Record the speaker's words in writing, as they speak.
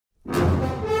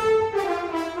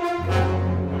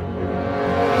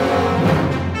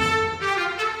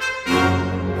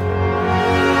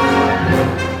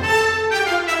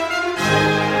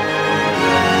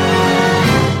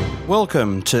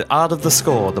Welcome to Art of the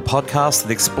Score, the podcast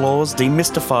that explores,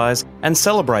 demystifies, and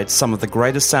celebrates some of the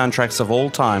greatest soundtracks of all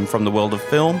time from the world of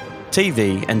film,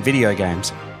 TV, and video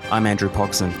games. I'm Andrew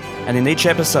Pogson, and in each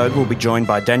episode we'll be joined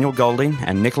by Daniel Golding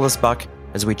and Nicholas Buck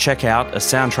as we check out a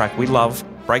soundtrack we love,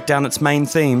 break down its main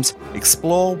themes,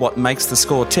 explore what makes the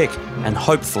score tick, and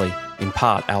hopefully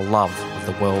impart our love of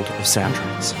the world of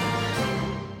soundtracks.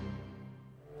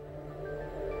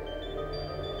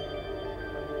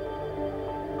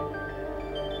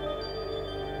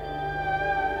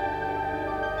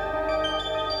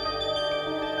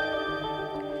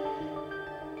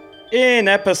 In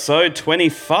episode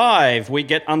 25, we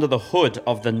get under the hood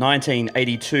of the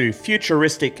 1982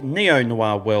 futuristic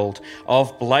neo-noir world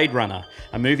of Blade Runner,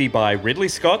 a movie by Ridley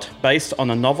Scott based on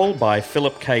a novel by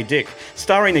Philip K. Dick,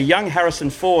 starring a young Harrison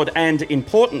Ford and,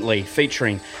 importantly,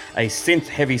 featuring a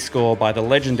synth-heavy score by the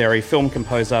legendary film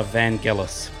composer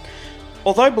Vangelis.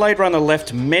 Although Blade Runner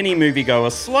left many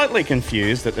moviegoers slightly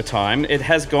confused at the time, it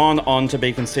has gone on to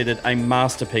be considered a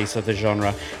masterpiece of the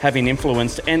genre, having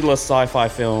influenced endless sci-fi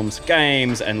films,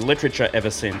 games, and literature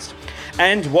ever since.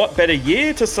 And what better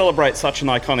year to celebrate such an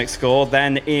iconic score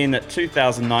than in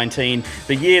 2019,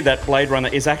 the year that Blade Runner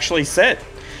is actually set?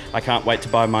 I can't wait to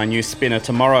buy my new spinner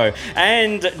tomorrow.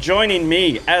 And joining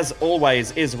me, as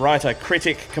always, is writer,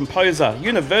 critic, composer,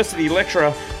 university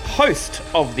lecturer, host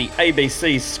of the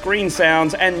ABC Screen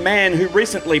Sounds, and man who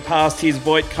recently passed his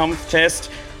Voight-Kampff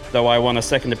test, though I want a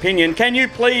second opinion. Can you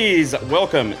please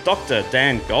welcome Dr.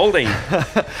 Dan Golding?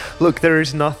 Look, there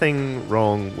is nothing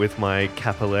wrong with my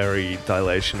capillary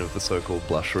dilation of the so-called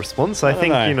blush response. I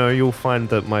think, you'll find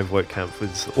that my Voight-Kampff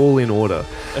is all in order.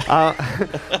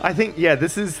 I think,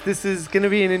 this is going to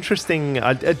be an interesting,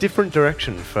 a different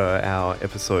direction for our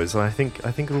episodes, and I think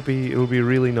it'll be a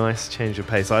really nice change of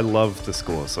pace. I love the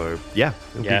score, so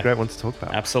it'll be a great one to talk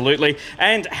about. Absolutely.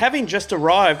 And having just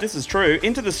arrived, this is true,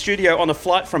 into the studio on a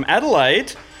flight from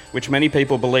Adelaide, which many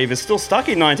people believe is still stuck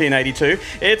in 1982.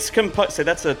 It's so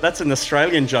that's an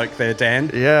Australian joke there,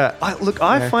 Dan. Yeah.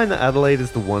 I find that Adelaide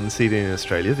is the one city in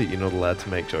Australia that you're not allowed to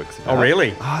make jokes about. Oh, really?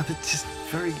 They're just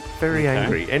very, very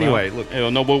angry. Anyway, we'll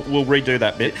redo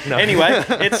that bit. No. Anyway,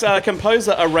 it's a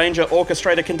composer, arranger,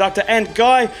 orchestrator, conductor, and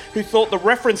guy who thought the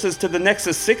references to the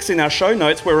Nexus 6 in our show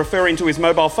notes were referring to his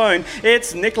mobile phone.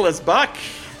 It's Nicholas Buck.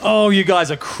 Oh, you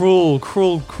guys are cruel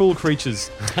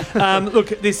creatures. Look,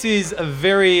 this is a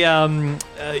very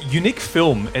unique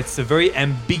film. It's a very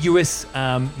ambiguous,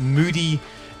 moody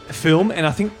film, and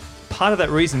I think part of that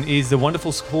reason is the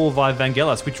wonderful score by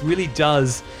Vangelis, which really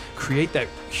does create that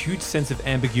huge sense of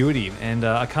ambiguity, and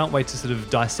I can't wait to sort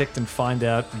of dissect and find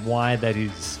out why that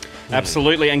is.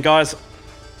 Absolutely, and guys,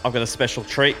 I've got a special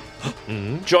treat.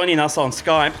 Joining us on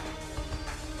Skype,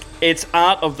 it's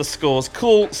Art of the Score's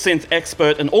cool synth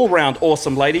expert and all-round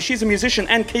awesome lady. She's a musician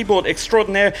and keyboard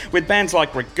extraordinaire with bands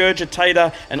like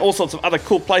Regurgitator and all sorts of other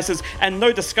cool places, and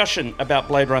no discussion about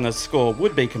Blade Runner's score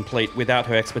would be complete without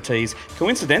her expertise.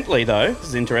 Coincidentally, though, this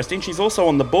is interesting, she's also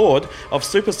on the board of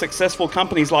super successful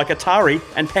companies like Atari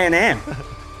and Pan Am.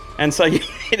 And so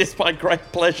it is my great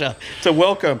pleasure to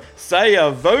welcome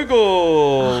Saya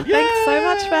Vogel. Thanks so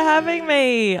much for having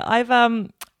me.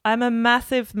 I'm a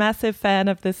massive, massive fan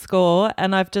of this score,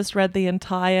 and I've just read the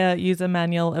entire user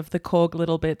manual of the Korg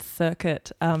Little Bits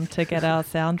circuit to get our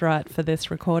sound right for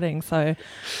this recording. So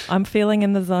I'm feeling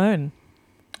in the zone.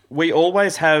 We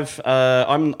always have.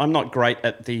 I'm not great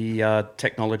at the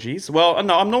technologies. Well,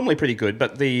 no, I'm normally pretty good,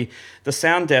 but the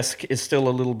sound desk is still a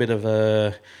little bit of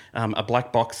a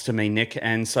black box to me, Nick.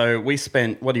 And so we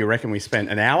spent. What do you reckon? We spent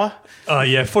an hour?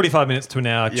 45 minutes to an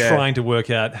hour trying to work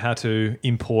out how to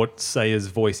import Saya's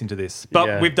voice into this.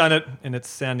 But we've done it, and it's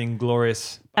sounding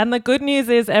glorious. And the good news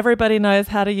is everybody knows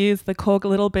how to use the Korg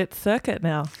Little Bits circuit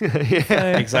now.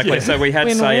 Exactly. So we had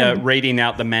Saya reading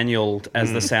out the manual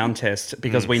as the sound test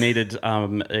because we needed,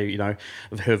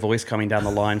 her voice coming down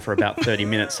the line for about 30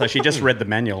 minutes. So she just read the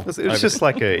manual. It was just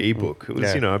like an ebook. It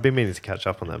was, I've been meaning to catch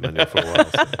up on that manual for a while.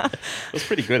 So. It was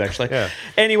pretty good, actually. Yeah.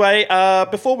 Anyway,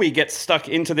 before we get stuck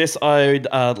into this,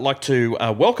 I'd like to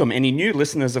welcome any new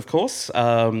listeners, of course.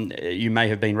 You may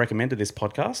have been recommended this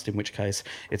podcast, in which case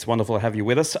it's wonderful to have you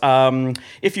with us.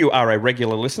 If you are a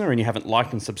regular listener and you haven't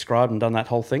liked and subscribed and done that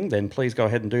whole thing, then please go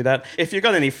ahead and do that. If you've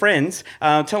got any friends,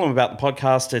 tell them about the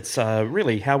podcast. It's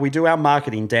really how we do our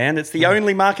marketing, Dan. It's the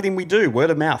only marketing we do,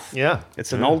 word of mouth. Yeah.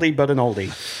 It's an oldie but an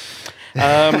oldie.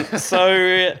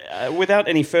 Without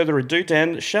any further ado,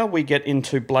 Dan, shall we get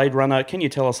into Blade Runner? Can you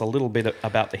tell us a little bit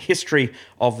about the history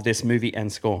of this movie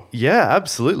and score? Yeah,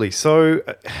 absolutely. So,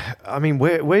 I mean,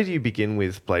 where do you begin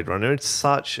with Blade Runner? It's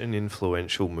such an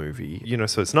influential movie. You know,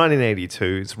 so it's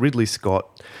 1982. It's Ridley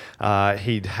Scott.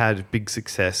 He'd had big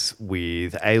success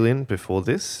with Alien before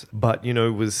this, but, you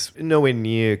know, was nowhere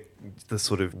near the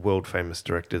sort of world-famous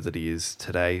director that he is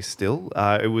today still.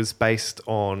 It was based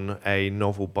on a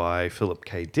novel by Philip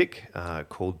K. Dick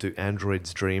called Do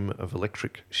Androids Dream of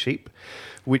Electric Sheep,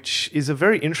 which is a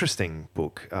very interesting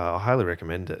book. I highly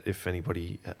recommend it if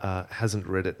anybody hasn't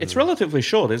read it. It's relatively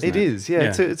short, isn't it? It is,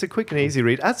 yeah. It's a quick and easy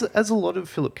read, as a lot of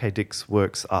Philip K. Dick's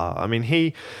works are. I mean,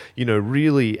 he, you know,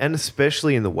 really, and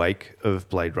especially in the wake of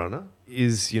Blade Runner,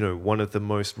 is, you know, one of the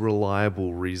most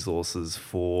reliable resources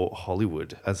for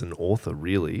Hollywood as an author,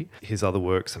 really. His other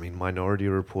works, I mean, Minority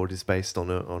Report is based on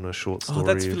a short story. Oh,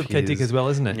 that's Philip K. Dick as well,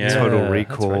 isn't it? Yeah. Total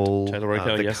Recall, Total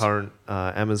Recall, the yes. current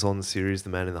Amazon series, The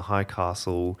Man in the High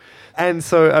Castle. And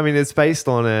so, I mean, it's based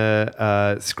on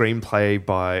a screenplay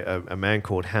by a man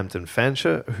called Hampton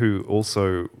Fancher, who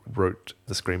also wrote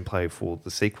the screenplay for the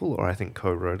sequel, or I think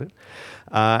co-wrote it.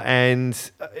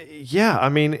 Yeah, I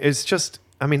mean, it's just...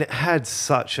 I mean, it had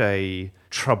such a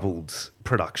troubled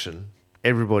production.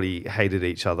 Everybody hated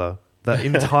each other. The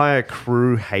entire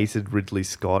crew hated Ridley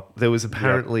Scott. There was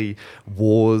apparently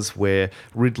wars where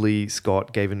Ridley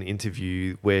Scott gave an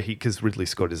interview where because Ridley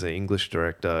Scott is an English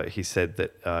director, he said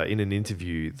that in an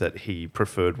interview that he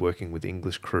preferred working with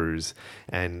English crews,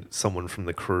 and someone from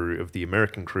the crew of the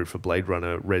American crew for Blade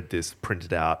Runner read this,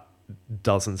 printed out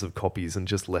dozens of copies and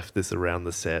just left this around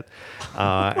the set.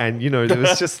 And, you know, there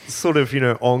was just sort of, you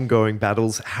know, ongoing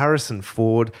battles. Harrison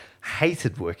Ford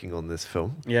hated working on this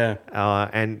film. Yeah.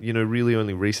 And, you know, really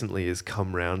only recently has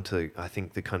come round to, I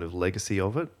think, the kind of legacy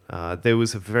of it. There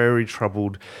was a very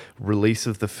troubled release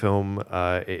of the film.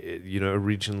 You know,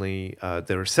 originally,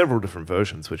 there are several different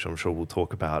versions, which I'm sure we'll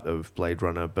talk about, of Blade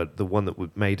Runner, but the one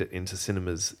that made it into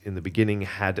cinemas in the beginning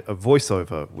had a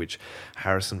voiceover, which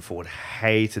Harrison Ford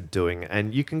hated doing,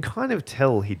 and you can kind of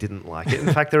tell he didn't like it.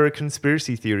 In fact, there are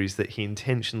conspiracy theories that he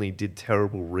intentionally did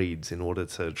terrible reads in order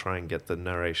to try and get the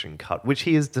narration cut, which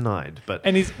he has denied. But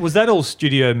was that all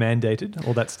studio mandated,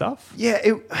 all that stuff? Yeah,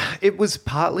 it was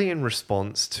partly in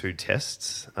response to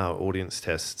tests, audience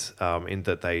tests, in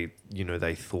that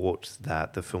they thought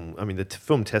that the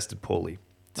film tested poorly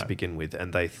to begin with,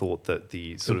 and they thought that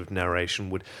the sort of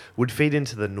narration would feed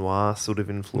into the noir sort of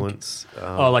influence.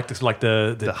 Like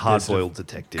the hard-boiled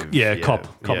detective. Cop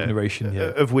narration. Yeah.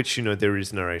 Of which, you know, there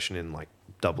is narration in like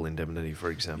Double Indemnity, for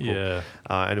example. Yeah.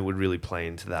 And it would really play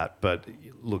into that. But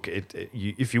look,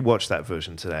 if you watch that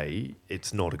version today,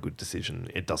 it's not a good decision.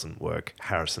 It doesn't work.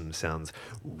 Harrison sounds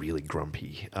really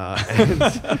grumpy.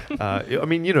 I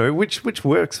mean, you know, which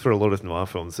works for a lot of noir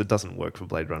films. It doesn't work for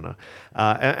Blade Runner.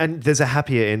 And there's a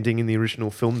happier ending in the original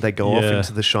film. They go off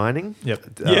into The Shining.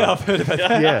 Yep. I've heard about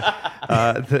that.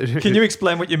 Yeah. Can you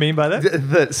explain what you mean by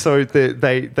that? So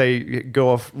they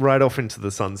go right off into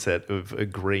the sunset of a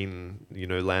green, you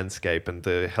know, landscape, and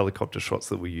the helicopter shots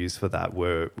that we used for that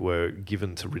were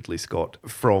given to Ridley Scott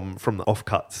from the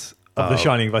offcuts of The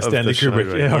Shining by Stanley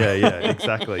Kubrick. Yeah,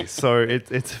 exactly. So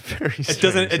it's very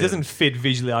strange. It doesn't fit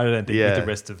visually, I don't think, with the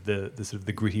rest of the sort of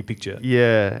the gritty picture.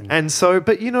 Yeah, and so,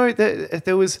 but you know,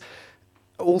 there was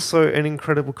also an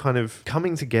incredible kind of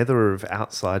coming together of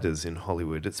outsiders in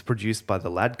Hollywood. It's produced by the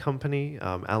Ladd Company.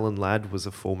 Alan Ladd was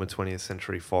a former 20th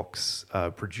Century Fox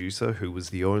producer who was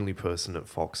the only person at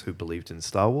Fox who believed in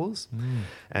Star Wars,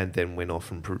 and then went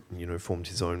off and formed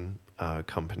his own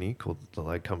company called the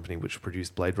Ladd Company, which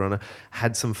produced Blade Runner.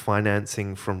 Had some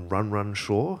financing from Run Run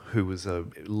Shaw, who was a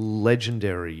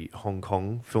legendary Hong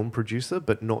Kong film producer,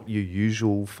 but not your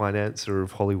usual financer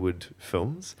of Hollywood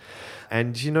films.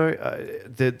 And, you know,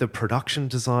 the production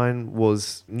design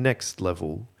was next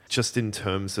level, just in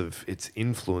terms of its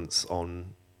influence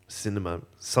on cinema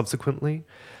subsequently.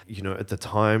 You know, at the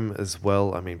time as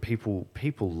well, I mean, people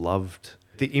loved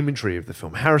the imagery of the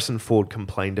film. Harrison Ford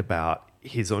complained about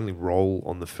his only role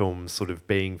on the film sort of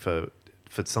being for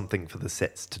something for the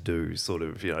sets to do, sort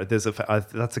of, you know, that's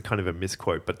a kind of a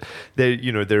misquote, but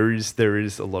there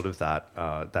is a lot of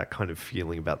that kind of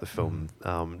feeling about the film.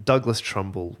 Douglas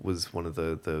Trumbull was one of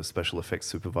the special effects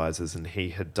supervisors, and he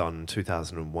had done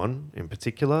 2001 in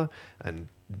particular, and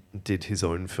did his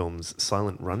own films,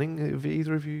 Silent Running. Have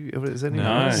either of you, has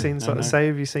anyone seen? No. Say,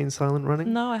 have you seen Silent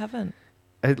Running? No, I haven't.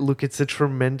 Look, it's a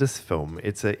tremendous film.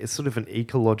 It's sort of an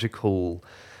ecological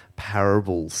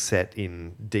parable set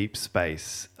in deep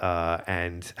space,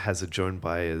 and has a Joan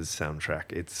Baez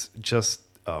soundtrack. It's just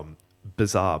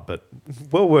bizarre, but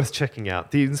well worth checking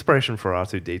out. The inspiration for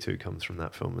R2-D2 comes from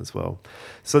that film as well.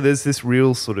 So there's this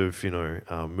real sort of,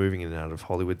 moving in and out of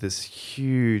Hollywood, this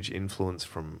huge influence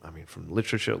from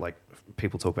literature, like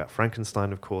people talk about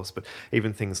Frankenstein, of course, but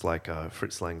even things like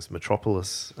Fritz Lang's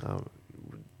Metropolis,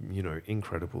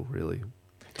 incredible, really.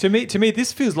 To me,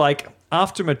 this feels like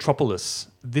after Metropolis,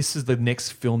 this is the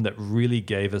next film that really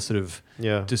gave a sort of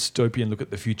dystopian look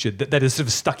at the future that is sort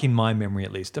of stuck in my memory,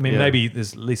 at least. I mean, maybe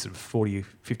there's at least sort of 40,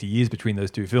 50 years between those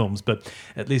two films, but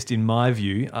at least in my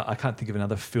view, I can't think of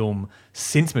another film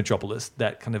since Metropolis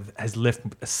that kind of has left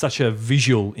such a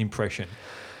visual impression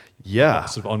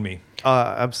sort of on me.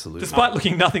 Absolutely. Despite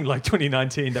looking nothing like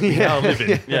 2019 that we now live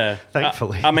in. Yeah.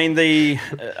 Thankfully.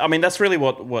 That's really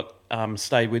what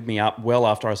stayed with me up well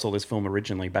after I saw this film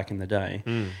originally back in the day,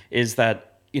 is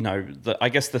that, I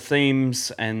guess the themes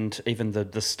and even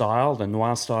the style, the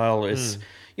noir style is,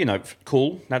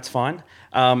 cool, that's fine.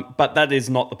 But that is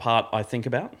not the part I think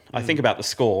about. I think about the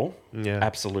score,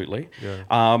 absolutely. Yeah.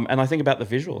 And I think about the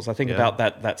visuals. I think about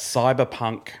that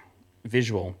cyberpunk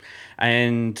visual.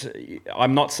 And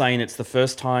I'm not saying it's the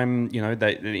first time,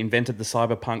 they invented the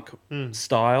cyberpunk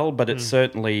style, but it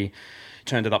certainly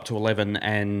turned it up to 11,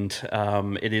 and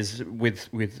it is with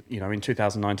in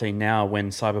 2019 now, when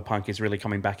cyberpunk is really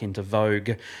coming back into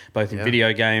vogue, both in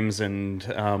video games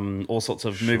and all sorts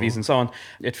of movies and so on.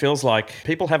 It feels like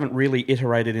people haven't really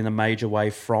iterated in a major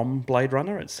way from Blade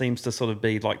Runner. It seems to sort of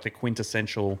be like the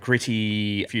quintessential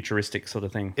gritty, futuristic sort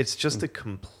of thing. It's just a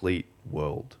complete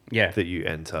world that you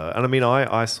enter. And I mean,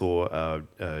 I saw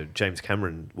James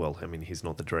Cameron, he's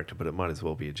not the director, but it might as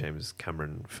well be a James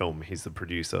Cameron film. He's the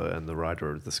producer and the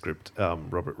writer of the script.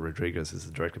 Robert Rodriguez is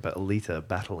the director, but Alita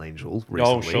Battle Angel recently.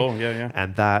 Oh, sure, yeah.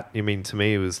 And that, to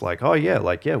me, it was like,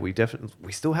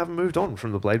 we still haven't moved on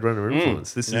from the Blade Runner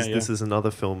influence. This is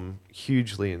another film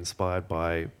hugely inspired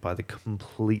by the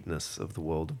completeness of the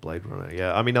world of Blade Runner.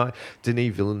 Yeah,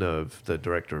 Denis Villeneuve, the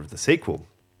director of the sequel,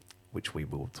 which we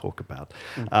will talk about.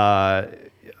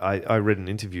 I read an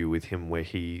interview with him where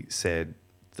he said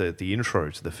that the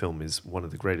intro to the film is one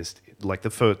of the greatest, like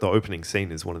the opening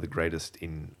scene is one of the greatest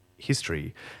in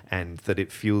history, and that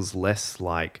it feels less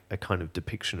like a kind of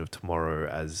depiction of tomorrow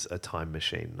as a time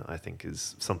machine, I think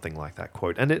is something like that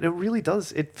quote. And it really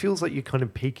does. It feels like you're kind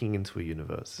of peeking into a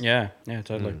universe. Yeah,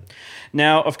 totally.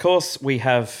 Now, of course, we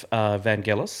have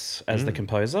Vangelis as the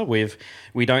composer.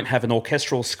 We don't have an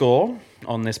orchestral score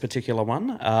on this particular one.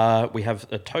 We have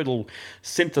a total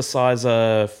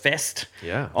synthesizer fest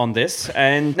on this.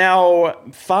 And now,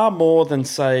 far more than,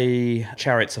 say,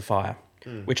 Chariots of Fire,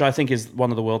 which I think is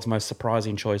one of the world's most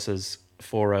surprising choices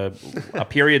for a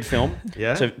period film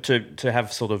to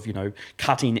have sort of,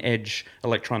 cutting edge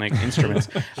electronic instruments.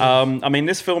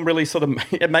 This film really sort of,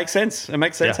 it makes sense. It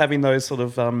makes sense having those sort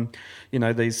of,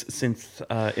 these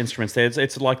synth instruments there.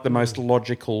 It's like the most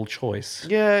logical choice.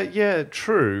 Yeah,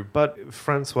 true. But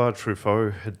Francois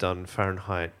Truffaut had done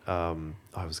Fahrenheit,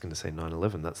 I was going to say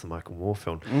 9/11. That's the Michael Moore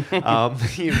film.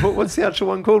 What's the actual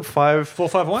one called?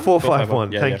 451?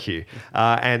 451. Thank you.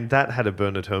 And that had a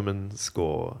Bernard Herrmann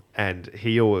score. And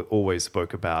he always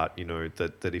spoke about,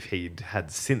 that if he'd had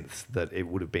synths, that it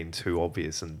would have been too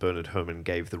obvious. And Bernard Herrmann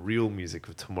gave the real music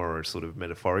of tomorrow, sort of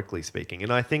metaphorically speaking.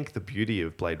 And I think the beauty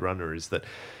of Blade Runner is that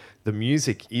the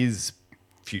music is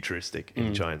futuristic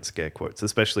in giant scare quotes,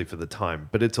 especially for the time,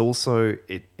 but it's also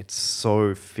it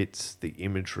so fits the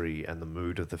imagery and the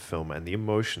mood of the film and the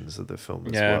emotions of the film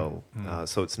as well.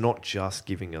 So it's not just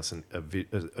giving us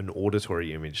an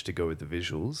auditory image to go with the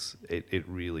visuals. It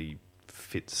really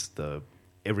fits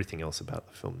everything else about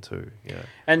the film too.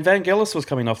 And Vangelis was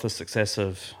coming off the success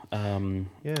of Chariots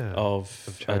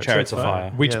of Fire,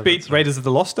 which beat Raiders of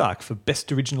the Lost Ark for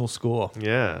best original score.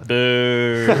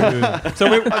 Boo.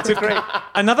 So that's great.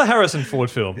 Another Harrison Ford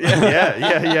film.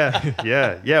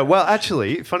 Yeah. Well,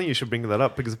 actually, funny you should bring that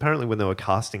up, because apparently when they were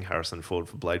casting Harrison Ford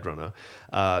for Blade Runner,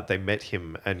 they met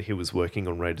him and he was working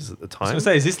on Raiders at the time. I was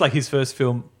going to say, is this like his first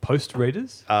film post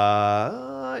Raiders?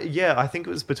 I think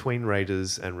it was between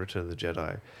Raiders and Return of the Jedi.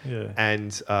 Yeah.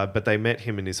 And but they met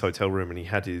him in his hotel room and he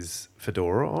had his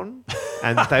fedora on,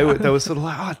 and they were sort of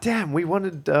like, oh damn, we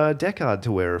wanted Deckard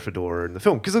to wear a fedora in the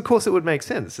film, because of course it would make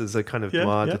sense as a kind of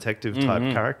noir detective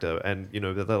type character, and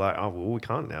they're like, oh well, we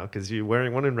can't now because you're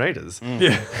wearing one in Raiders.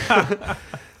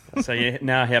 So you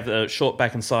now have a short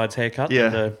back and sides haircut.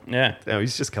 No,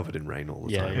 he's just covered in rain all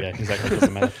the time. Yeah, exactly.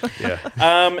 Doesn't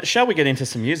matter. Shall we get into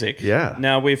some music? Yeah.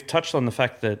 Now, we've touched on the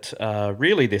fact that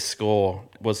really this score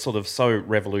was sort of so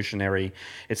revolutionary.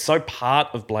 It's so part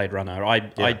of Blade Runner.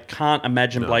 I can't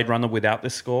imagine Blade Runner without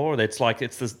this score.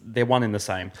 They're one in the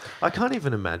same. I can't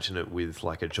even imagine it with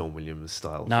like a John Williams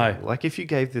style No. film. Like if you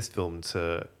gave this film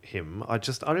to him, I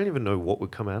don't even know what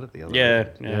would come out at the other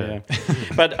end. Yeah.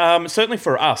 But certainly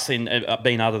for us, in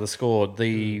being out of the score,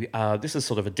 this is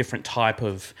sort of a different type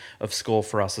of score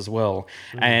for us as well.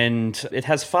 And it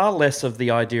has far less of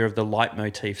the idea of the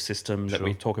leitmotif system that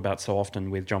we talk about so often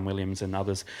with John Williams and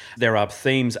others. There are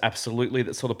themes, absolutely,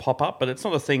 that sort of pop up, but it's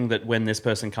not a thing that when this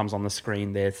person comes on the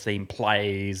screen, their theme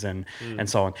plays and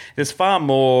so on. There's far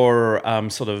more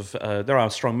there are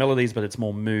strong melodies, but it's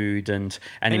more mood and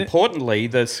importantly,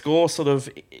 the score sort of,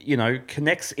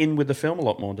 connects in with the film a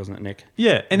lot more, doesn't it, Nick?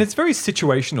 Yeah, and it's very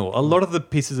situational. A lot of the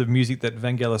pieces of music that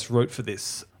Vangelis wrote for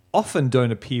this often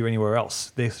don't appear anywhere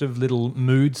else. They're sort of little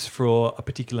moods for a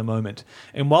particular moment.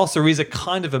 And whilst there is a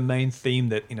kind of a main theme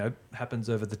that, happens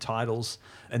over the titles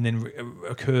and then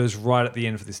occurs right at the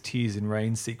end for this Tears in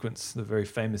Rain sequence, the very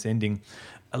famous ending,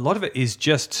 a lot of it is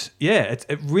just,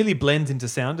 it really blends into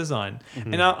sound design.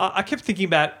 Mm-hmm. And I kept thinking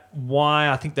about why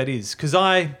I think that is. Because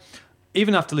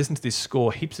even after listening to this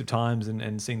score heaps of times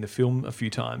and seeing the film a few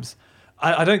times,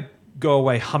 I don't go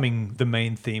away humming the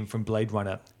main theme from Blade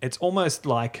Runner. It's almost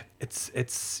like it's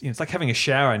like having a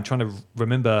shower and trying to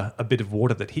remember a bit of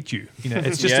water that hit you.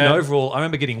 It's just an overall. I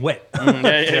remember getting wet.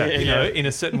 In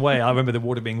a certain way. I remember the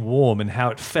water being warm and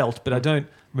how it felt, but I don't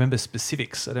remember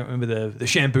specifics. I don't remember the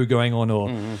shampoo going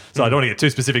on, so I don't want to get too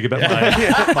specific about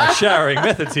my showering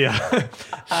methods here.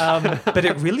 But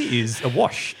it really is a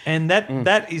wash, and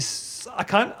that is. I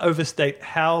can't overstate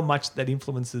how much that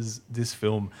influences this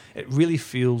film. It really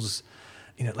feels,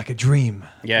 like a dream.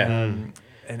 Yeah.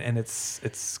 And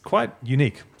it's quite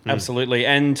unique. Absolutely.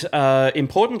 And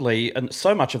importantly,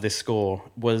 so much of this score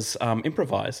was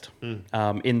improvised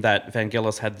in that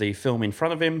Vangelis had the film in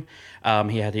front of him.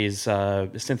 He had his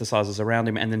synthesizers around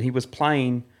him, and then he was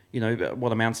playing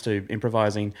what amounts to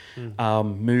improvising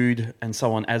mood and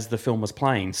so on as the film was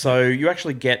playing. So you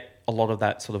actually get a lot of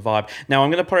that sort of vibe. Now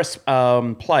I'm going to press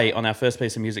play on our first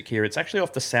piece of music here. It's actually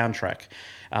off the soundtrack.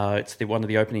 It's one of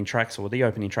the opening tracks, or the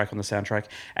opening track on the soundtrack.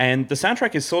 And the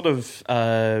soundtrack is sort of,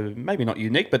 maybe not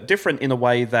unique, but different in a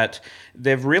way that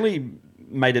they've really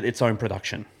made it its own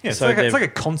production. Yeah, it's like a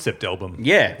concept album.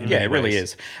 Yeah, it really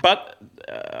is. But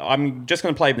I'm just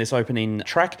going to play this opening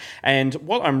track, and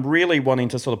what I'm really wanting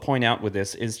to sort of point out with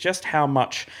this is just how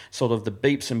much sort of the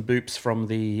beeps and boops from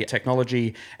the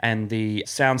technology and the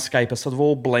soundscape are sort of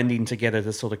all blending together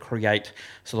to sort of create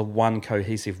sort of one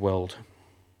cohesive world.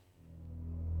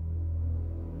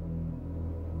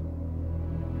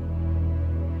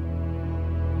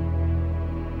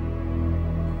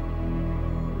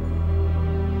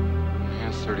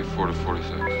 Hands 34 to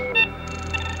 46.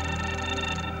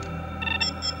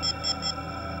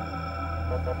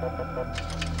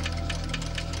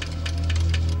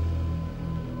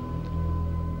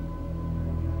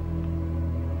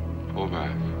 Pull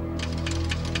back.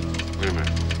 Wait a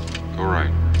minute. Go right.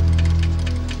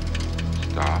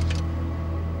 Stop.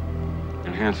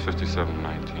 Enhance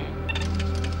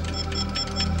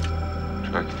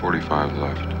 5719. Track 45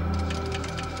 left.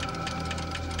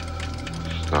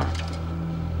 Stop.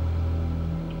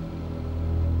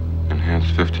 Enhance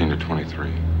 15 to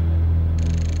 23.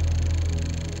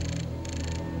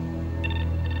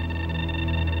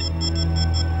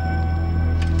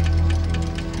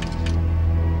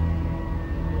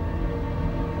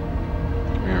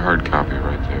 Hard copy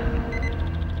right there.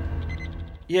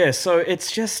 Yeah, so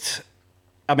it's just...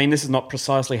 I mean, this is not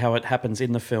precisely how it happens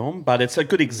in the film, but it's a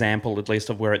good example, at least,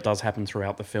 of where it does happen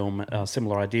throughout the film,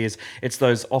 similar ideas. It's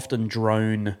those often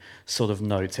drone sort of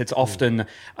notes. It's often...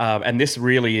 and this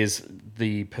really is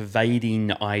the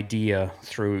pervading idea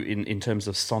in terms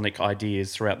of sonic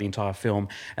ideas throughout the entire film,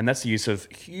 and that's the use of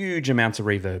huge amounts of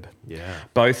reverb. Yeah.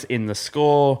 Both in the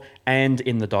score and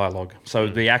in the dialogue. So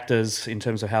the actors, in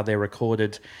terms of how they're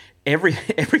recorded...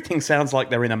 Everything sounds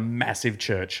like they're in a massive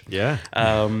church. Yeah.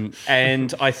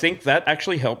 And I think that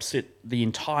actually helps the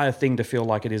entire thing to feel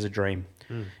like it is a dream.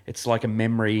 It's like a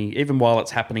memory. Even while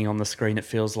it's happening on the screen, it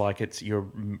feels like you're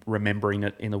remembering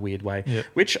it in a weird way,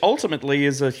 which ultimately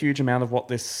is a huge amount of what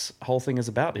this whole thing is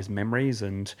about, is memories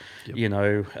and,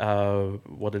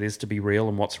 what it is to be real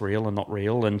and what's real and not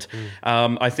real. And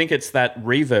I think it's that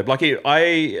reverb. Like I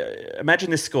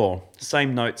imagine this score,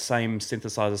 same notes, same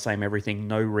synthesizer, same everything,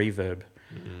 no reverb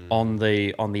on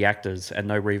the actors and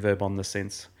no reverb on the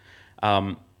synths.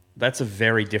 That's a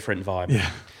very different vibe.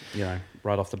 Yeah.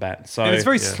 Right off the bat. So and it's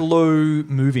very slow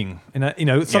moving. And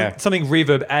something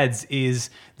reverb adds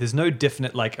is there's no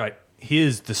definite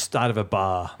here's the start of a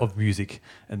bar of music,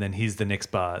 and then here's the next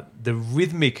bar. The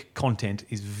rhythmic content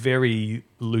is very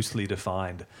loosely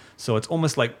defined, so it's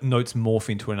almost like notes morph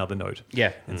into another note.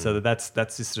 Yeah, and so that's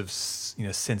this sort of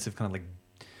sense of kind of like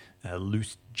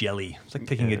loose jelly. It's like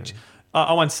picking a.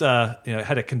 I once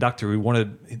had a conductor who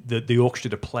wanted the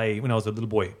orchestra to play when I was a little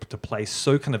boy to play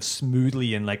so kind of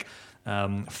smoothly and like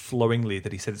flowingly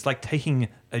that he said it's like taking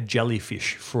a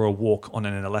jellyfish for a walk on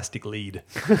an elastic lead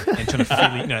and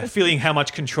trying to feeling how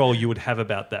much control you would have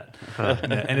about that.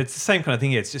 And it's the same kind of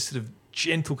thing. It's just sort of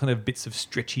gentle kind of bits of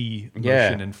stretchy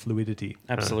motion and fluidity.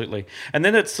 Absolutely. And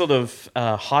then it's sort of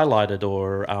highlighted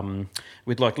or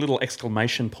with like little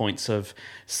exclamation points of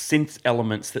synth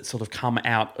elements that sort of come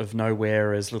out of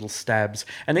nowhere as little stabs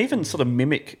and even sort of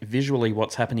mimic visually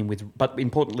what's happening but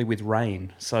importantly with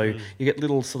rain. So you get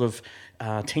little sort of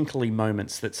tinkly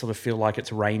moments that sort of feel like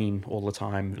it's raining all the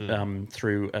time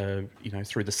through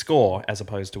the score as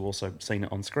opposed to also seeing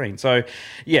it on screen. So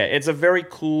yeah, it's a very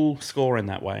cool score in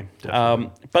that way.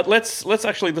 But let's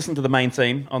actually listen to the main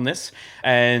theme on this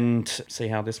and see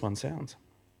how this one sounds.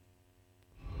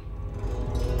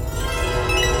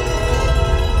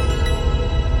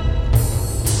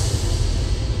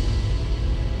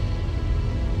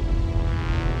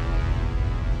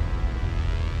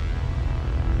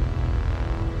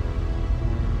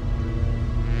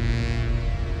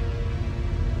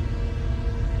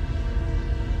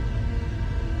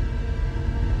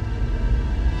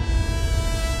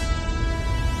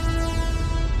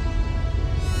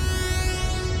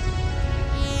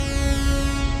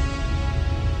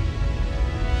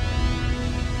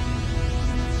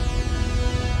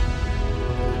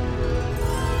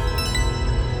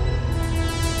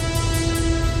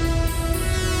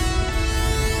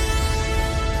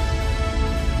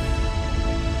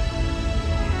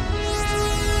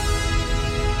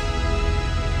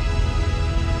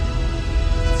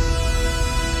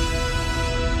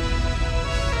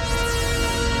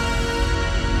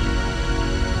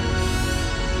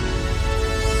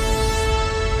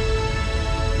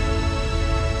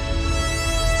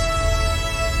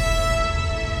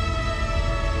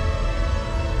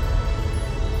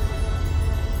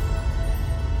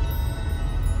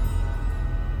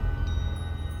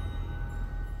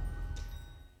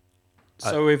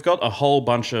 So we've got a whole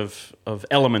bunch of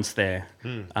elements there.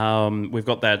 We've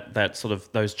got that sort of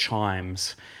those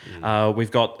chimes.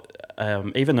 We've got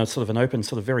even a sort of an open,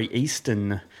 sort of very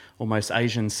Eastern, almost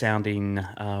Asian sounding,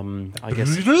 I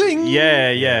guess.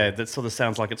 Yeah. That sort of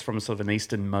sounds like it's from sort of an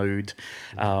Eastern mode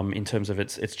in terms of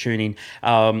its tuning.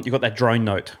 You've got that drone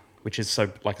note, which is so,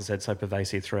 like I said, so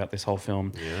pervasive throughout this whole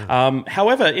film. Yeah.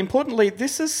 However, importantly,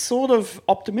 this is sort of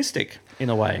optimistic in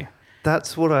a way.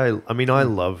 That's what I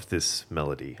love this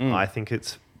melody. I think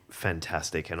it's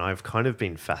fantastic, and I've kind of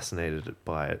been fascinated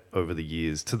by it over the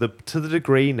years to the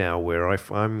degree now where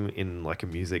if I'm in like a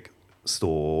music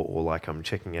store or like I'm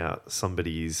checking out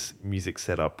somebody's music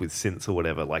setup with synths or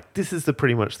whatever, like this is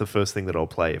pretty much the first thing that I'll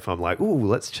play if I'm like, ooh,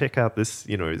 let's check out this,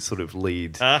 sort of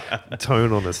lead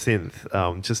tone on a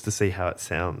synth, just to see how it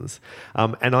sounds.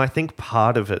 And I think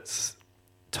part of its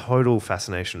total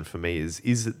fascination for me is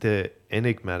the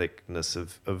enigmaticness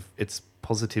of its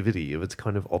positivity, of its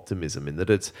kind of optimism, in that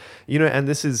it's, and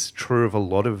this is true of a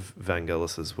lot of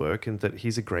Vangelis's work, and that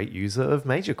he's a great user of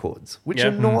major chords, which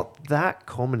are not that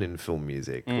common in film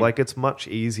music. Like it's much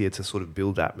easier to sort of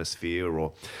build atmosphere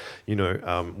or,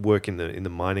 work in the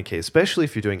minor key, especially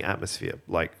if you're doing atmosphere,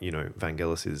 like,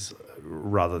 Vangelis is,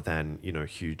 rather than,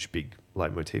 huge big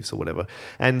leitmotifs or whatever.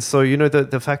 And so,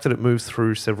 the fact that it moves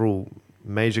through several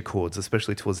major chords,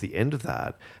 especially towards the end of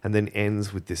that, and then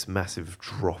ends with this massive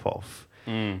drop off.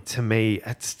 To me,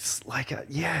 it's just like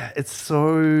it's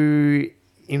so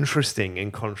interesting in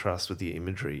contrast with the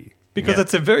imagery. Because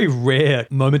it's a very rare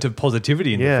moment of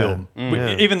positivity in the film.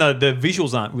 Even though the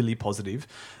visuals aren't really positive,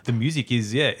 the music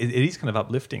is, it is kind of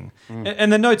uplifting.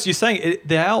 And the notes you're saying,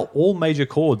 they are all major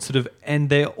chords, sort of, and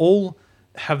they all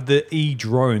have the E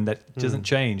drone that doesn't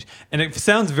change. And it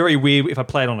sounds very weird if I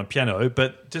play it on a piano,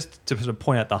 but just to sort of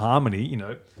point out the harmony,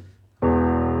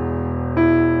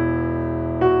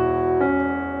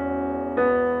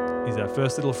 is our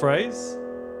first little phrase.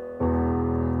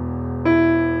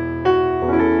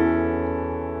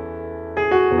 A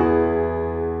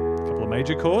couple of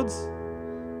major chords.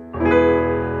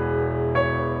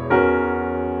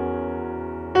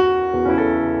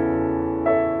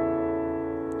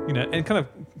 And kind of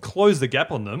close the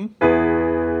gap on them.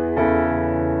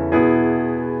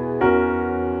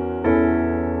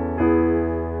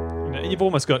 You've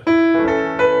almost got.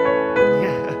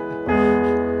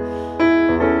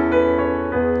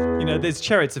 there's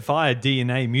Chariots of Fire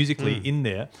DNA musically in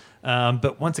there,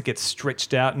 but once it gets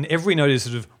stretched out and every note is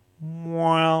sort of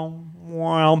wow,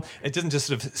 wow, it doesn't just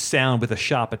sort of sound with a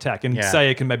sharp attack. And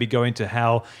Saya can maybe go into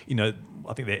how,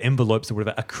 I think their envelopes or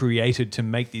whatever are created to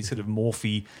make these sort of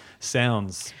morphy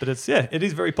sounds. But it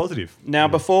is very positive. Now,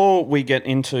 before we get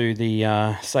into the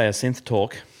Saya synth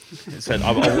talk,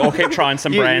 I'll keep trying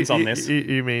some brands on this.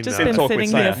 You mean just been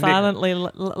sitting here silently,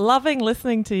 loving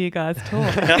listening to you guys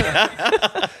talk.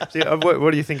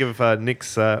 What do you think of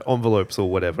Nick's envelopes or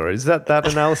whatever? Is that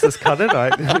analysis cut it?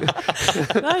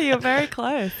 No, you're very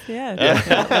close. Yeah,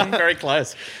 definitely. Very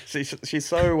close. She's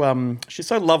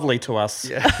so lovely to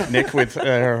us, Nick, with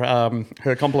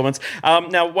her compliments.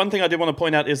 Now, one thing I did want to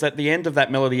point out is at the end of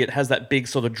that melody, it has that big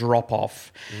sort of drop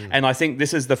off, and I think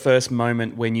this is the first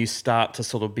moment when you start to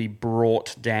sort of be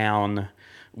brought down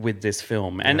with this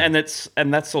film, and that's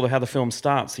sort of how the film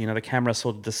starts. The camera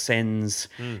sort of descends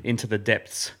into the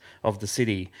depths of the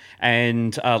city,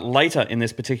 and later in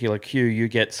this particular cue, you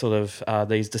get sort of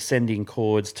these descending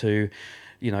chords to,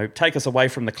 take us away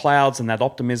from the clouds and that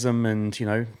optimism, and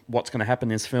what's going to happen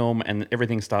in this film, and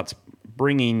everything starts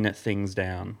bringing things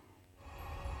down.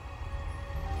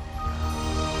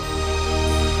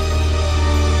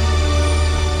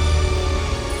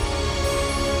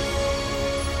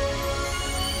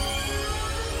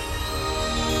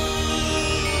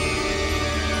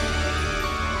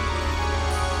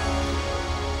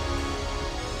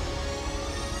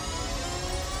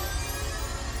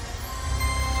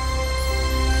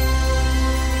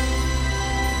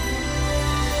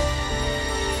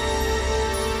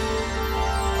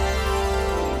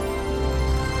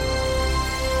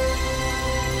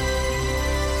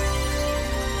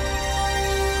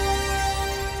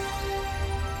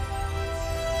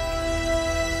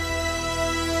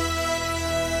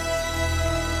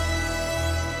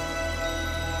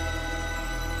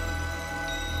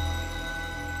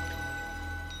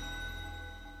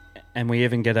 And we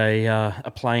even get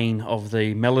a playing of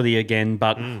the melody again,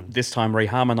 but this time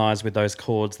reharmonised with those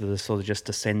chords that are sort of just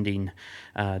descending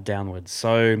downwards.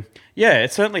 So,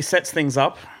 it certainly sets things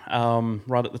up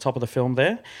right at the top of the film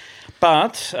there.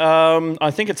 But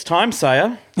I think it's time,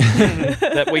 Saya,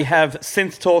 that we have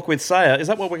Synth Talk with Saya. Is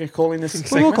that what we're calling this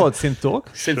segment? We'll call it Synth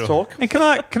Talk. Synth Talk. And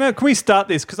can we start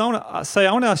this? Because I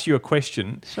want to ask you a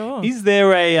question. Sure. Is there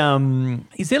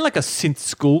like a synth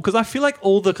school? Because I feel like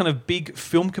all the kind of big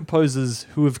film composers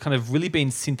who have kind of really been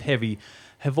synth heavy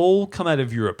have all come out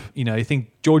of Europe. You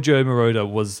think Giorgio Moroder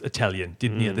was Italian,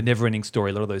 didn't he? The Neverending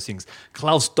Story, a lot of those things.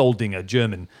 Klaus Doldinger,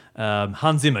 German.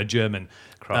 Hans Zimmer, German.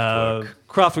 Kraftwerk,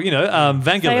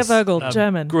 Vangelis. Saya Vogel,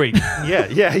 German. Greek.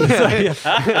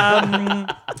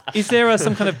 Is there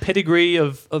some kind of pedigree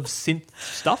of synth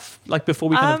stuff, like before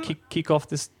we kind of kick off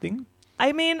this thing?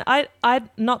 I mean, I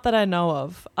not that I know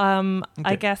of.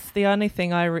 I guess the only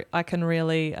thing I can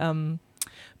really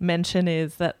mention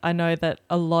is that I know that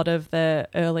a lot of the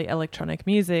early electronic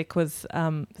music was,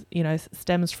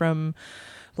 stems from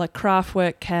like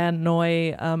Kraftwerk, Can,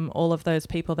 Neu, all of those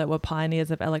people that were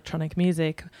pioneers of electronic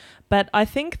music. But I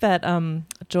think that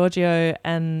Giorgio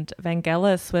and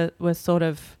Vangelis were sort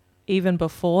of even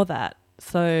before that.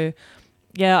 So,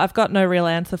 I've got no real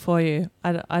answer for you.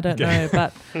 I don't know,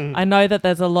 but I know that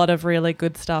there's a lot of really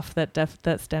good stuff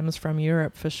that stems from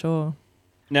Europe for sure.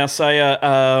 Now,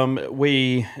 Saya,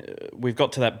 we've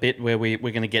got to that bit where we're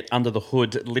going to get under the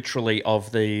hood, literally,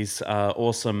 of these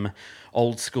awesome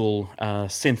old school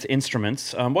synth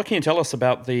instruments. What can you tell us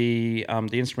about the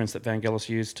instruments that Vangelis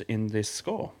used in this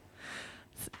score?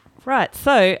 Right.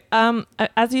 So,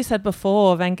 as you said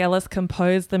before, Vangelis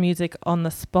composed the music on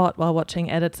the spot while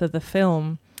watching edits of the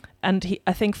film. And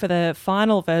I think for the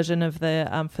final version of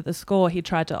for the score, he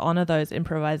tried to honour those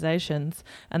improvisations.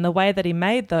 And the way that he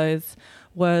made those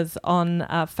was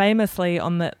famously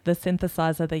on the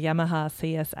synthesizer, the Yamaha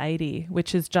CS80,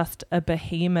 which is just a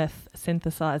behemoth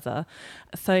synthesizer.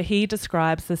 So he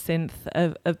describes the synth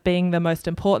of being the most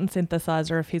important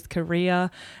synthesizer of his career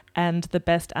and the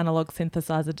best analog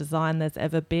synthesizer design there's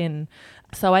ever been.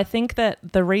 So I think that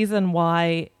the reason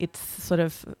why it's sort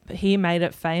of he made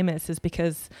it famous is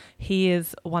because he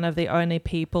is one of the only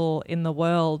people in the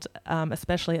world,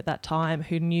 especially at that time,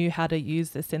 who knew how to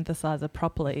use the synthesizer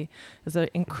properly. It's an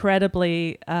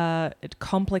incredibly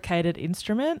complicated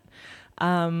instrument.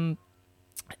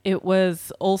 It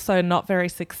was also not very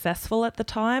successful at the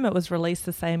time. It was released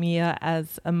the same year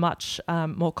as a much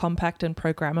more compact and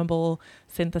programmable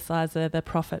synthesizer, the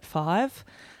Prophet 5,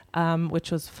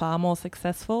 which was far more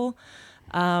successful.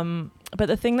 But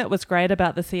the thing that was great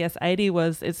about the CS80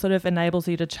 was it sort of enables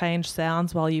you to change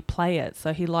sounds while you play it.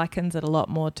 So he likens it a lot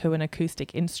more to an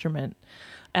acoustic instrument.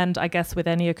 And I guess with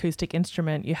any acoustic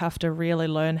instrument, you have to really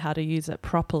learn how to use it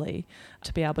properly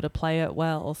to be able to play it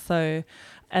well. So,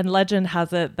 and legend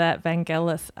has it that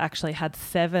Vangelis actually had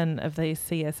 7 of these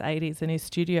CS80s in his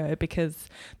studio because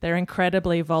they're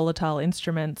incredibly volatile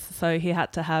instruments. So he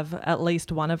had to have at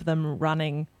least one of them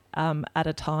running at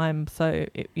a time, so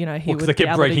he would they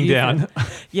kept breaking down.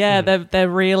 Yeah, they're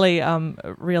really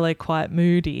really quite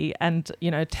moody and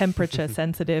temperature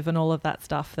sensitive and all of that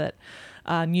stuff that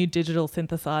new digital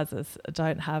synthesizers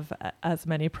don't have as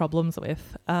many problems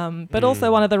with. But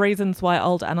also one of the reasons why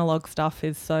old analog stuff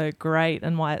is so great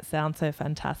and why it sounds so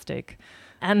fantastic.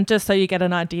 And just so you get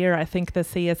an idea, I think the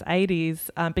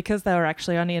CS80s, because they were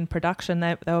actually only in production,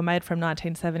 they were made from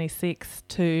 1976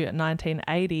 to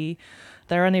 1980.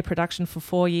 They're only in production for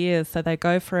 4 years, so they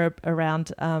go for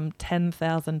around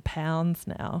 £10,000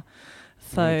 now.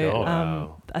 So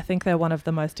wow. I think they're one of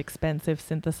the most expensive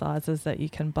synthesizers that you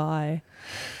can buy.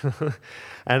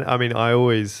 And I mean, I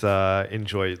always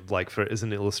enjoy, as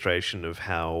an illustration of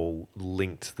how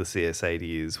linked the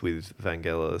CS80 is with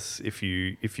Vangelis. If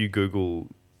you Google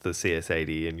the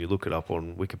CS80 and you look it up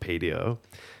on Wikipedia,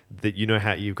 that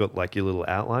how you've got your little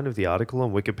outline of the article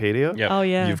on Wikipedia. Yep. Oh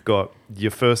yeah. You've got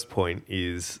your first point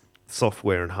is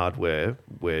software and hardware,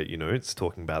 where it's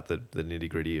talking about the nitty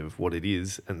gritty of what it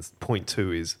is, and point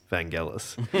 2 is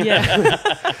Vangelis. Yeah,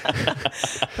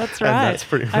 that's right. And that's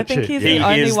pretty much I think it. he's He the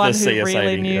only is the one who CS80,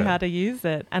 really knew yeah. how to use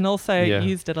it, and also Yeah.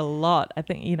 used it a lot. I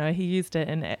think he used it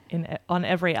in on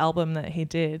every album that he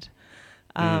did.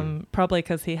 Probably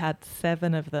because he had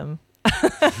 7 of them.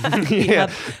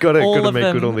 Yeah, got all to of make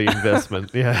good them. on the investment.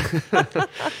 Yeah.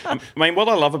 I mean, what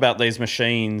I love about these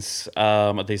machines,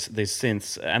 these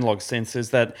synths, analog synths, is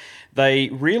that they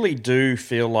really do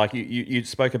feel like you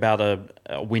spoke about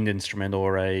a wind instrument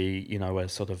or a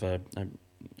sort of a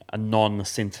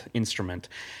non-synth instrument,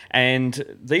 and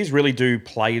these really do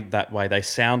play that way. They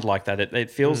sound like that.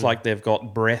 It feels like they've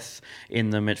got breath in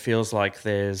them. It feels like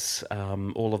there's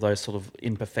all of those sort of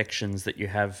imperfections that you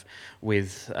have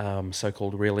with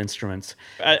so-called real instruments.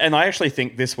 And I actually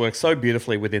think this works so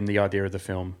beautifully within the idea of the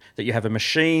film, that you have a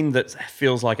machine that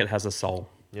feels like it has a soul.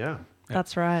 Yeah.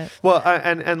 That's right. Well,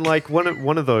 and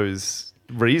one of those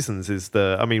reasons is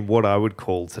what I would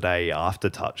call today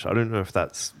aftertouch. I don't know if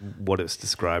that's what it's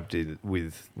described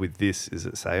with this. Is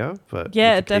it Sayo? But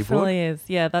Yeah, with it the keyboard? definitely is.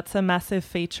 Yeah, that's a massive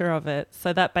feature of it.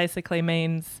 So that basically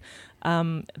means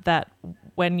that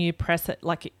when you press it,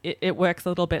 it works a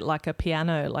little bit like a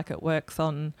piano, like it works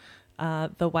on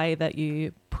the way that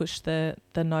you push the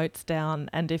notes down.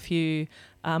 And if you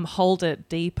hold it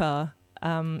deeper,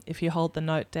 if you hold the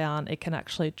note down, it can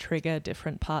actually trigger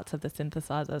different parts of the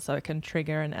synthesizer. So it can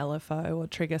trigger an LFO or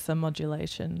trigger some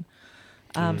modulation.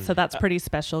 So that's pretty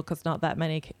special because not that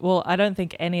many... I don't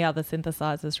think any other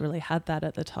synthesizers really had that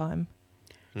at the time.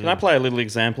 Can I play a little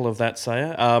example of that,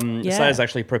 Saya? Yeah. Saya's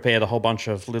actually prepared a whole bunch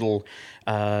of little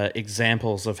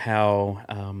examples of how,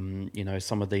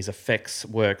 some of these effects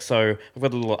work. So I've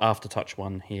got a little aftertouch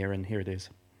one here, and here it is.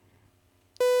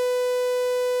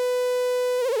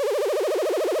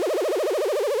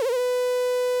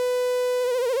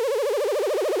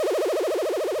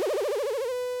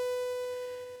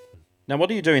 Now, what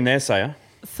are you doing there, Saya?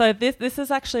 So this is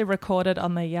actually recorded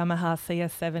on the Yamaha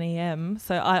CS70M.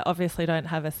 So I obviously don't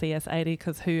have a CS80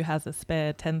 because who has a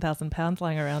spare £10,000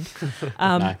 lying around?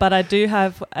 No. But I do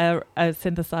have a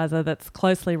synthesizer that's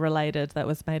closely related that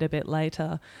was made a bit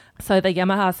later. So the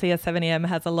Yamaha CS70M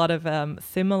has a lot of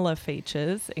similar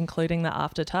features, including the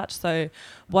aftertouch. So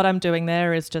what I'm doing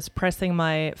there is just pressing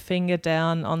my finger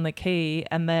down on the key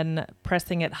and then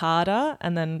pressing it harder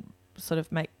and then sort of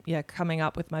coming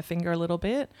up with my finger a little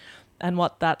bit. And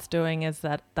what that's doing is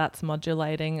that's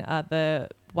modulating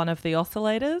one of the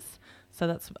oscillators. So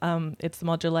that's it's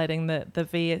modulating the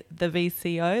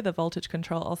VCO, the voltage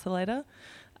control oscillator.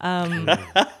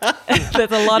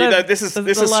 There's a lot of this is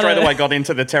straight away got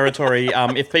into the territory.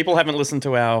 If people haven't listened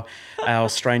to our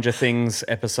Stranger Things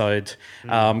episode,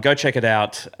 go check it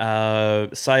out.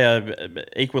 Saya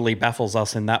equally baffles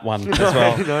us in that one as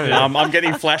well. I'm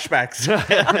getting flashbacks.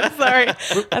 Sorry,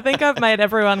 I think I've made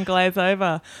everyone glaze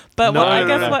over. But I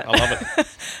love it.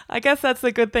 I guess that's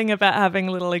the good thing about having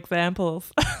little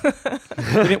examples.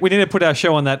 We need to put our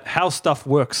show on that how stuff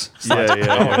works.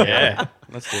 Yeah.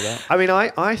 Let's do that. I mean,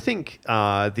 I think the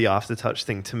aftertouch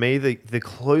thing, to me, the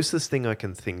closest thing I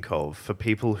can think of for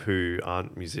people who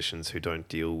aren't musicians, who don't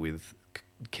deal with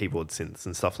keyboard synths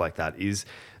and stuff like that, is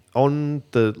on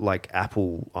the like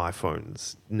Apple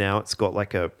iPhones now, it's got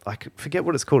like I forget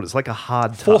what it's called. It's like a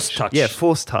hard touch. Force touch. Yeah,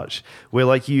 force touch, where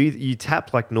like you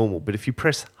tap like normal, but if you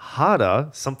press harder,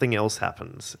 something else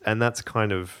happens, and that's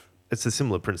kind of, it's a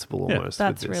similar principle almost.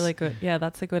 That's really good. Yeah,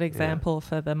 that's a good example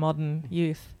for the modern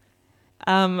youth.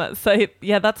 So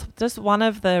yeah, that's just one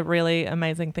of the really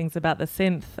amazing things about the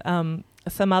synth.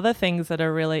 Some other things that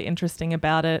are really interesting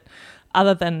about it,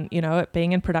 other than, you know, it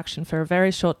being in production for a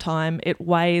very short time, it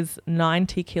weighs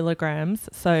 90 kilograms.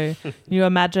 So you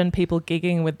imagine people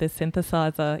gigging with this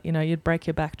synthesizer, you know, you'd break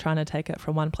your back trying to take it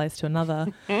from one place to another.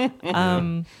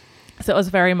 So it was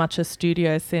very much a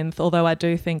studio synth, although I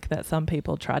do think that some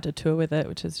people tried to tour with it,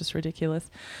 which is just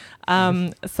ridiculous.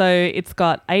 So it's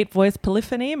got 8 voice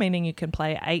polyphony, meaning you can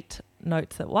play 8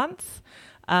 notes at once.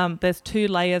 There's 2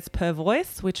 layers per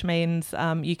voice, which means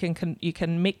you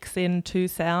can mix in 2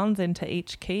 sounds into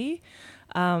each key.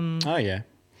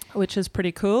 Which is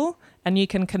pretty cool. And you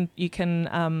can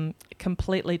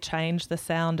completely change the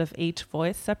sound of each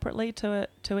voice separately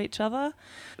to each other.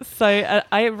 So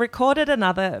I recorded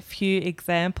another few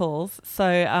examples.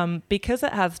 So because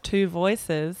it has 2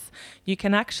 voices, you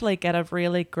can actually get a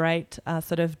really great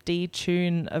sort of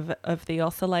detune of the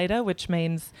oscillator, which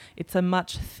means it's a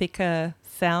much thicker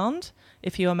sound.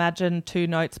 If you imagine 2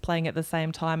 notes playing at the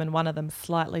same time and one of them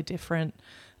slightly different,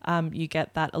 you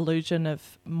get that illusion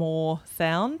of more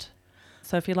sound.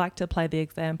 So if you like to play the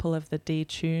example of the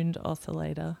detuned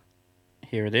oscillator.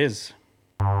 Here it is.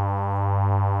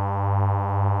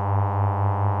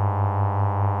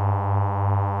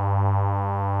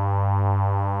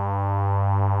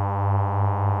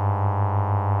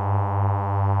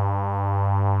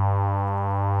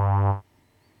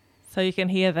 So you can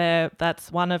hear there,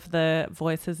 that's one of the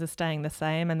voices is staying the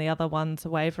same and the other one's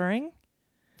wavering.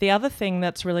 The other thing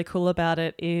that's really cool about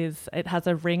it is it has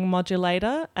a ring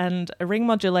modulator, and a ring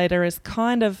modulator is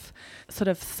kind of sort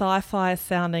of sci-fi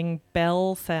sounding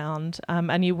bell sound,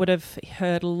 and you would have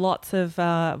heard lots of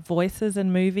voices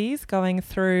in movies going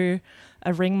through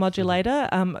a ring modulator.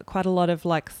 Quite a lot of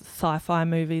like sci-fi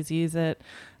movies use it,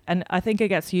 and I think it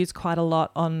gets used quite a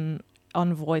lot on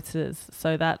voices,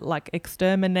 so that like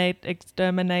exterminate,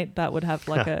 that would have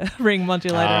like a ring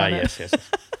modulator on it. Yes.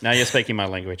 Now you're speaking my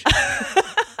language.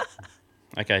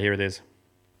 Okay, here it is.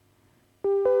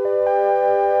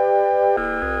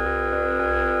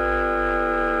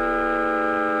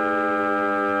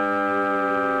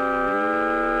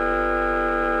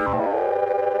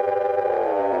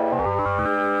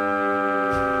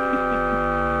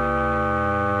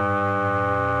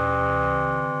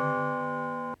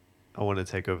 I want to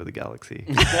take over the galaxy.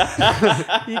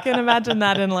 You can imagine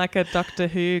that in like a Doctor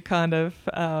Who kind of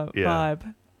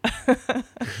vibe.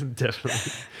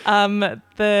 Definitely.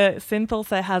 The synth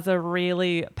also has a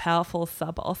really powerful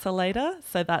sub-oscillator.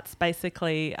 So that's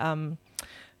basically,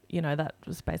 that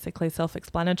was basically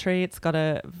self-explanatory. It's got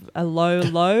a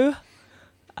low-low.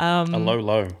 A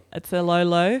low-low. It's a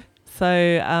low-low.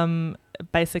 So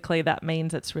basically that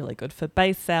means it's really good for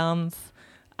bass sounds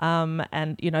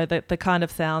and, you know, the kind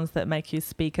of sounds that make your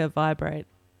speaker vibrate.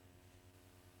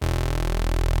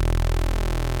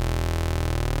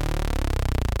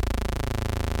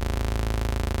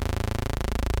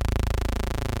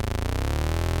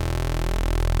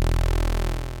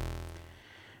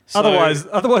 Otherwise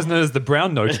known as the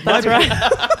brown note. That's right.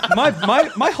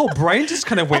 My whole brain just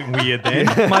kind of went weird then.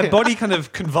 My body kind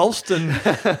of convulsed and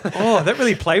that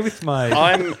really played with my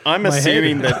I'm my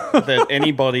assuming head. that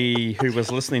anybody who was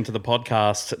listening to the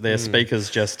podcast, their speakers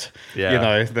just,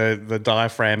 the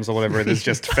diaphragms or whatever it is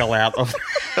just fell out of.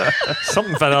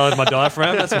 Something fell out of my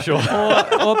diaphragm, that's for sure.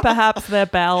 or perhaps their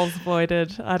bowels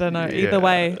voided. I don't know. Either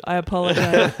way, I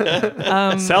apologize.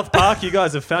 South Park, you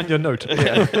guys have found your note.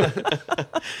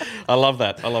 I love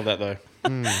that though.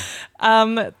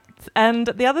 And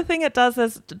the other thing it does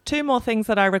is 2 more things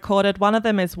that I recorded. One of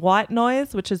them is white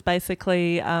noise, which is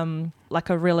basically like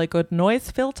a really good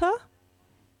noise filter.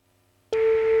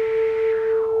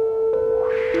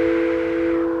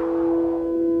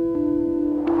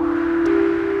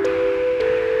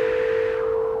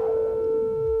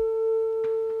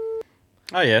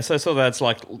 Oh yeah, so that's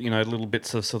like, you know, little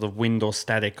bits of sort of wind or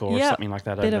static or something like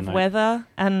that. A bit of weather,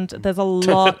 and there's a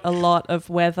lot of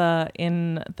weather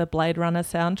in the Blade Runner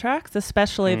soundtracks,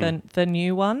 especially the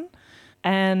new one.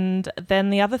 And then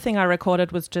the other thing I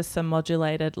recorded was just some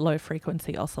modulated low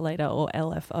frequency oscillator, or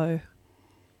LFO.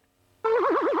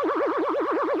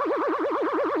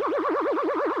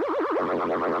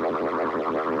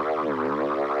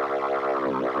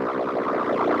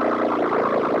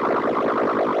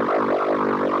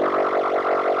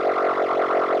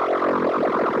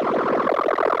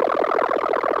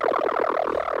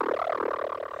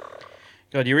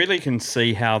 God, you really can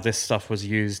see how this stuff was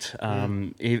used,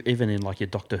 even in like your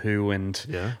Doctor Who and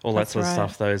all that sort of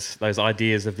stuff. Those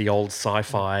ideas of the old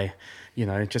sci-fi,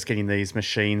 just getting these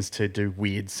machines to do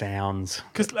weird sounds.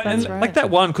 Because like that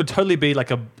one could totally be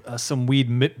like some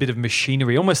weird bit of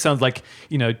machinery. It almost sounds like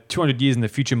 200 years in the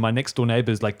future, my next door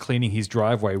neighbour is like cleaning his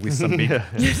driveway with some big,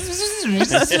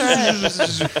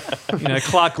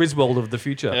 Clark Griswold of the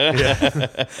future.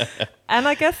 And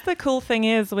I guess the cool thing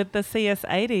is with the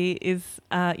CS80 is,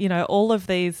 all of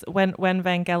these, when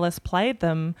Vangelis played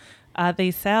them,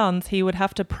 these sounds, he would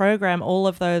have to program all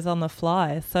of those on the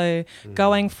fly. So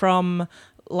going from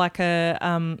like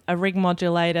a rig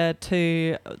modulator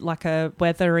to like a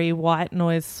weathery white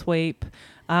noise sweep,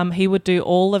 he would do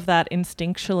all of that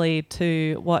instinctually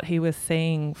to what he was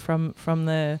seeing from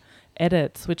the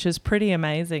edits, which is pretty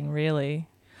amazing, really.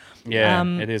 Yeah,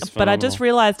 it is phenomenal. But I just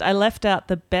realised I left out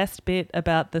the best bit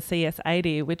about the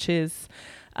CS80, which is,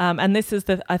 and this is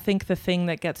I think the thing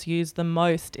that gets used the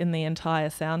most in the entire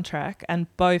soundtrack, and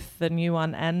both the new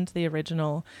one and the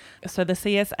original. So the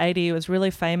CS80 was really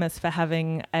famous for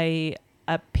having a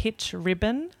pitch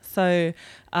ribbon. So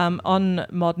on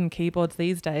modern keyboards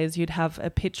these days, you'd have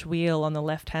a pitch wheel on the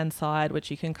left-hand side,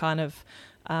 which you can kind of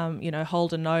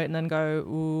hold a note and then go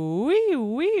wee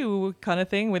wee kind of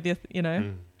thing with your,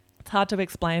 It's hard to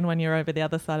explain when you're over the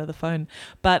other side of the phone,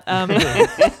 but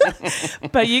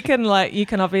but you can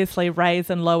obviously raise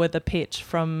and lower the pitch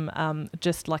from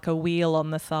just like a wheel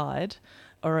on the side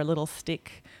or a little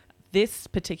stick. This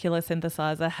particular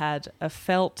synthesizer had a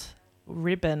felt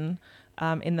ribbon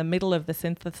in the middle of the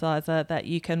synthesizer that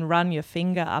you can run your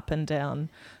finger up and down.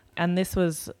 And this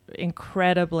was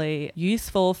incredibly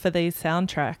useful for these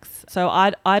soundtracks. So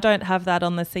I don't have that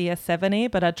on the CS70,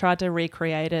 but I tried to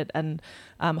recreate it, and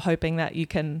hoping that you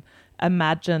can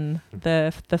imagine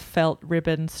the felt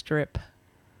ribbon strip.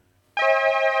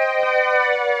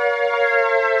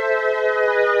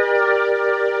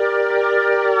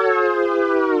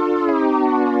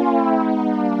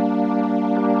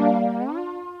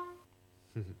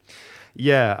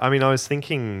 Yeah, I mean, I was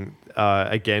thinking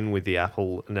again with the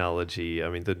Apple analogy. I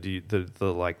mean, the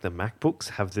MacBooks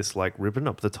have this like ribbon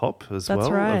up the top as That's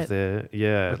well. right. Of their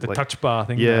the touch bar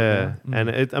thing. Yeah, and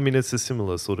it's a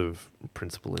similar sort of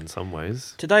principle in some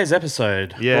ways. Today's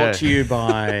episode brought to you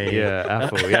by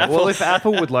Apple. Yeah. Well, if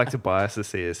Apple would like to buy us a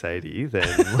CS80, then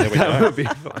that would be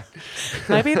fine.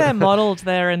 Maybe they modelled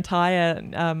their entire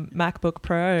MacBook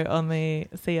Pro on the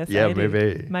CS80. Yeah,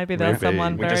 maybe. Maybe there's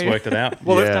someone we very just worked it out.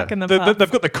 Well, stuck in the past.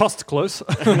 they've got the cost close.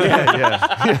 Yeah.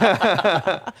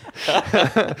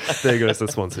 There goes the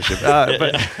sponsorship.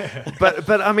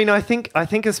 But I mean, I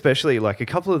think especially like a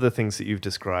couple of the things that you've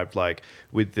described, like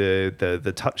with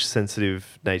the touch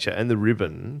sensitive nature and the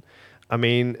ribbon. I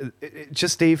mean,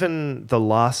 just even the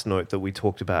last note that we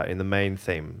talked about in the main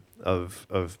theme of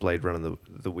Blade Runner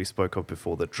that we spoke of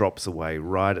before, that drops away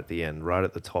right at the end, right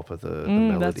at the top of the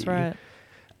melody. That's right.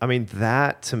 I mean,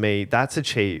 that to me, that's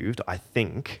achieved, I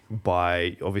think,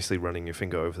 by obviously running your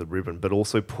finger over the ribbon, but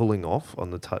also pulling off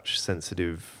on the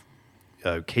touch-sensitive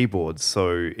keyboards,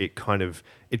 so it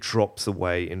drops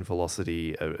away in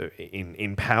velocity,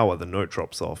 in power. The note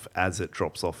drops off as it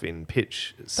drops off in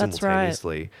pitch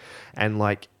simultaneously. Right. And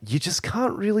like, you just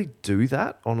can't really do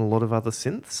that on a lot of other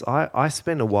synths. I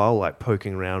spent a while like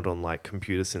poking around on like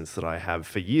computer synths that I have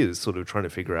for years, sort of trying to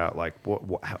figure out like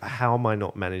how am I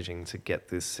not managing to get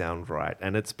this sound right?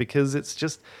 And it's because it's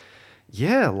just,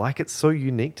 like it's so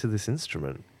unique to this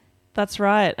instrument. That's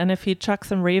right. And if you chuck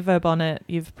some reverb on it,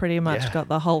 you've pretty much got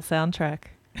the whole soundtrack.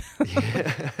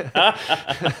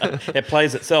 It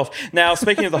plays itself. Now,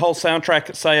 speaking of the whole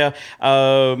soundtrack, Saya,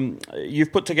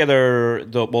 you've put together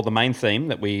the main theme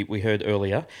that we heard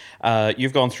earlier.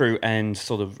 You've gone through and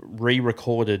sort of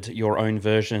re-recorded your own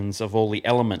versions of all the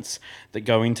elements that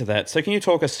go into that. So can you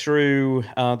talk us through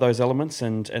those elements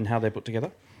and how they're put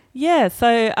together? Yeah,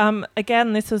 so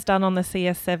again, this was done on the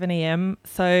CS70M.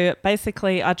 So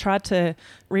basically, I tried to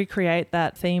recreate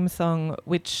that theme song,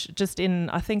 which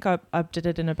I think I did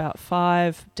it in about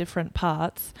 5 different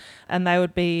parts. And they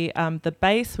would be the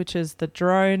bass, which is the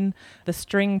drone, the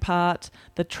string part,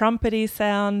 the trumpety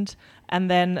sound, and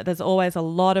then there's always a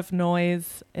lot of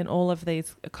noise in all of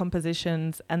these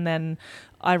compositions. And then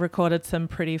I recorded some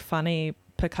pretty funny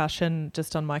percussion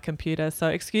just on my computer. So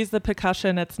excuse the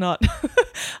percussion, it's not...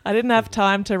 I didn't have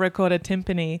time to record a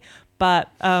timpani, but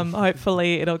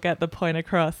hopefully it'll get the point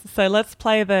across. So let's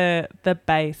play the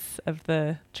bass of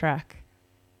the track.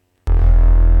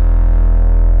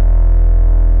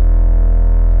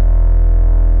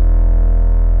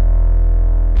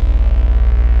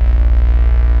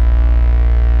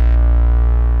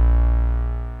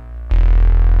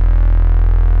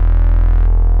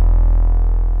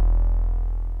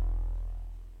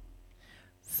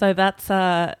 So that's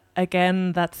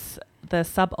again, that's the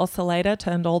sub oscillator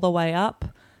turned all the way up.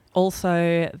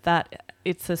 Also, that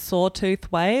it's a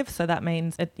sawtooth wave, so that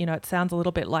means it sounds a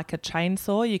little bit like a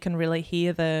chainsaw. You can really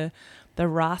hear the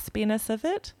raspiness of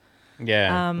it.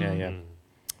 Yeah.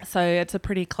 So it's a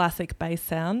pretty classic bass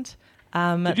sound.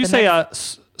 Did you say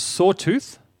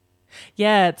sawtooth?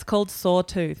 Yeah, it's called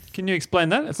sawtooth. Can you explain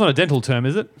that? It's not a dental term,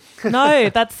 is it? No,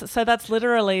 that's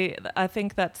literally. I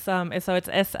think that's so it's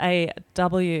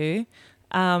SAW,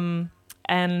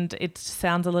 and it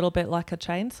sounds a little bit like a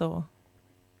chainsaw.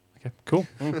 Okay, cool.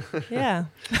 Yeah.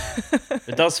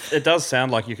 It does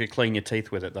sound like you could clean your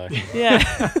teeth with it, though.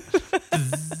 Yeah.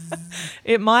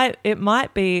 It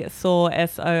might be saw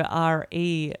SORE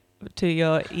to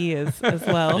your ears as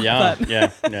well. Yeah.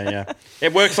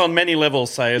 It works on many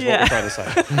levels, say, is what we're trying to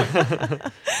say.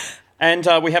 And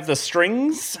we have the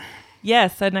strings. Yeah,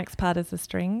 so next part is the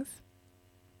strings.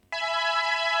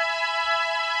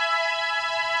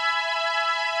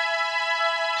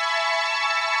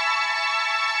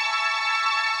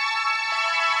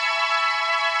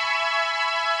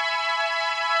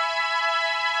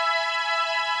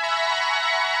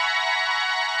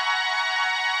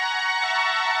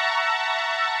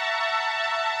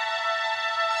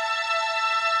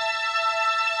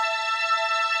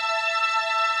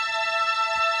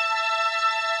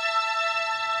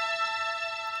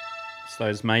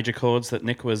 Those major chords that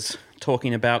Nick was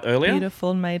talking about earlier.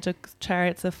 Beautiful major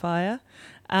chariots of fire.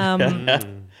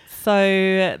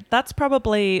 So that's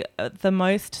probably the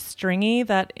most stringy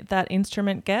that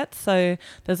instrument gets. So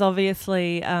there's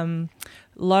obviously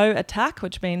low attack,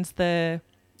 which means the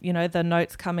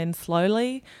notes come in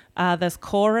slowly. There's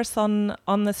chorus on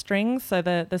the strings. So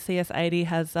the CS80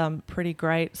 has pretty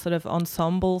great sort of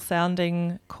ensemble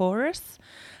sounding chorus.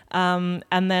 And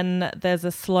then there's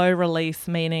a slow release,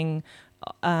 meaning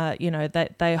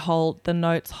that the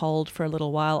notes hold for a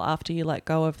little while after you let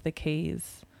go of the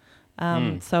keys.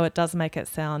 So it does make it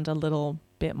sound a little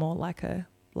bit more like a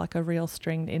real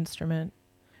stringed instrument.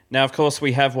 Now, of course,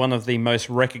 we have one of the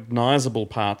most recognisable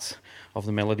parts of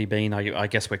the melody being, I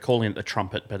guess we're calling it the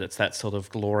trumpet, but it's that sort of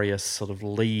glorious sort of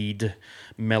lead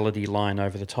melody line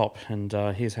over the top. And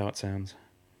here's how it sounds.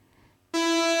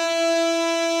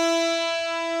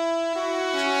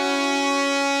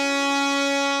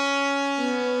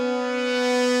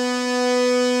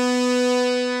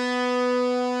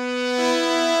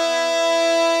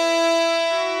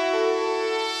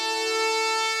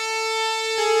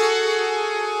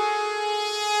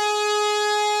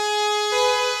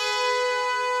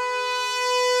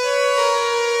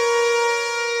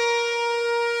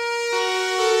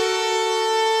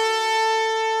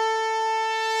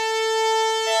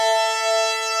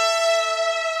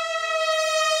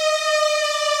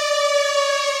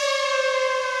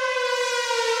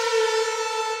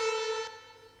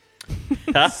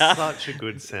 Such a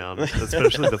good sound,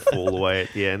 especially the fall away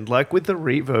at the end. Like with the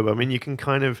reverb, I mean, you can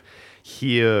kind of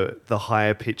hear the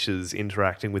higher pitches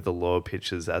interacting with the lower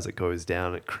pitches as it goes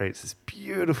down. It creates this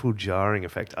beautiful jarring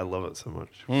effect. I love it so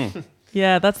much.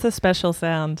 Yeah, that's the special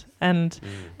sound. And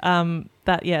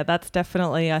that's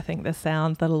definitely, I think, the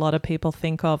sound that a lot of people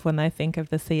think of when they think of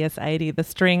the CS80, the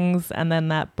strings and then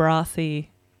that brassy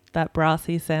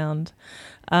sound.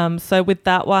 So with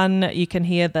that one, you can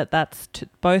hear that that's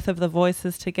both of the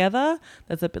voices together.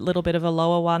 There's a little bit of a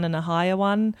lower one and a higher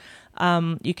one.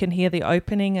 You can hear the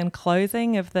opening and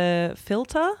closing of the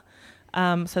filter.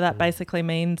 So that basically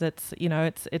means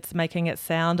it's making it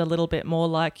sound a little bit more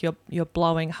like you're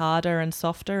blowing harder and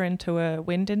softer into a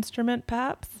wind instrument,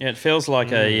 perhaps. Yeah, it feels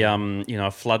like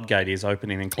a floodgate is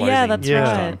opening and closing. Yeah, that's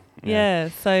right. Yeah.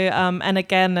 So and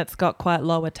again, it's got quite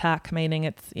low attack, meaning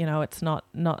it's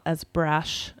not as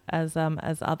brash as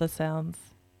other sounds.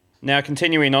 Now,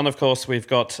 continuing on, of course, we've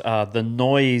got the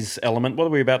noise element. What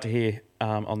are we about to hear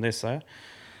on this, Sarah?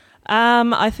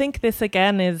 I think this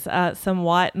again is some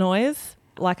white noise.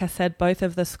 Like I said, both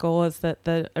of the scores, that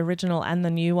the original and the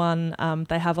new one,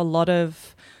 they have a lot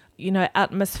of,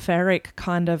 atmospheric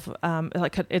kind of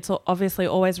it's obviously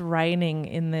always raining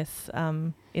in this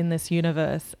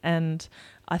universe, and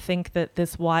I think that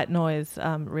this white noise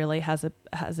really has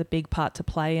a big part to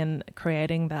play in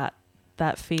creating that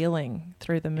feeling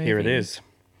through the movie. Here it is.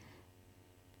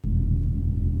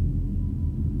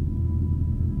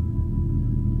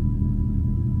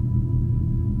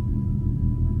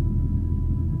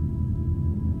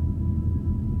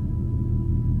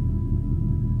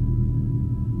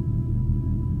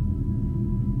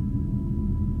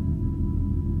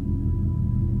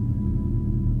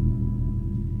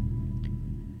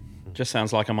 Just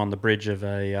sounds like I'm on the bridge of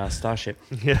a starship.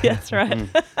 Yeah, that's right.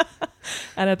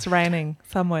 And it's raining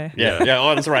somewhere. Yeah.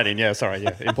 Oh, it's raining. Yeah, sorry.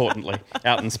 Yeah, importantly,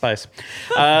 out in space.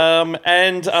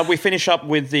 And we finish up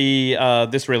with the.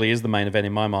 This really is the main event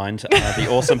in my mind. The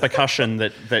awesome percussion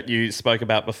that you spoke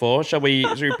about before. Should we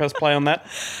press play on that?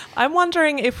 I'm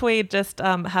wondering if we just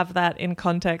have that in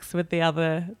context with the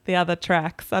other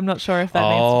tracks. I'm not sure if that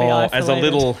needs to be isolated. As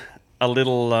a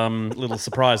little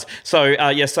surprise. So,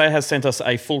 Saya has sent us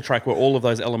a full track where all of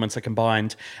those elements are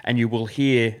combined, and you will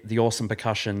hear the awesome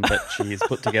percussion that she has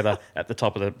put together at the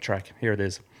top of the track. Here it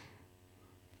is.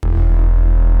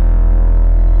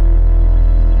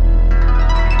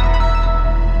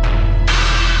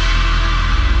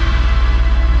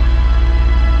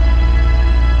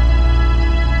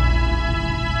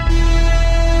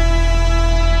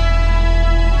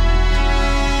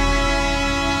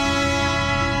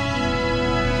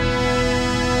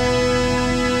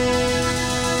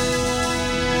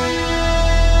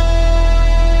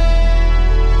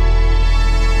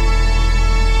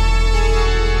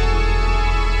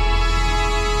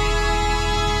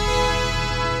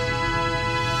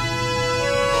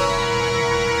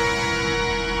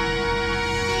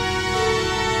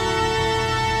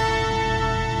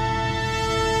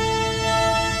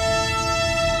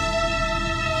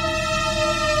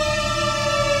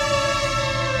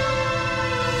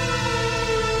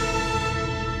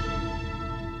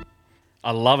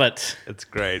 I love it. It's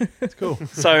great. It's cool.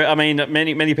 So, I mean,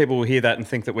 many people will hear that and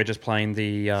think that we're just playing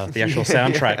the actual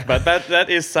soundtrack, but that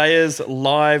is Saya's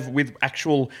live with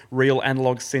actual real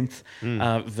analog synth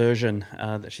version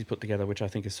that she's put together, which I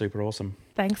think is super awesome.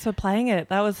 Thanks for playing it.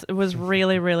 It was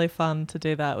really, really fun to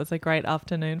do that. It was a great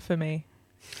afternoon for me.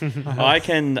 I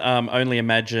can only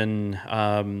imagine.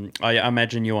 I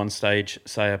imagine you on stage,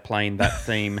 Saya, playing that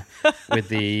theme with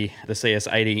the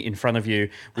CS80 in front of you,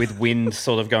 with wind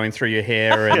sort of going through your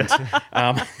hair,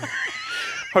 and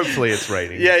hopefully it's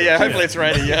raining. Yeah. Hopefully it's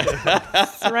raining. Yeah,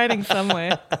 it's raining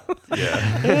somewhere.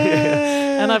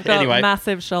 Yeah. And I've got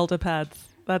massive shoulder pads.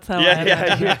 That's how I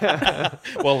am.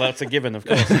 Well, that's a given, of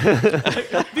course.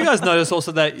 Have you guys noticed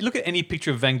also that you look at any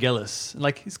picture of Vangelis,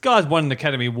 like this guy's won an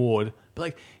Academy Award, but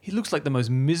like he looks like the most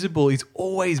miserable. He's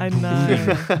always no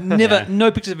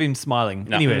pictures of him smiling.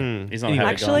 No. Anyway, he's not happy.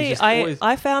 Actually,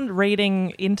 I found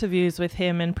reading interviews with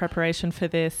him in preparation for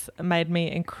this made me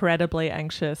incredibly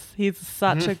anxious. He's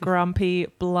such a grumpy,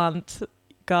 blunt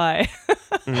guy.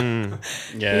 Yeah.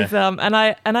 He's, and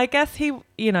I guess he,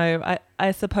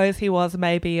 I suppose he was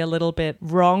maybe a little bit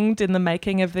wronged in the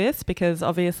making of this, because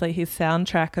obviously his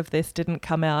soundtrack of this didn't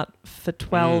come out for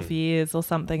 12 years or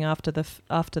something after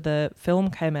the film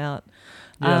came out.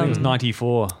 Yeah, I think it was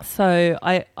 94. So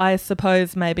I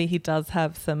suppose maybe he does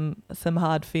have some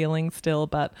hard feelings still,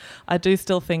 but I do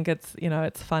still think it's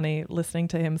funny listening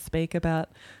to him speak about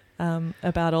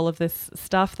all of this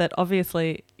stuff that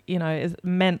obviously is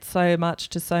meant so much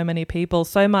to so many people,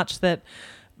 so much that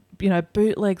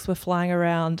bootlegs were flying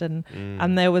around,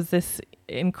 and there was this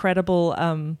incredible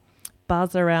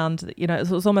buzz around. It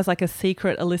was almost like a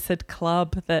secret illicit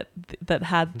club that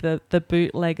had the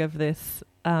bootleg of this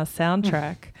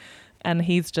soundtrack, and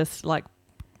he's just like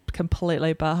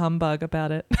completely bah humbug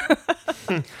about it.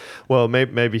 Well,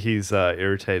 maybe he's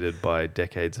irritated by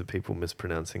decades of people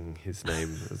mispronouncing his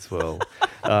name as well.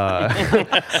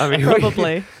 I mean,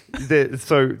 probably.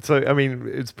 So I mean,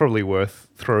 it's probably worth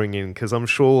throwing in, because I'm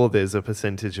sure there's a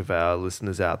percentage of our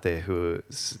listeners out there who are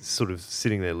sort of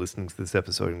sitting there listening to this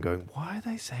episode and going, "Why are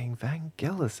they saying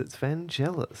Vangelis? It's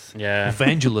Vangelis." Yeah,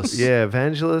 Vangelis. Yeah,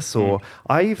 Vangelis. Or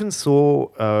I even saw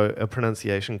a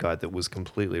pronunciation guide that was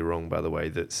completely wrong, by the way,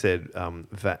 that said Von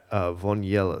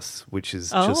Yellis, which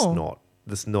is just not.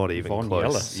 That's not even Von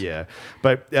close. Yellis. Yeah,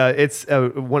 but it's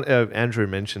one. Andrew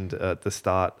mentioned at the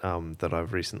start that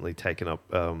I've recently taken up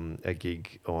a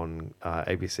gig on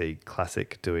ABC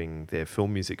Classic doing their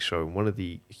film music show. And one of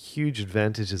the huge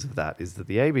advantages of that is that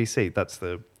the ABC, that's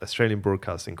the Australian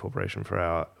Broadcasting Corporation for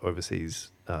our overseas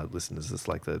listeners, it's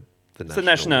like the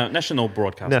national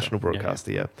broadcaster. National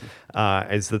broadcaster, yeah.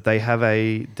 Is that they have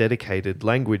a dedicated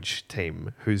language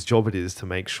team whose job it is to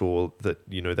make sure that,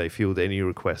 they field any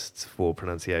requests for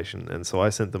pronunciation. And so I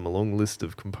sent them a long list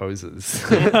of composers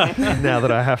now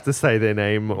that I have to say their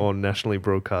name on nationally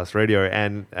broadcast radio.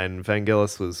 And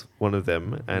Vangelis was one of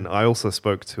them. And I also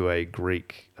spoke to a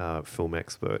Greek film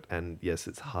expert. And yes,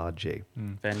 it's hard G.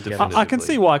 Vangelis. I can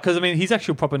see why, because I mean, his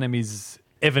actual proper name is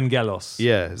Evangelos.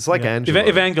 Yeah, it's like Angelo.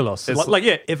 Evangelos. It's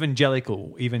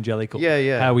evangelical.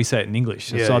 Yeah. How we say it in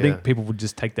English. Yeah, so I think people would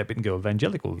just take that bit and go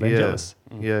evangelical, evangelos.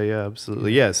 Yeah,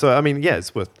 absolutely. Yeah, so I mean,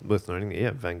 it's worth noting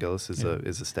that Vangelis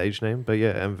is a stage name, but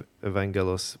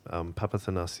Evangelos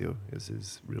Papathanasiou is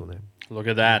his real name. Look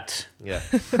at that. Yeah.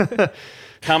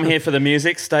 Come here for the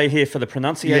music, stay here for the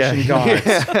pronunciation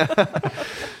guides.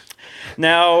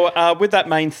 Now, with that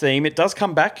main theme, it does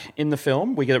come back in the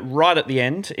film. We get it right at the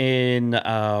end in,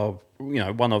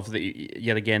 one of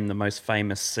yet again, the most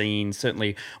famous scenes,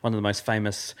 certainly one of the most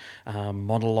famous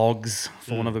monologues,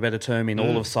 for want of a better term, in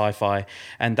all of sci-fi.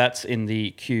 And that's in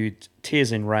the cue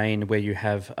Tears in Rain, where you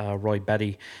have Roy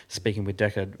Batty speaking with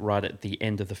Deckard right at the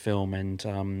end of the film.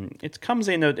 And it comes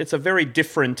in, it's a very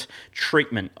different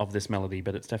treatment of this melody,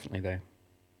 but it's definitely there.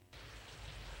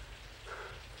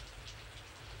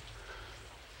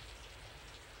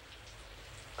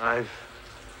 I've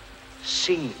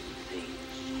seen things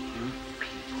you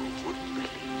people wouldn't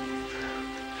believe.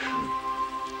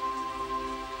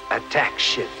 Attack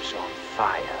ships on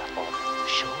fire off the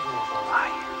shoulder of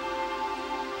Orion.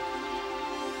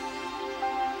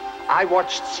 I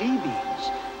watched sea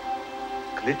beams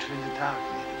glitter in the dark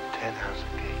near the 10-house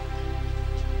gate.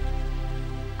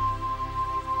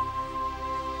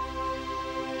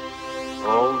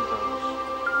 All those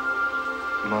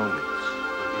moments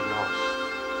will be lost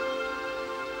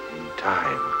in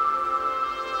time,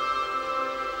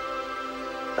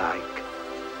 like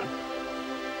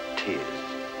tears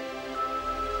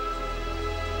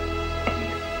in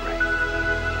rain.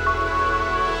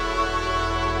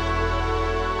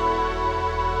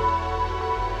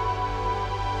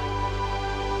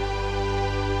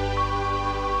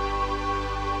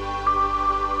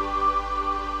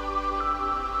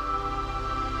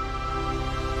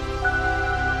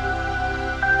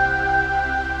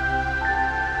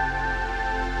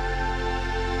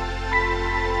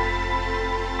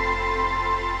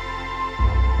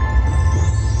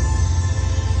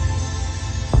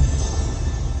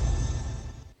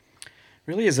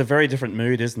 Really is a very different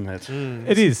mood, isn't it?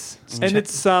 It is. And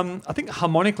it's, I think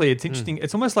harmonically, it's interesting.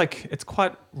 It's almost like it's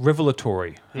quite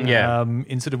revelatory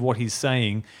in sort of what he's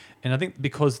saying. And I think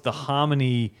because the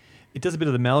harmony, it does a bit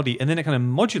of the melody and then it kind of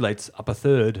modulates up a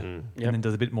third and then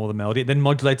does a bit more of the melody, then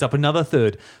modulates up another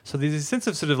third. So there's a sense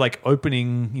of sort of like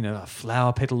opening, a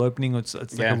flower petal opening. It's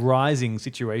like a rising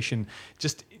situation,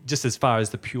 just as far as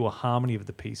the pure harmony of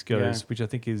the piece goes, which I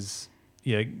think is,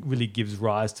 really gives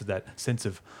rise to that sense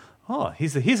of,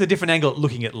 here's a different angle at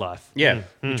looking at life. Yeah.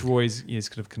 Which Roy is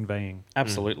kind of conveying.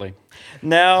 Absolutely.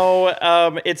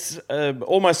 Now, it's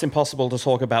almost impossible to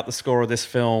talk about the score of this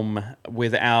film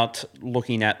without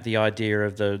looking at the idea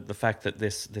of the fact that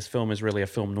this film is really a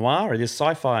film noir. It is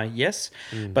sci-fi, yes,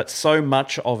 but so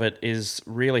much of it is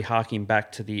really harking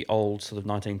back to the old sort of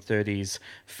 1930s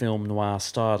film noir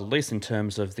style, at least in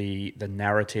terms of the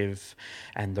narrative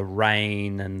and the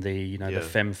rain and the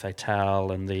femme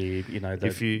fatale and the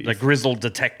grizzled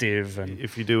detective. And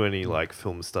if you do any like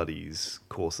film studies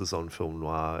courses on film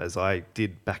noir, as I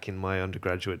did back in my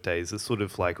undergraduate days, it's sort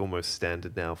of like almost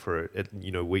standard now for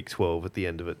week 12 at the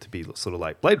end of it to be sort of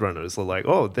like Blade Runner. It's like,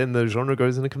 then the genre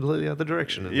goes in a completely other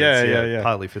direction. And that's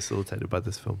partly facilitated by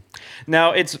this film.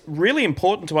 Now, it's really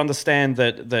important to understand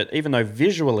that even though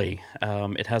visually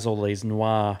it has all these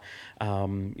noir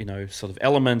sort of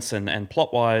elements and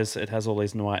plot-wise, it has all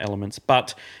these noir elements.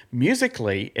 But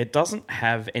musically, it doesn't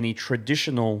have any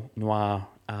traditional noir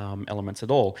elements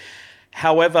at all.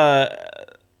 However,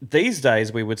 these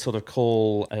days we would sort of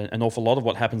call an awful lot of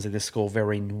what happens in this score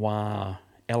very noir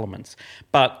elements.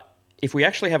 But if we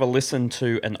actually have a listen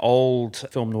to an old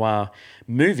film noir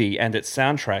movie and its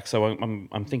soundtrack, so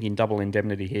I'm thinking Double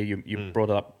Indemnity here, you brought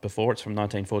it up before, it's from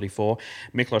 1944,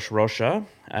 Miklos Rozsa,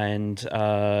 and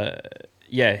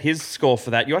his score for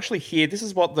that, you actually hear, this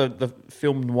is what the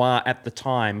film noir at the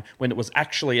time, when it was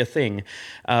actually a thing,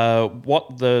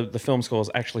 what the film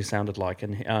scores actually sounded like,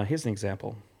 and here's an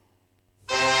example.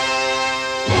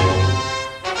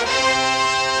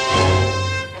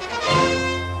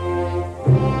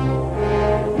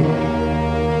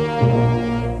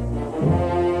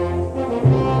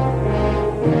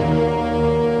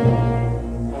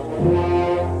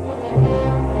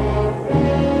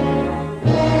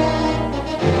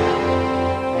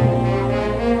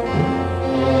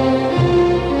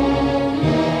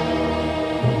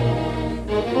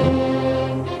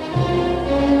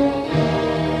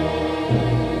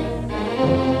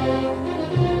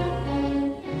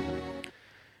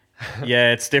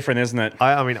 Yeah, it's different, isn't it?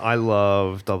 I mean, I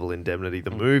love Double Indemnity,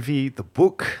 the movie, the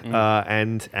book,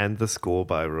 and the score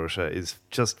by Roger is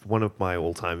just one of my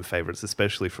all-time favorites,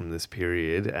 especially from this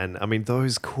period. And I mean,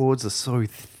 those chords are so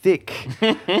thick.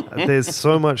 There's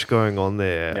so much going on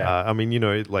there. Yeah. I mean, you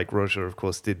know, like Roger, of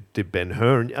course, did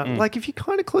Ben-Hur. Like, if you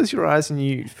kind of close your eyes and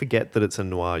you forget that it's a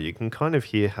noir, you can kind of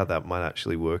hear how that might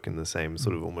actually work in the same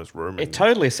sort of almost Roman. It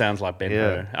totally sounds like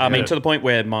Ben-Hur. I mean, to the point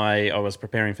where I was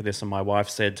preparing for this and my wife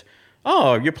said,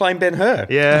 "Oh, you're playing Ben-Hur."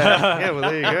 Yeah, well,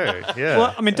 there you go. Yeah.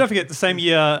 Well, I mean, don't forget the same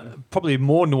year, probably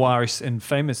more noirish and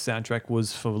famous soundtrack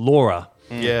was for Laura.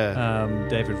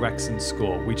 David Raksin's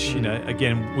score, which, you know,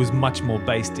 again, was much more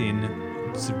based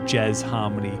in sort of jazz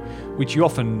harmony, which you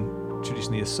often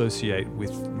traditionally associate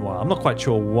with noir. I'm not quite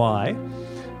sure why.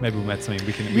 Maybe we'll make something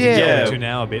we can get into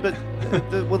now a bit.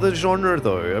 But the genre,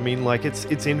 though, I mean, like,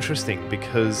 it's interesting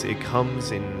because it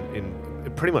comes in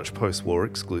pretty much post-war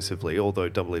exclusively, although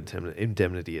Double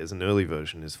Indemnity as an early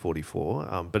version is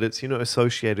 44. But it's, you know,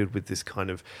 associated with this kind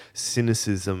of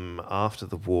cynicism after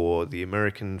the war, the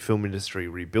American film industry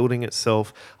rebuilding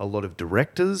itself. A lot of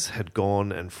directors had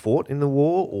gone and fought in the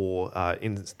war, or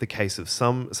in the case of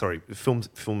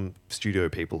film studio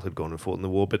people had gone and fought in the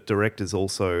war, but directors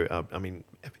also, I mean,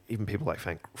 even people like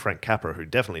Frank Capra, who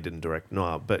definitely didn't direct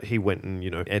noir, but he went and,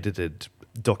 you know, edited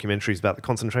documentaries about the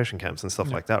concentration camps and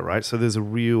stuff like that, right? So there's a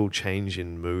real change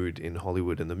in mood in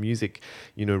Hollywood, and the music,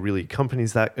 you know, really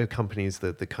accompanies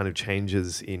the kind of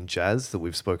changes in jazz that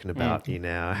we've spoken about in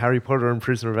our Harry Potter and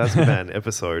Prisoner of Azkaban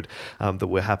episode that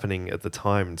were happening at the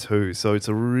time too. So it's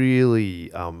a really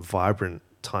vibrant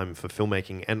time for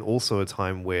filmmaking, and also a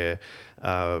time where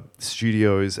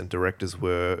studios and directors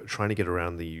were trying to get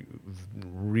around the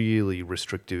really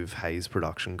restrictive Hays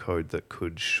production code that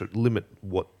could limit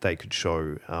what they could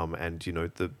show. And, you know,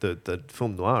 the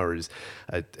film noir is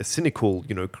a cynical,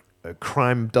 you know, a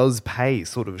crime does pay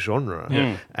sort of genre.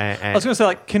 Yeah. I was going to say,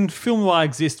 like, can film noir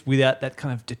exist without that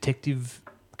kind of detective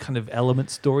kind of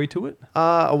element story to it?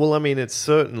 Well, I mean, it's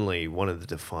certainly one of the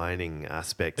defining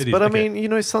aspects. But I mean, you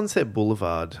know, Sunset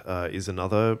Boulevard is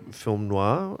another film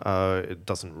noir. It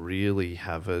doesn't really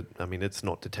have I mean, it's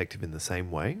not detective in the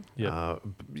same way. Yeah.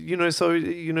 You know, so,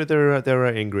 you know, there are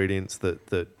ingredients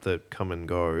that come and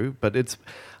go, but it's,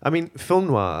 I mean, film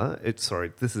noir,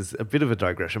 this is a bit of a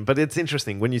digression, but it's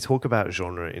interesting. When you talk about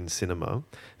genre in cinema,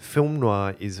 film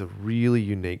noir is a really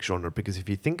unique genre, because if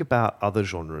you think about other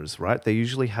genres, right, they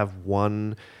usually have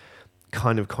one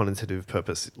kind of connotative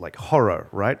purpose. Like horror,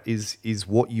 right, is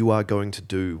what you are going to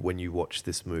do when you watch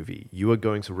this movie. You are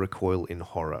going to recoil in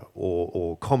horror.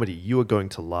 Or comedy, you are going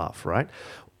to laugh, right?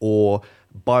 Or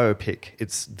biopic,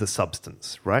 it's the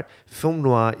substance, right? Film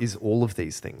noir is all of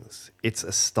these things. It's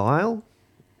a style,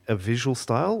 a visual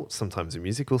style, sometimes a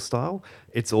musical style.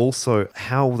 It's also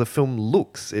how the film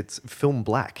looks. It's film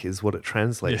black is what it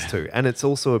translates to. And it's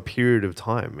also a period of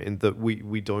time in that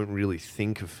we don't really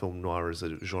think of film noir as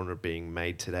a genre being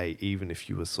made today, even if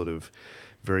you were sort of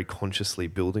very consciously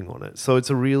building on it. So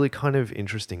it's a really kind of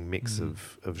interesting mix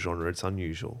of genre. It's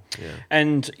unusual. Yeah.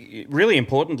 And really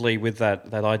importantly, with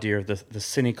that idea of the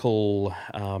cynical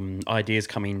ideas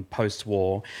coming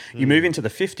post-war, you move into the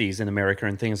 50s in America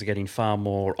and things are getting far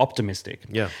more optimistic.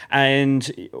 Yeah. And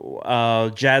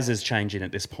jazz is changing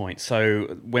at this point. So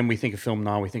when we think of film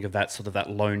noir, we think of that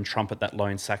lone trumpet, that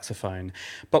lone saxophone.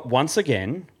 But once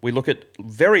again, we look at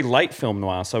very late film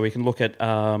noir. So we can look at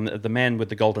The Man with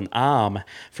the Golden Arm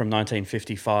from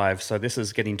 1955. So this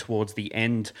is getting towards the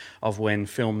end of when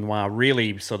film noir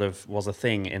really sort of was a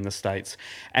thing in the States.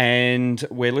 And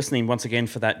we're listening once again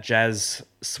for that jazz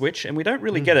switch, and we don't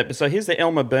really get it. But so here's the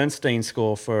Elmer Bernstein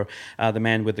score for The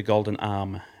Man with the Golden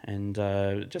Arm. And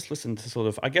just listen to sort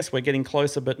of, I guess we're getting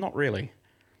closer, but not really.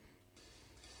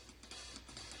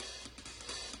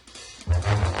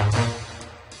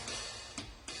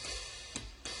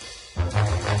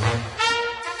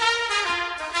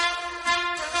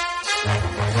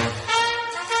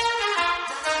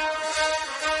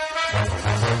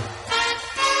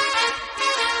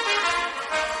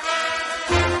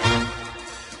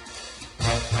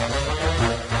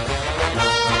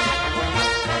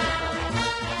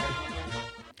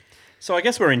 So I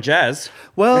guess we're in jazz.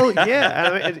 Well,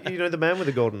 yeah. I mean, you know, The Man with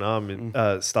the Golden Arm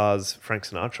stars Frank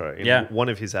Sinatra in one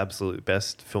of his absolute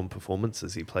best film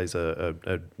performances. He plays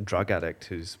a drug addict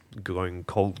who's going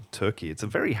cold turkey. It's a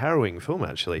very harrowing film,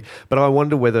 actually. But I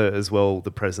wonder whether, as well,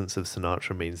 the presence of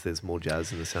Sinatra means there's more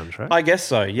jazz in the soundtrack. I guess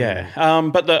so, yeah.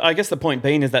 But I guess the point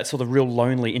being is that sort of real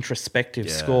lonely, introspective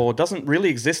score doesn't really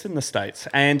exist in the States.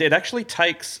 And it actually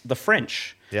takes the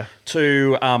French Yeah.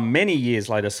 to many years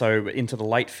later, so into the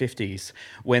late 50s,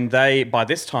 when they, by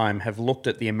this time, have looked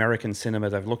at the American cinema,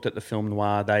 they've looked at the film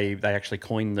noir, they actually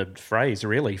coined the phrase,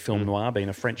 really, film noir being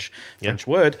a French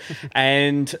word,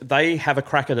 and they have a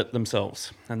crack at it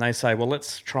themselves. And they say, well,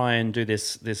 let's try and do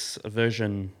this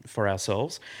version for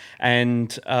ourselves.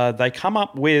 And they come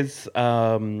up with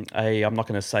I'm not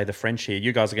going to say the French here,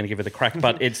 you guys are going to give it a crack,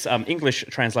 but its English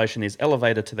translation is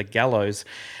Elevator to the Gallows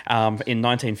in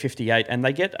 1958, and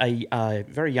they get a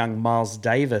very young Miles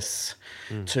Davis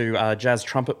to jazz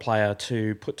trumpet player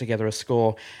to put together a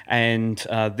score, and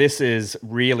this is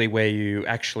really where you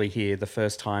actually hear the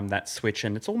first time that switch,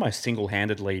 and it's almost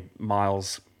single-handedly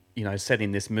Miles,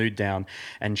 setting this mood down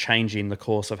and changing the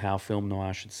course of how film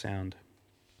noir should sound.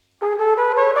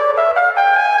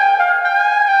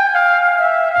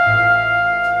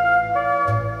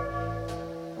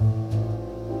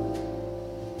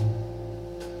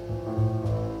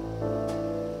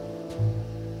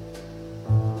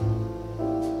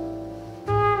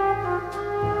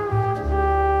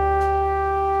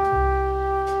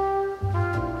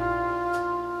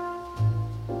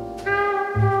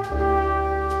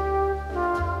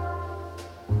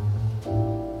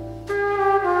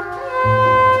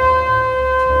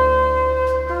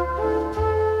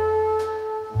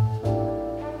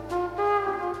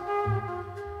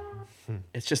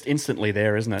 It's just instantly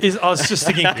there, isn't it? I was just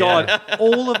thinking, God,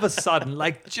 all of a sudden,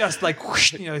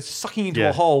 whoosh, sucking into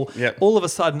a hole. Yep. All of a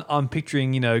sudden, I'm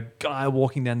picturing, guy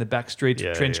walking down the back street,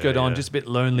 trench coat on, just a bit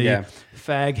lonely,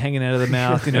 fag hanging out of the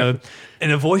mouth, in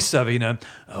a voiceover,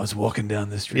 I was walking down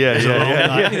the street.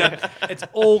 It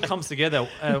all comes together.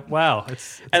 Wow,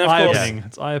 it's eye-opening.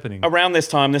 It's eye-opening. Around this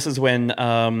time, this is when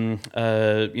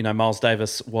Miles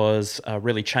Davis was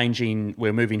really changing.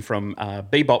 We're moving from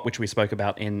bebop, which we spoke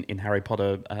about in Harry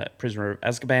Potter, Prisoner of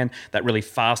Azkaban, that really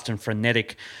fast and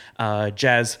frenetic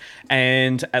jazz.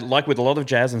 And like with a lot of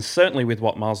jazz, and certainly with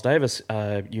what Miles Davis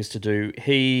used to do,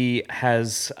 he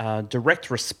has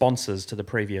direct responses to the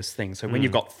previous thing. So when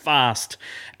you've got fast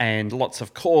and lots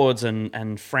of chords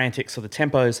and frantic sort of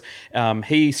tempos,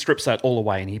 he strips that all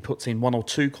away and he puts in one or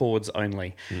two chords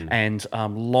only, and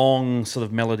long sort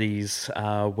of melodies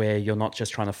where you're not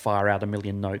just trying to fire out a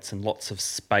million notes and lots of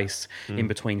space in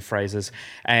between phrases,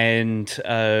 and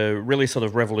really sort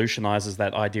of revolutionizes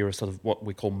that idea of sort of what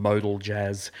we call modal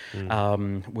jazz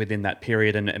within that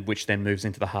period, and which then moves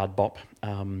into the hard bop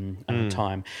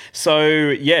time. So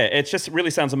it just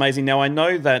really sounds amazing. Now I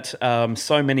know that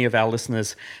so many of our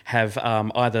listeners have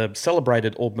either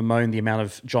celebrated or bemoaned the amount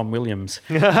of John Williams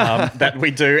that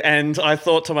we do, and I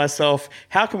thought to myself,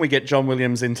 how can we get John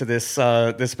Williams into this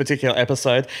this particular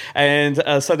episode? And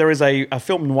so there is a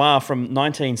film noir from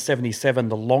 1977,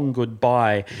 The Long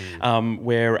Goodbye,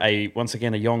 where once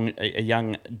again a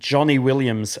young Johnny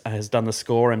Williams has done the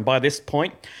score, and by this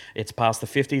point it's past the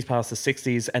 50s, past the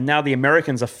 60s, and now the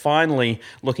Americans are finally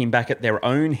looking back at their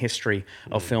own history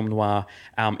of film noir,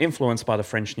 influenced by the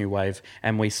French New Wave,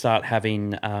 and we start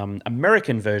having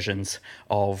American versions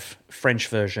of French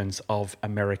versions of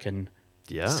American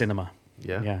cinema.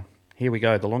 Yeah. Here we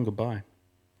go, The Long Goodbye.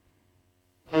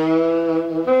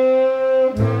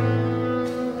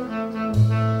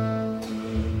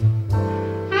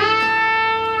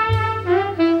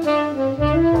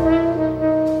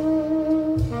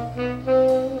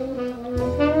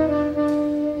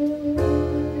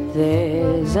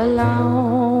 There's a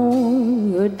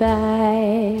long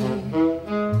goodbye.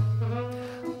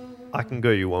 I can go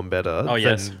you one better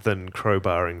than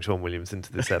crowbarring John Williams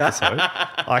into this episode.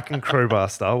 I can crowbar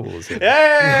Star Wars in.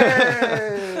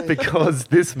 Because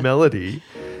this melody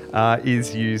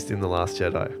is used in The Last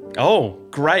Jedi. Oh,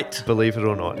 great. Believe it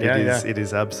or not. It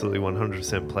is absolutely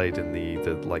 100% played in the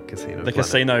casino planet.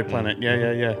 Casino planet.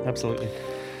 Yeah, absolutely.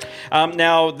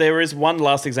 Now, there is one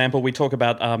last example. We talk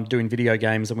about doing video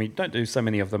games, and we don't do so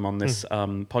many of them on this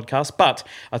podcast, but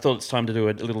I thought it's time to do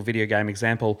a little video game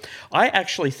example. I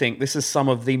actually think this is some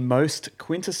of the most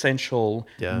quintessential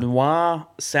noir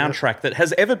soundtrack that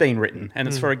has ever been written, and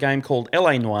it's for a game called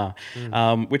L.A. Noire,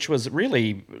 which was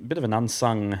really a bit of an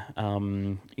unsung,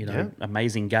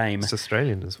 amazing game. It's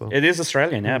Australian as well. It is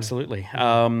Australian, absolutely.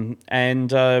 And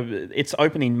its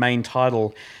opening main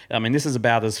title, I mean, this is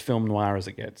about as film noir as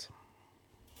it gets.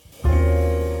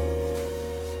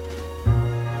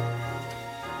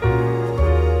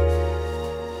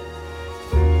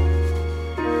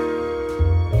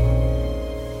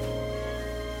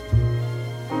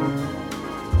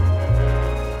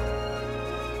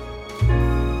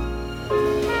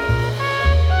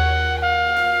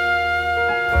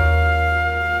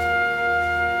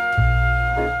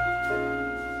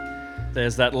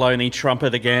 There's that lonely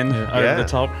trumpet again over the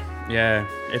top. Yeah,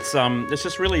 it's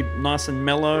just really nice and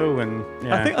mellow, and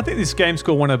yeah. I think this game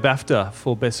score won a BAFTA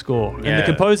for best score. And the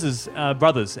composers,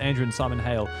 brothers, Andrew and Simon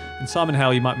Hale. And Simon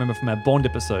Hale, you might remember from our Bond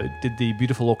episode, did the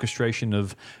beautiful orchestration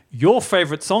of your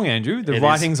favourite song, Andrew, The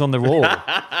Writings on the Wall.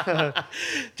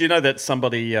 Do you know that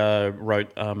somebody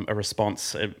wrote a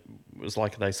response? It was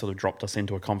like they sort of dropped us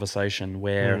into a conversation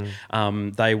where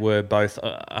they were both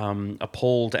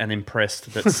appalled and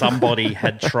impressed that somebody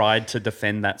had tried to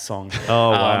defend that song.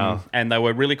 Oh, wow. And they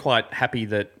were really quite happy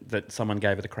that someone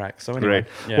gave it a crack. So anyway,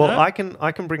 Well, I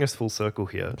can bring us full circle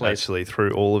here. Please. Actually,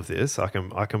 through all of this, I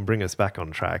can bring us back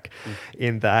on track.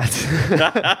 In that,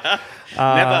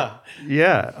 never.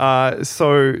 Yeah.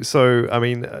 So I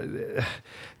mean,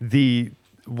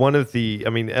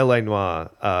 LA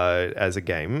Noire as a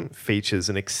game features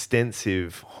an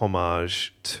extensive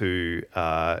homage to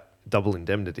Double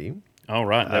Indemnity. Oh,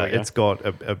 right. There we go. It's got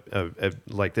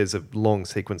there's a long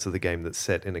sequence of the game that's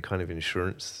set in a kind of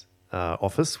insurance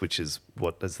office, which is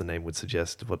what, as the name would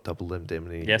suggest, what Double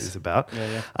Indemnity is about.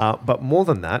 Yeah. But more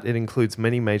than that, it includes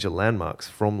many major landmarks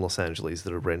from Los Angeles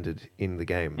that are rendered in the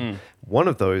game. One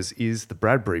of those is the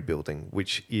Bradbury Building,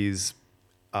 which is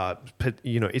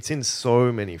it's in so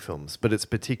many films, but it's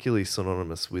particularly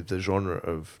synonymous with the genre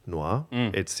of noir.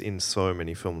 It's in so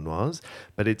many film noirs,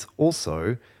 but it's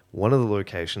also one of the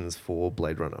locations for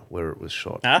Blade Runner where it was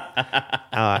shot.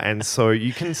 And so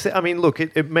you can see, I mean, look,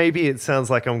 maybe it sounds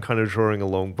like I'm kind of drawing a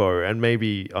long bow, and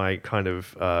maybe I kind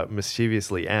of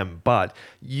mischievously am, but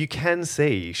you can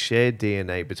see shared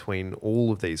DNA between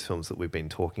all of these films that we've been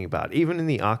talking about, even in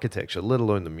the architecture, let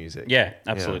alone the music. Yeah,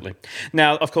 absolutely. Yeah.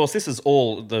 Now, of course, this is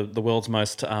all the world's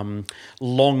most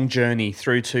long journey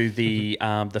through to the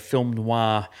film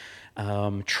noir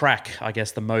track, I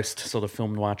guess the most sort of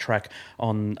film noir track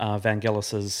on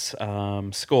Vangelis's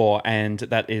score, and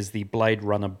that is the Blade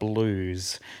Runner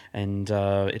Blues. And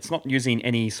it's not using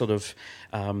any sort of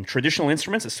traditional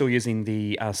instruments, it's still using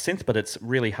the synth, but it's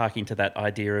really harking to that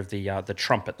idea of the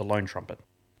trumpet, the lone trumpet.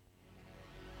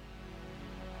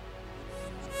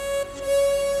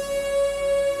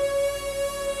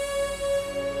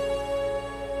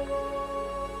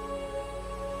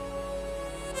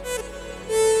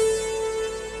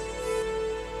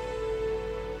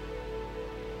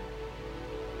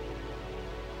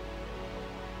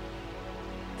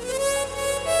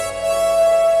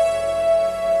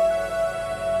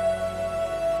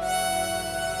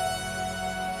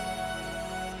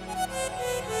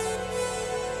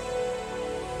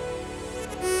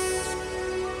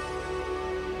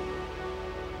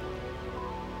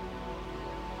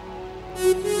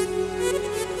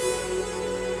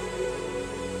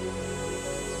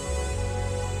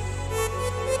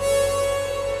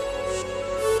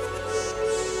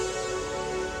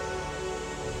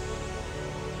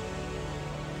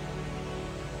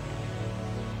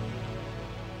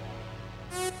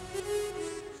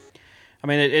 I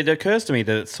mean, it occurs to me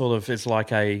that it sort of is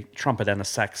like a trumpet and a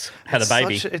sax had a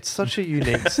baby. It's such a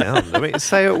unique sound. I mean,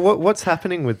 what's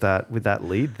happening with that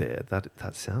lead there?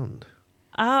 That sound.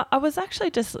 I was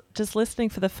actually just listening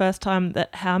for the first time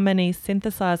that how many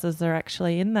synthesizers are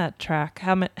actually in that track.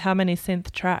 How many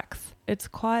synth tracks? It's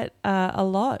quite a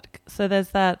lot. So there's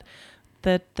that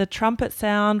the trumpet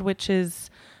sound, which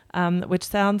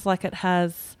sounds like it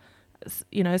has,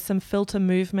 some filter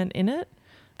movement in it.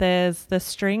 There's the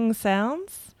string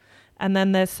sounds, and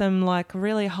then there's some like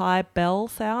really high bell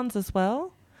sounds as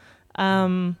well.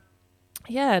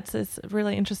 It's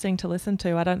really interesting to listen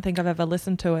to. I don't think I've ever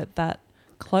listened to it that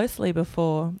closely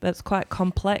before. That's quite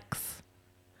complex.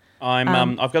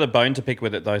 I've got a bone to pick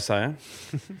with it though, Saya.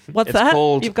 What's that?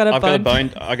 I've got a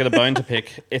bone to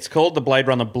pick. It's called the Blade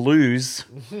Runner Blues.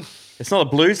 It's not a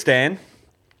blues, Dan.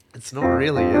 It's not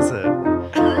really, is it?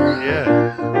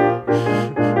 Yeah.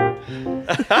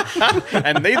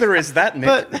 And neither is that,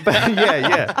 Nick. But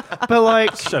yeah. But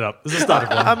like, shut up. This is starting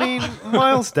one. I mean,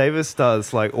 Miles Davis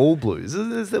does like all blues.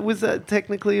 Was that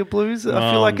technically a blues?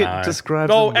 I feel like it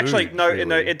describes. Oh, actually, no.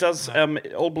 It does.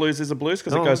 All blues is a blues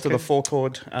because it goes to the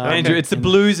 4-chord. Andrew, it's the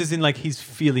blues, as in like he's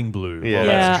feeling blue.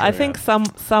 Yeah, I think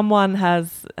someone's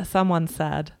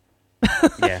sad.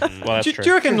 Yeah, well, that's true. Do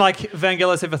you reckon like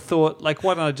Vangelis ever thought like,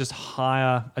 why don't I just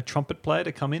hire a trumpet player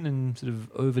to come in and sort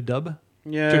of overdub?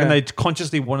 Yeah. Do you reckon they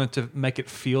consciously wanted to make it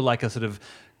feel like a sort of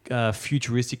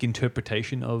futuristic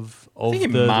interpretation of I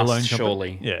think the must, lone trumpet?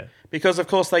 surely. Yeah. Because, of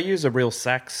course, they use a real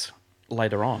sax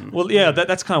later on. Well, yeah,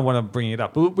 that's kind of what I'm bringing it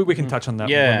up. We can touch on that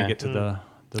when we get to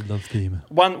the love theme.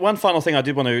 One final thing I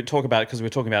did want to talk about, because we're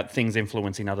talking about things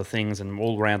influencing other things and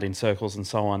all around in circles and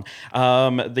so on.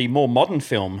 The more modern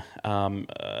film to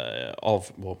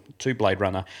Blade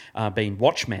Runner being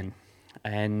Watchmen.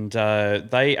 And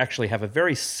they actually have a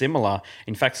very similar,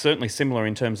 in fact, certainly similar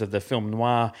in terms of the film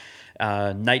noir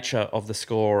nature of the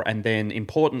score, and then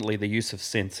importantly, the use of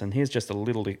synths. And here's just a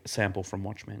little sample from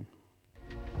Watchmen.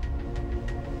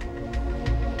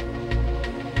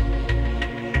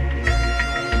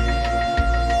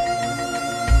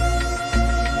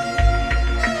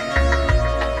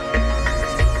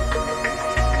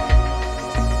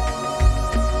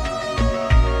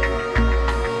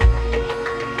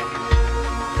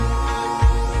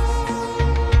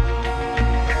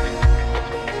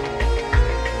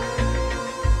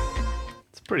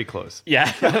 Pretty close.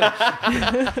 Yeah.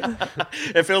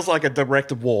 It feels like a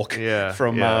direct walk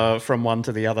from one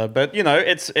to the other. But, you know,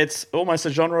 it's almost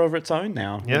a genre of its own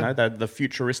now. Yeah. You know, the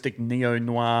futuristic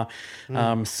neo-noir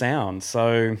sound.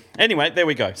 So anyway, there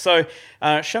we go. So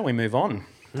shall we move on,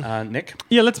 Nick?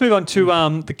 Yeah, let's move on to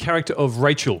the character of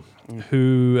Rachel,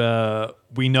 who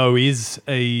we know is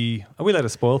a... Are we allowed to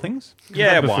spoil things?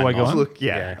 Yeah, before I go on? Look,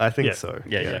 I think so.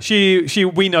 Yeah.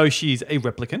 We know she's a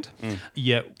replicant,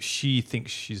 yet she thinks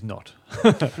she's not.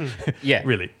 Yeah.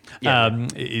 Really. Yeah.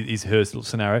 Is her little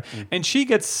scenario. And she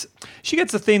gets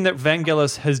a theme that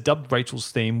Vangelis has dubbed Rachel's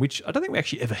theme, which I don't think we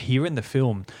actually ever hear in the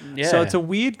film. Yeah. So it's a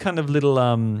weird kind of little...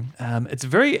 it's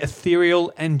very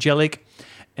ethereal, angelic,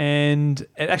 and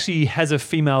it actually has a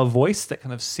female voice that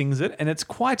kind of sings it, and it's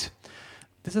quite...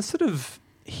 There's a sort of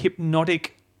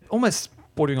hypnotic, almost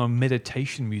bordering on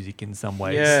meditation music in some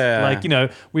ways. Yeah. Like, you know,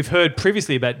 we've heard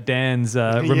previously about Dan's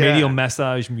remedial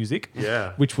massage music,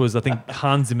 which was, I think,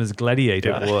 Hans Zimmer's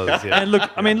Gladiator. It was, yeah. And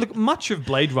look, much of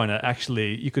Blade Runner,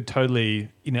 actually, you could totally,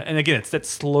 you know, and again, it's that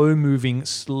slow-moving,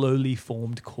 slowly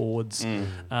formed chords.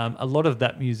 A lot of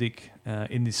that music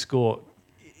in this score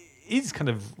is kind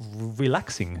of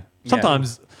relaxing.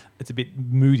 Sometimes it's a bit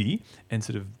moody and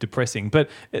sort of depressing, but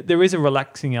there is a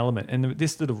relaxing element. And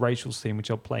this little Rachel's theme,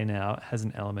 which I'll play now, has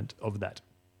an element of that.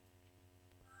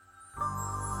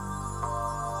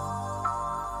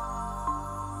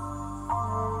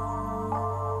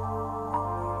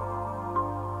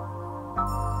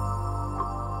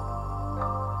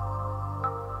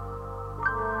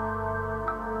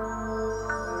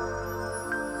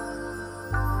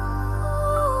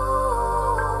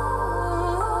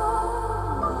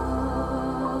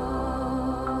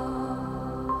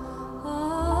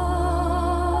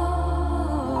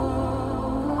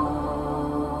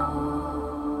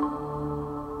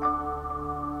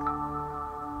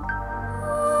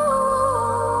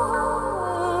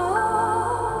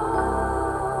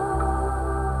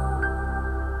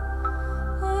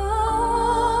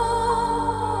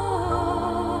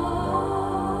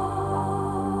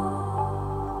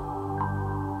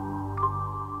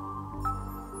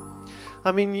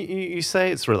 I mean, you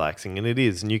say it's relaxing, and it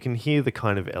is, and you can hear the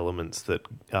kind of elements that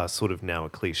are sort of now a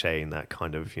cliche in that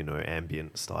kind of, you know,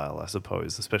 ambient style, I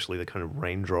suppose, especially the kind of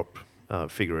raindrop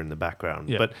figure in the background.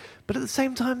 Yeah. But at the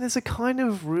same time, there's a kind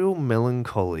of real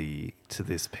melancholy to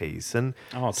this piece, and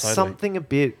something a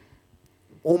bit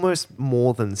almost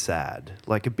more than sad,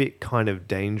 like a bit kind of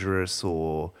dangerous,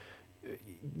 or...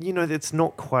 You know, it's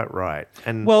not quite right.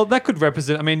 And well, that could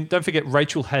represent... I mean, don't forget,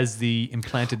 Rachel has the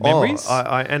implanted memories.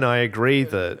 I agree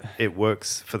that it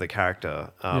works for the character.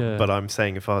 But I'm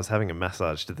saying if I was having a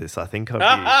massage to this, I think I'd be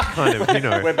kind of, you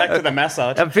know... We're back to the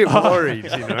massage. A bit worried,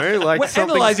 you know? Like we're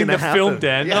analysing the film,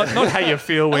 Dan, not how you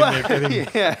feel when you're getting...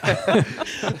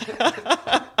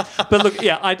 But look,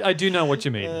 I do know what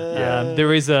you mean.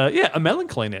 There is a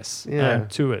melancholiness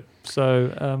to it.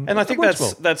 So, and I think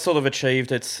that's sort of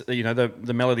achieved. It's, you know,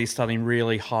 the melody's starting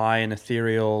really high and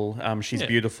ethereal. She's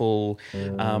beautiful.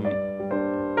 Whatever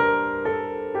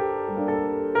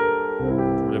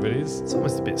it is, it's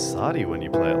almost a bit sardy when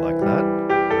you play it like that.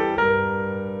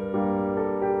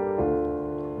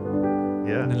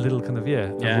 Yeah, and a little kind of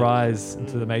a rise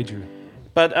into the major.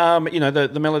 But you know,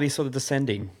 the melody's sort of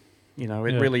descending. You know,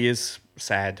 it really is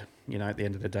sad. You know, at the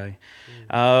end of the day.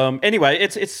 Anyway,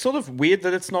 it's sort of weird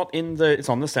that it's not in it's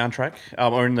on the soundtrack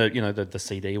or in the, you know, the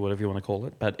CD, whatever you want to call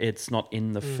it, but it's not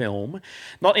in the film.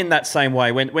 Not in that same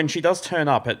way. When she does turn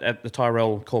up at the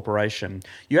Tyrell Corporation,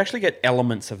 you actually get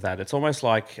elements of that. It's almost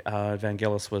like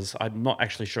Vangelis was... I'm not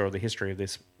actually sure of the history of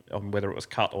this, on whether it was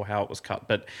cut or how it was cut,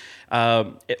 but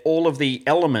all of the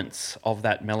elements of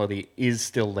that melody is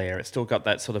still there. It's still got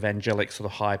that sort of angelic sort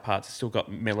of high parts. It's still got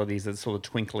melodies that's sort of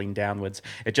twinkling downwards.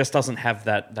 It just doesn't have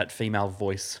that female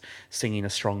voice singing a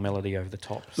strong melody over the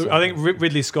top. Look, I think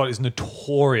Ridley Scott is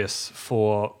notorious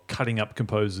for cutting up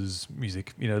composers'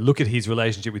 music. You know, look at his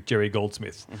relationship with Jerry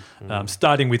Goldsmith,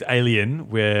 starting with Alien,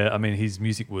 where, I mean, his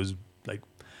music was like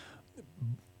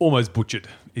almost butchered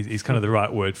is kind of the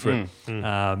right word for it.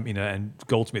 And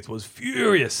Goldsmith was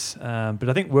furious, but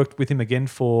I think worked with him again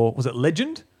for, was it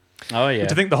Legend? Oh, yeah.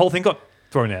 Which I think the whole thing got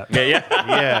thrown out. Yeah.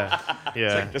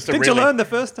 Didn't you learn the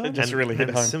first time? Just really hit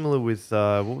And home. similar with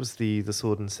what was the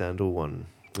Sword and Sandal one?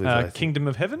 With, I think- Kingdom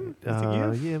of Heaven? I think you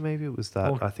have? yeah, maybe it was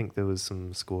that. Or- I think there was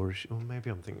some score issue, or maybe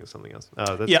I'm thinking of something else.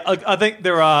 Yeah, I think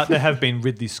there have been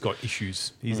Ridley Scott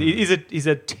issues. He's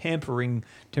a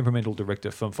temperamental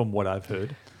director from what I've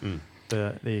heard.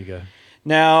 There you go.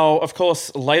 Now, of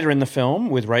course, later in the film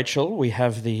with Rachel, we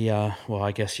have the, well,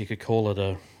 I guess you could call it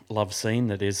a love scene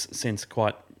that is since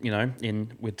quite,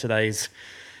 with today's,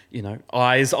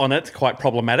 eyes on it, quite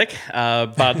problematic.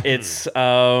 But it's,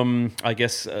 I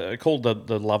guess, called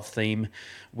the love theme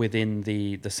within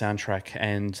the soundtrack.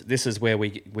 And this is where we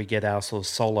get our sort of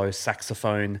solo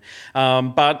saxophone.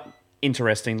 But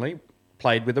interestingly,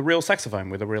 played with a real saxophone,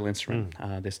 with a real instrument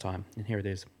this time. And here it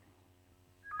is.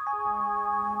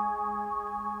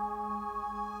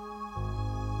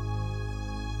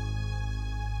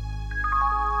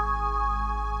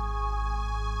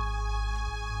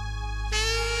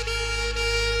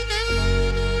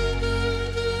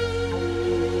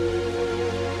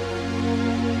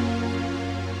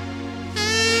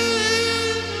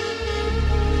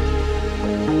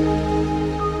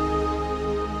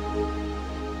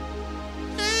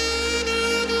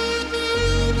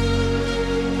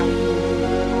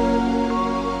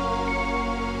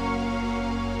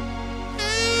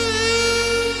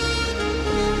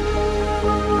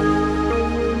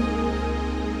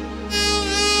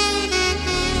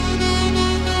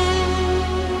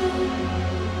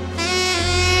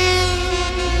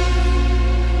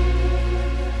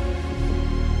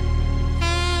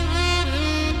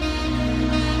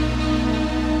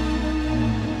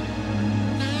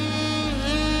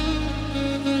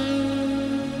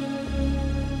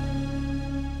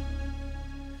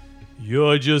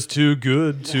 You're just too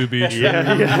good to be true.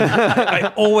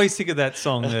 I always think of that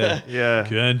song there. Yeah.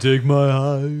 Can't take my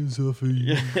eyes off of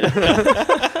you.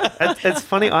 It's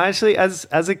funny. I actually, as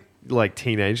a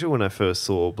teenager, when I first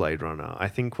saw Blade Runner, I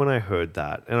think when I heard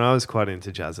that, and I was quite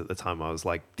into jazz at the time, I was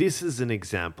like, this is an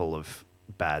example of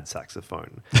bad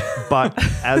saxophone. But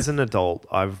as an adult,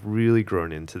 I've really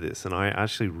grown into this, and I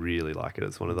actually really like it.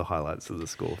 It's one of the highlights of the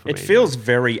score for me. It feels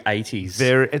very 80s.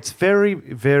 It's very,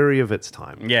 very of its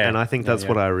time. Yeah. And I think that's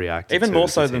what I reacted Even to. more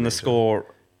as a so than the teenager. score.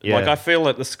 Yeah. Like, I feel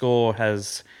that the score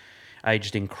has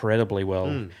aged incredibly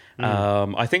well.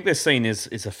 I think this scene is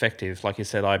effective. Like you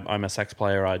said, I'm a sax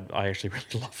player. I actually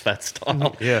really love that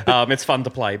style. Yeah. It's fun to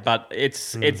play, but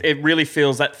it really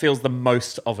feels the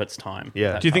most of its time.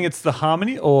 Yeah. Do you think it's the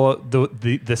harmony or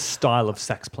the style of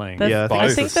sax playing? Yeah, I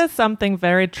both. think there's something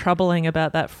very troubling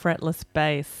about that fretless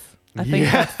bass. I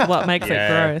think that's what makes it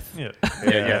gross. Yeah.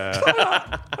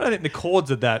 Yeah. I don't think the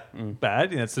chords are that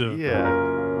bad. It's sort of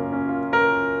Yeah.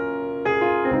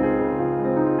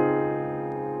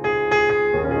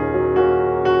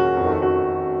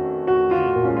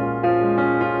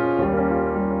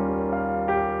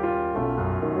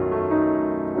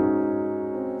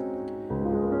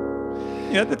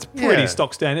 that's pretty Yeah.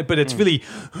 stock standard, but it's really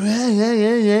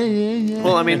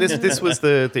Well, I mean, this was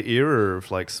the era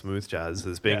of like smooth jazz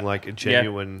as being like a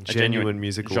genuine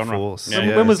musical genre. force.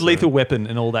 Yeah. when was so- Lethal Weapon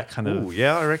and all that kind of? Ooh,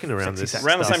 yeah, I reckon around Sexy this sax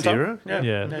Around the same era. time.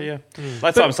 Yeah.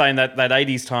 That's what I'm saying. That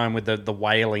 80s time with the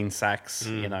wailing sax,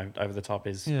 over the top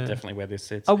is definitely where this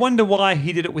sits. I wonder why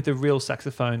he did it with a real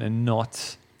saxophone and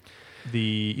not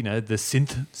the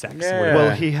synth sax. Yeah. Or whatever.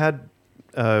 Well, he had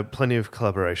plenty of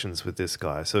collaborations with this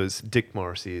guy. So it's Dick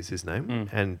Morrissey is his name,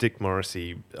 and Dick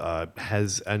Morrissey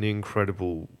has an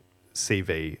incredible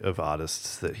CV of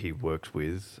artists that he worked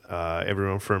with.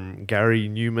 Everyone from Gary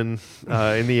Newman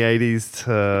in the 80s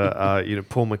to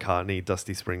Paul McCartney,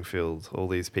 Dusty Springfield, all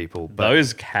these people. But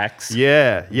Those hacks.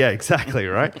 yeah, exactly,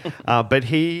 right? But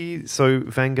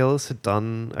Vangelis had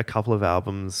done a couple of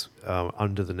albums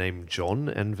under the name John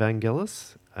and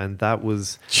Vangelis, and that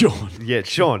was John. yeah,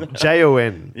 John,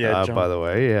 Jon. Yeah, John. By the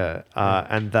way, yeah,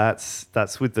 and that's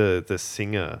with the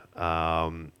singer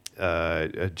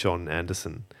John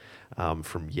Anderson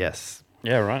from Yes.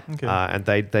 Yeah, right. Okay. And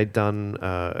they'd done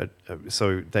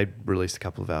so they'd released a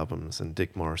couple of albums, and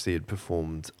Dick Morrissey had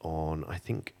performed on I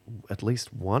think at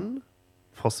least one,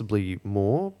 possibly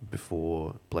more,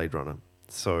 before Blade Runner.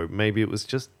 So maybe it was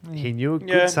just he knew a good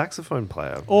Yeah. saxophone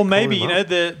player. Or Call maybe, him up.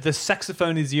 the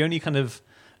saxophone is the only kind of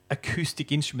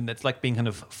acoustic instrument that's like being kind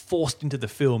of forced into the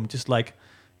film, just like,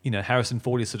 Harrison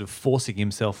Ford is sort of forcing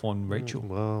himself on Rachel.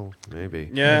 Well, maybe.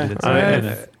 Yeah. Maybe that's I-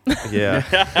 it. Yeah.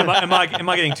 Am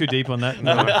I getting too deep on that?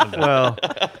 No. Well,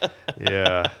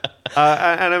 yeah.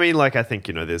 And I mean, like, I think,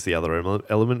 there's the other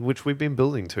element which we've been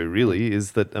building to, really,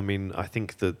 is that, I mean, I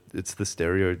think that it's the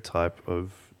stereotype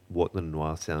of what the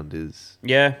noir sound is.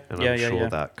 Yeah. And I'm sure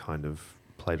that kind of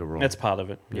played a role. That's part of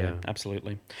it. Yeah,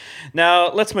 absolutely.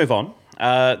 Now, let's move on.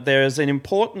 There's an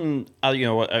important,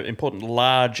 important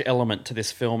large element to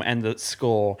this film and the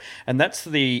score, and that's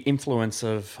the influence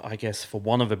of, I guess, for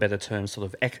want of a better term, sort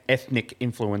of ethnic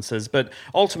influences. But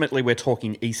ultimately, we're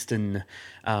talking Eastern,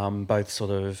 both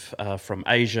sort of from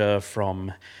Asia,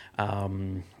 from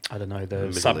the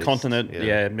Middle subcontinent,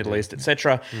 East. Middle East,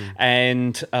 etc.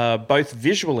 And both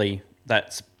visually,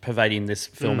 that's pervading this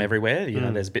film everywhere.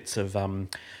 There's bits of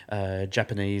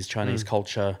Japanese, Chinese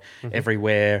culture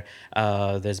everywhere.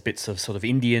 There's bits of sort of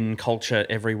Indian culture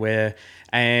everywhere.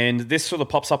 And this sort of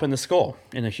pops up in the score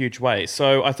in a huge way.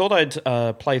 So I thought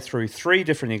I'd play through 3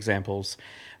 different examples,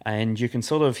 and you can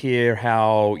sort of hear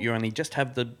how you only just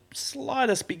have the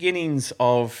slightest beginnings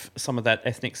of some of that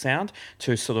ethnic sound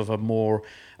to sort of a more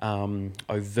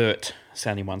overt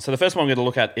sounding one. So the first one I'm going to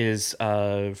look at is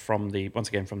from the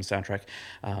soundtrack,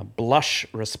 Blush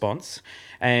Response.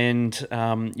 And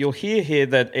you'll hear here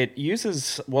that it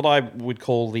uses what I would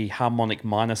call the harmonic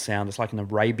minor sound. It's like an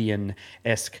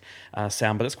Arabian-esque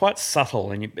sound, but it's quite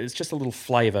subtle, and it's just a little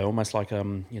flavour, almost like a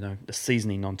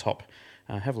seasoning on top.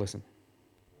 Have a listen.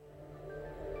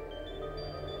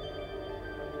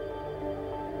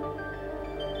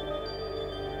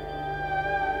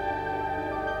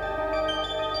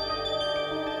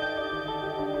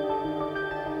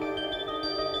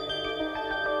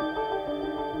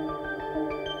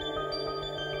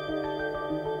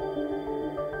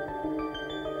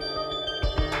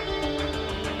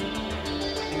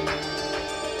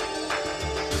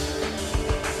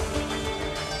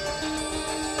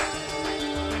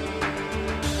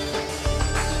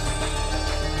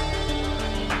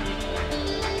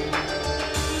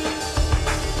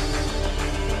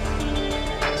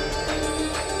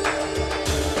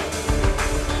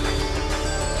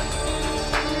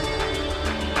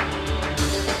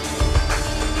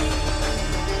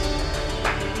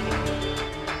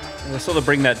 Sort of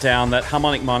bring that down. That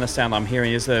harmonic minor sound I'm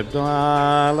hearing is the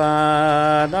la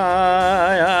la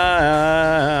la.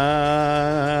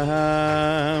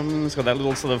 It's got that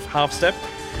little sort of half step.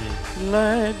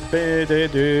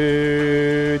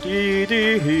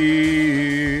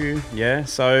 Yeah,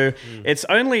 so it's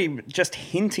only just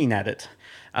hinting at it.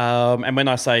 And when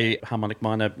I say harmonic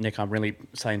minor, Nick, I'm really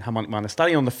saying harmonic minor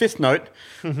starting on the 5th note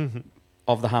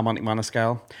of the harmonic minor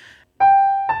scale.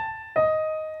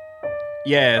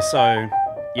 Yeah, so,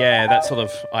 that sort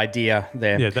of idea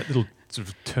there. Yeah, that little sort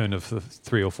of turn of the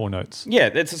 3 or 4 notes. Yeah,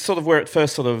 it's sort of where it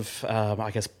first sort of,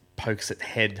 pokes its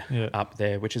head up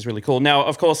there, which is really cool. Now,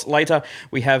 of course, later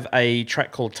we have a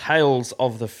track called Tales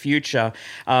of the Future.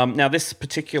 Now, this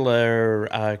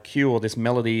particular cue or this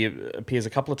melody appears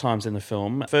a couple of times in the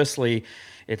film. Firstly,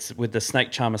 it's with the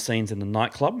snake charmer scenes in the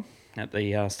nightclub at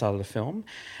the start of the film.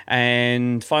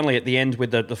 And finally, at the end,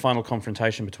 with the final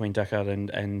confrontation between Deckard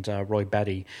and Roy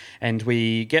Batty. And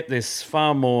we get this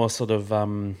far more sort of...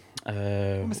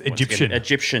 Egyptian,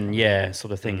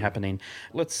 sort of thing happening.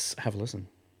 Let's have a listen.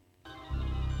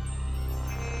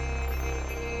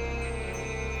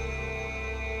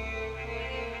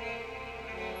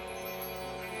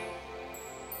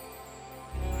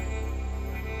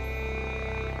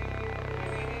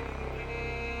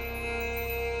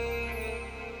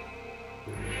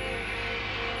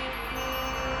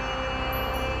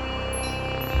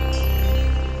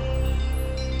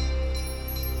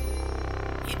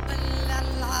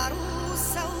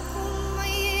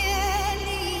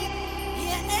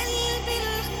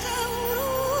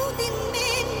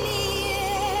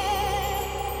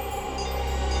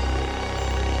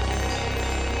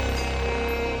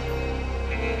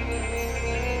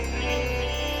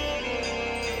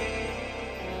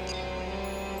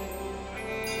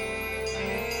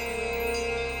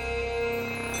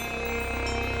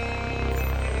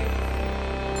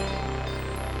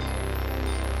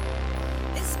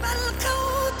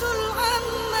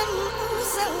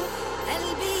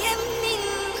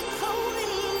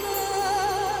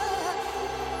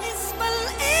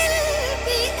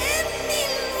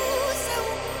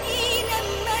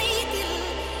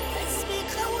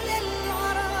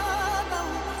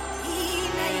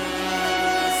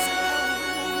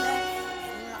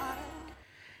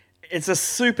 It's a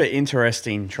super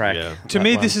interesting track. Yeah. To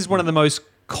me, this is one of the most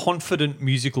confident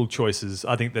musical choices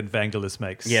I think that Vangelis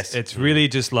makes. Yes. It's really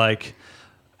just like...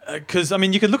 Because, I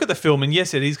mean, you can look at the film and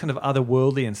yes, it is kind of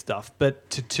otherworldly and stuff, but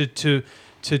to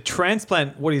to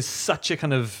transplant what is such a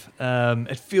kind of,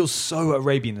 it feels so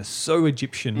Arabian, so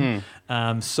Egyptian,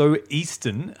 so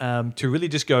Eastern, to really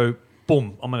just go,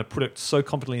 boom, I'm going to put it so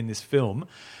confidently in this film.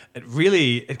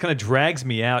 It kind of drags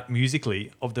me out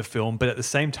musically of the film, but at the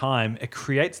same time, it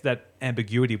creates that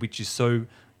ambiguity, which is so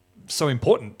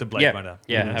important to Blade Runner.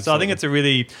 Yeah, absolutely. So I think it's a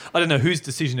really, I don't know whose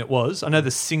decision it was. I know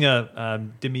the singer,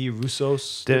 Demi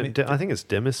Roussos. I think it's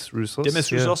Demis Roussos. Demis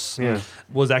Roussos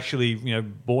was actually,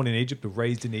 born in Egypt or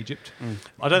raised in Egypt.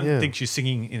 I don't think she's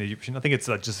singing in Egyptian. I think it's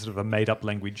just sort of a made-up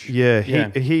language.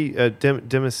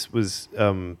 Demis was,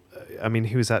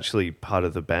 he was actually part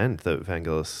of the band that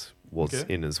Vangelis was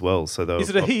in as well. So is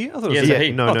it a he? I thought it was a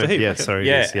he. No, he. Okay. Sorry.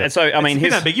 Yeah, yes, yeah. and so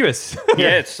it's ambiguous.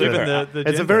 It's super.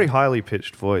 It's a very highly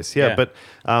pitched voice. But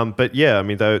yeah,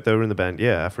 they were in the band.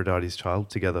 Yeah, Aphrodite's Child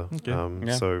together.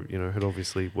 Okay. So had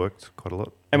obviously worked quite a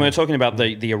lot. And we're talking about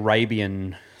the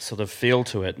Arabian sort of feel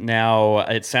to it. Now,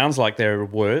 it sounds like there are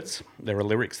words, there are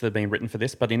lyrics that have been written for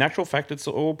this, but in actual fact, it's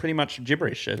all pretty much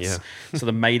gibberish. It's sort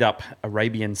of made up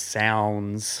Arabian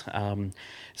sounds.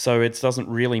 So it doesn't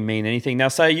really mean anything. Now,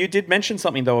 Say, you did mention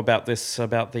something, though, about this,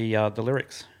 about the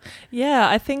lyrics. Yeah,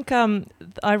 I think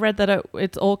I read that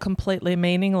it's all completely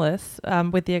meaningless,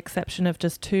 with the exception of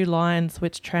just 2 lines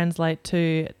which translate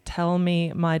to, "Tell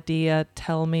me, my dear,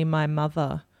 tell me, my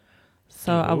mother."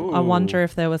 So I wonder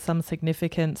if there was some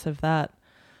significance of that.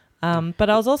 But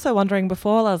I was also wondering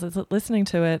before I was listening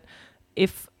to it,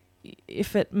 if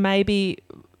it maybe,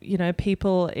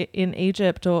 people in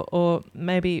Egypt or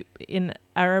maybe in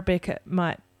Arabic it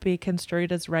might be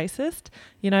construed as racist.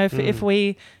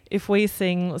 If we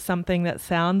sing something that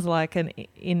sounds like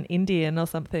in Indian or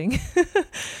something,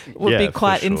 would be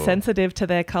quite insensitive to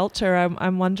their culture.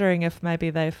 I'm wondering if maybe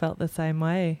they felt the same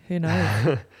way. Who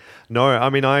knows? No,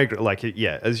 I agree.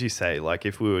 As you say,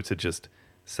 if we were to just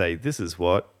say this is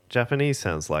what Japanese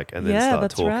sounds like and then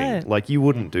start talking, right. You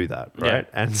wouldn't do that, right?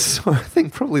 Yeah. And so I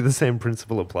think probably the same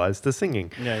principle applies to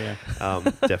singing. Yeah.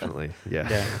 Definitely.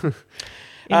 Yeah.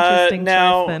 Interesting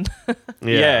now, choice then.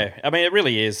 Yeah, it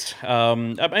really is.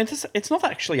 It's not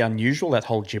actually unusual, that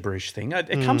whole gibberish thing.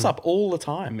 It comes up all the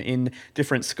time in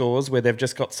different scores where they've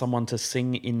just got someone to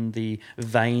sing in the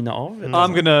vein of.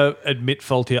 I'm going to admit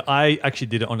fault here. I actually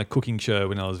did it on a cooking show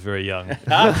when I was very young.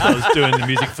 I was doing the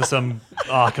music for some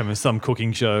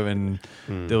cooking show, and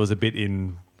there was a bit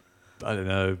in, I don't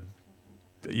know,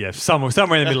 somewhere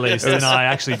in the Middle East, and I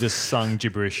actually just sung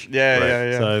gibberish.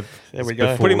 Yeah. So there we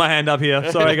go. Putting my hand up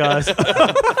here. Sorry, guys.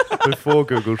 Before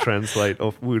Google Translate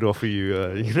would offer you,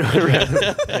 If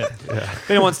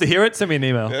anyone wants to hear it, send me an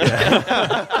email.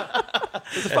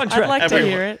 It's a fun track. I'd like to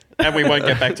hear it. And we won't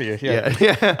get back to you.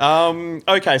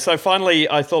 Okay, so finally,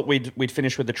 I thought we'd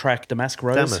finish with the track Damask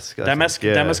Rose.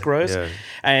 Damask Rose. Yeah.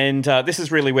 And this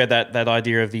is really where that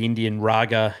idea of the Indian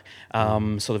raga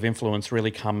sort of influence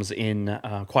really comes in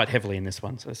quite heavily in this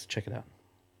one. So let's check it out.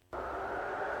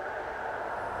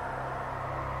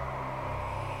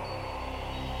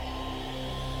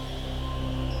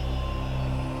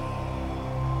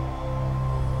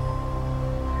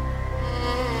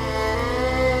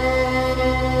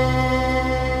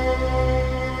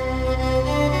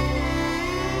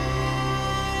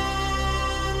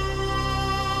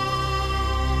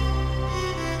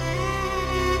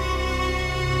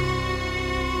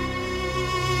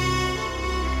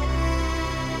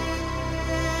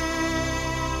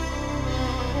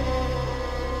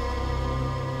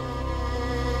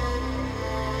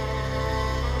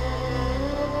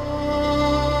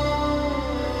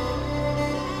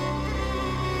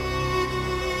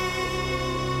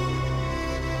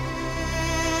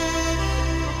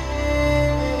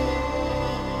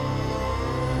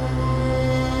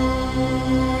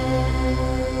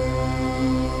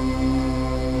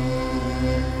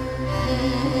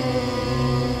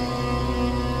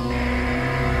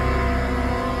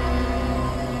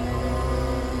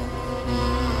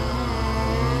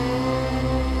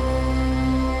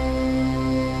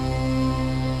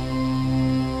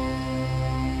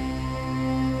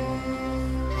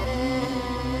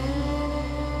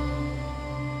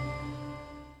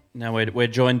 Now we're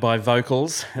joined by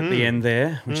vocals at the end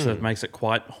there, which sort of makes it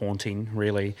quite haunting,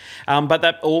 really. But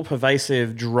that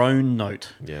all-pervasive drone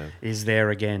note is there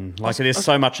again, like it is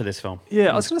so much of this film.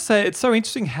 Yeah, I was going to say, it's so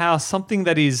interesting how something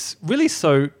that is really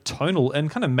so tonal and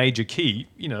kind of major key,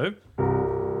 and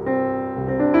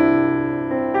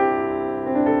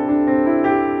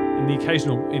the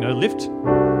occasional, lift.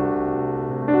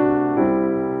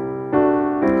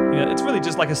 It's really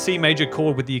just like a C major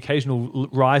chord with the occasional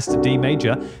rise to D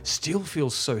major. Still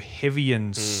feels so heavy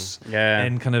and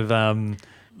kind of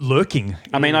lurking.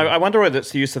 I mean, I wonder whether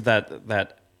it's the use of that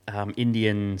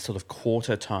Indian sort of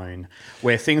quarter tone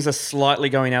where things are slightly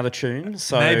going out of tune.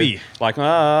 So Maybe. like,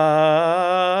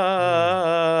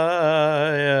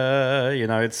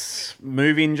 it's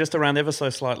moving just around ever so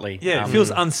slightly. Yeah, it feels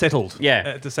unsettled yeah.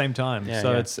 at the same time. Yeah,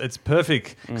 so yeah. it's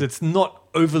perfect because it's not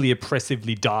overly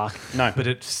oppressively dark. No. But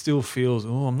it still feels,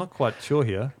 I'm not quite sure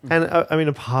here. And I mean,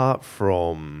 apart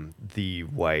from the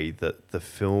way that the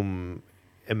film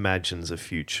imagines a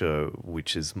future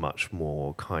which is much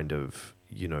more kind of,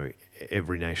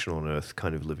 every nation on Earth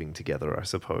kind of living together, I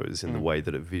suppose, in the way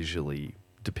that it visually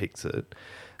depicts it,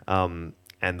 and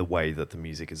the way that the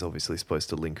music is obviously supposed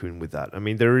to link in with that. I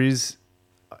mean,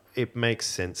 it makes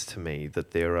sense to me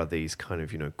that there are these kind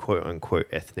of, quote unquote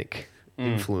ethnic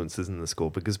influences in the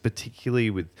score, because particularly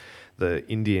with the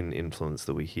Indian influence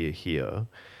that we hear here,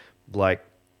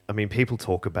 people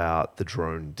talk about the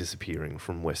drone disappearing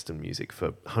from Western music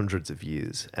for hundreds of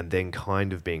years and then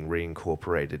kind of being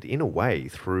reincorporated in a way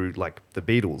through like the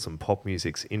Beatles and pop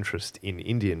music's interest in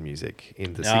Indian music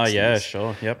in the 60s. Oh, yeah,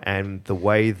 sure. Yep. And the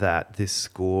way that this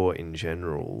score in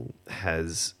general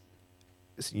has,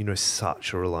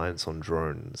 such a reliance on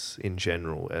drones in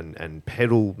general and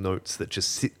pedal notes that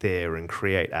just sit there and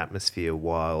create atmosphere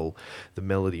while the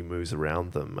melody moves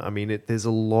around them. I mean, there's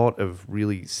a lot of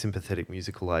really sympathetic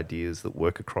musical ideas that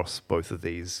work across both of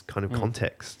these kind of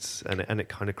contexts. And it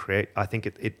kind of I think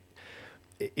it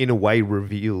in a way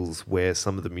reveals where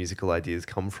some of the musical ideas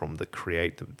come from that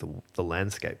create the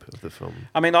landscape of the film.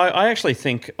 I mean, I actually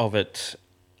think of it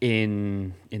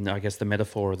in I guess the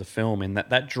metaphor of the film, in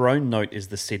that drone note is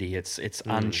the city. It's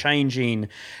unchanging.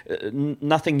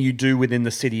 Nothing you do within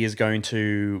the city is going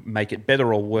to make it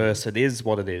better or worse. It is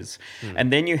what it is.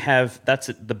 And then you have, that's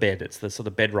the bed. It's the sort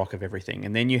of bedrock of everything.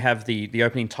 And then you have the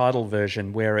opening title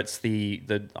version where it's the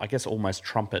I guess almost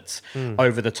trumpets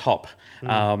over the top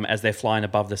as they're flying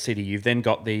above the city. You've then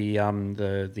got the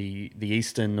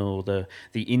Eastern or the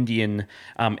Indian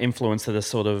influence that is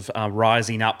sort of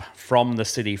rising up from the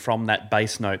city, from that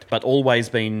bass note, but always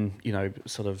been,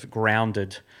 sort of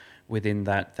grounded within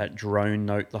that drone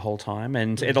note the whole time.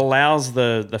 And it allows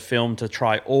the film to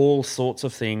try all sorts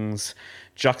of things,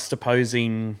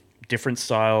 juxtaposing different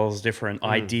styles, different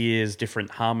ideas,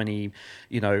 different harmony,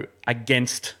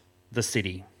 against the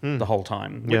city the whole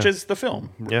time, which is the film,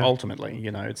 ultimately.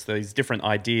 It's these different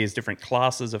ideas, different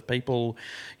classes of people,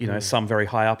 some very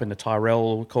high up in the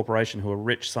Tyrell Corporation who are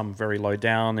rich, some very low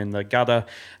down in the gutter,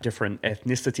 different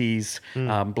ethnicities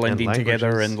blending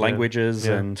together, and languages.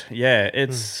 And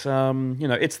it's,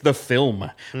 it's the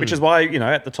film, which is why,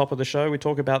 at the top of the show, we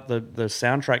talk about the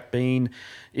soundtrack being,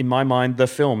 in my mind, the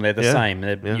film. They're the same.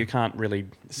 You can't really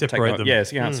separate them.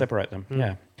 Yes, you can't separate them.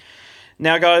 Yeah.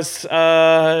 Now, guys,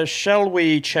 shall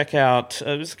we check out...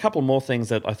 there's a couple more things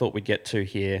that I thought we'd get to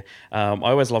here. I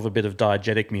always love a bit of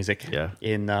diegetic music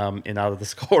in out of the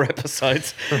score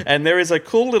episodes. And there is a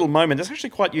cool little moment. It's actually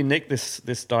quite unique, this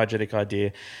diegetic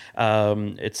idea.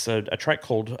 It's a track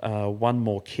called One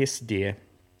More Kiss, Dear.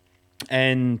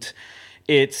 And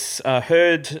it's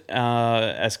heard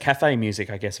as cafe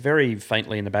music, I guess, very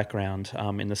faintly in the background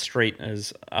in the street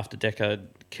as after Decker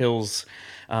kills...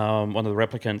 one of the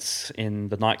replicants in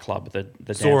the nightclub, the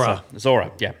Zora. dancer.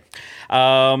 Zora, yeah.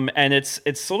 And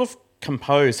it's sort of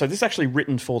composed. So this is actually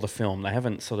written for the film. They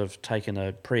haven't sort of taken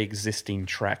a pre-existing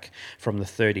track from the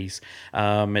 30s.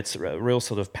 It's a real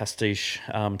sort of pastiche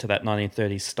to that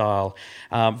 1930s style.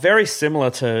 Very similar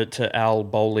to Al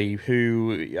Bowley,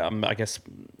 who I guess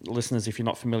listeners, if you're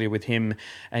not familiar with him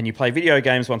and you play video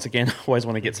games, once again, always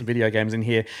want to get some video games in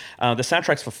here. The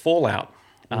soundtracks for Fallout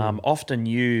often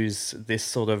use this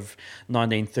sort of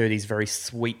 1930s very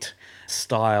sweet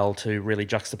style to really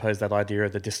juxtapose that idea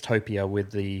of the dystopia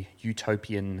with the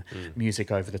utopian music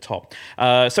over the top.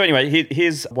 So anyway,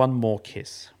 here's One More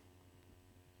Kiss.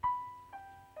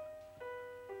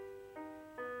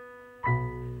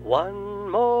 One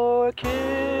more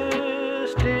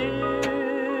kiss, dear.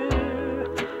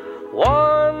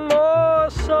 One more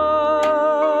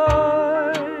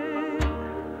sigh.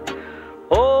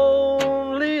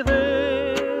 Only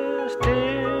this,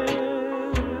 dear,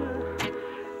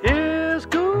 is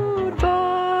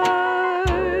goodbye.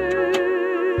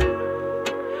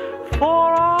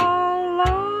 For our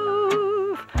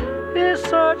love is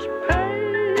such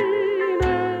pain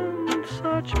and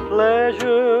such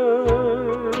pleasure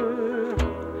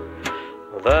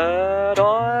that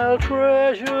I'll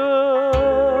treasure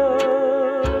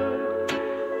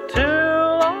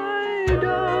till I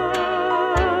die.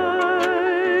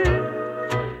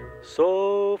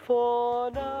 So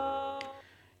for now.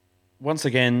 once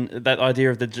again, that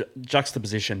idea of the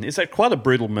juxtaposition. Is that quite a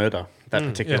brutal murder, that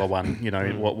particular one? You know,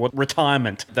 what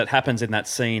retirement that happens in that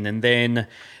scene. And then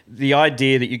the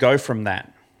idea that you go from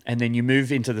that and then you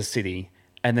move into the city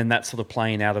and then that's sort of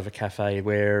playing out of a cafe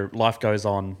where life goes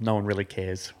on. No one really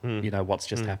cares, you know, what's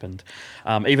just happened.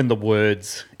 Even the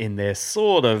words in there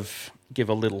sort of give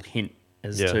a little hint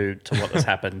as to what has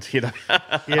happened, you know.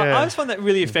 I always find that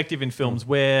really effective in films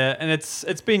where, and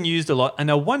it's been used a lot, and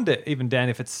I wonder even, Dan,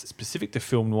 if it's specific to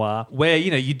film noir, where,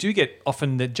 you know, you do get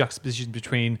often the juxtaposition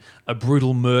between a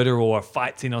brutal murder or a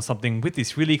fight scene or something with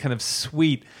this really kind of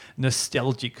sweet,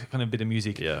 nostalgic kind of bit of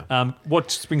music. Yeah. What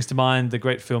springs to mind, the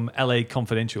great film LA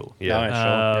Confidential,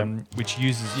 which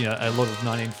uses, you know, a lot of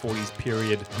 1940s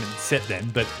period, I mean, set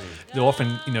then, but they're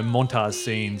often, you know, montage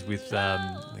scenes with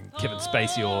Kevin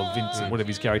Spacey or Vince, or whatever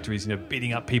his character is, you know,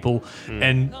 beating up people,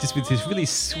 and just with this really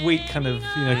sweet kind of,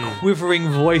 you know, quivering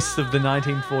voice of the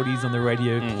 1940s on the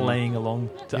radio playing along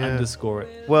to underscore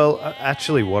it. Well,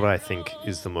 actually, what I think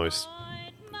is the most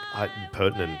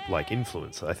pertinent, like,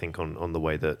 influence, I think, on the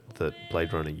way that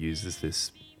Blade Runner uses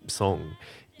this song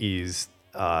is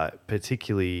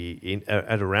particularly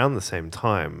at around the same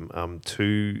time,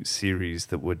 two series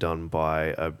that were done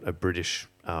by a British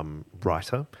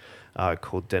writer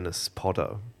called Dennis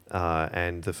Potter.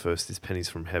 And the first is Pennies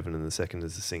from Heaven and the second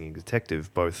is The Singing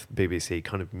Detective, both BBC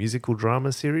kind of musical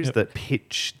drama series that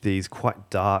pitch these quite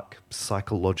dark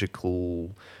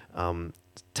psychological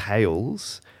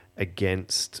tales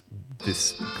against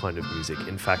this kind of music.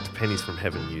 In fact, Pennies from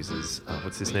Heaven uses,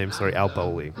 what's his name? Sorry, Al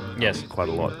Bowley. Yes. Quite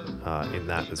a lot in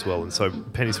that as well. And so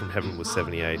Pennies from Heaven was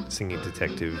 78, Singing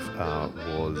Detective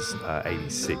was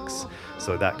 86.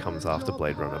 So that comes after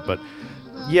Blade Runner. But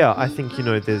yeah, I think, you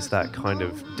know, there's that kind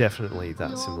of, definitely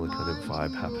that similar kind of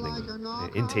vibe happening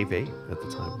in TV at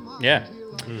the time. Yeah.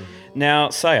 Now,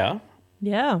 Saya.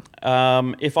 Yeah.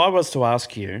 If I was to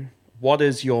ask you, what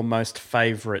is your most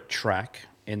favourite track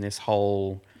in this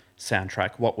whole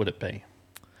soundtrack, what would it be?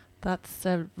 That's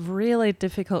a really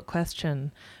difficult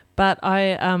question. But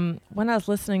I, when I was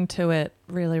listening to it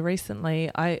really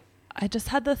recently, I just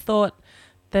had the thought,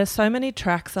 there's so many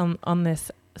tracks on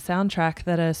this soundtrack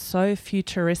that are so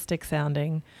futuristic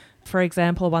sounding. For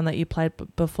example, one that you played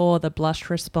before, the Blush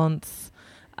Response,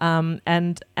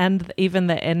 and even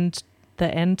the end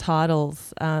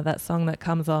titles, that song that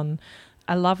comes on.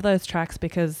 I love those tracks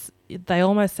because they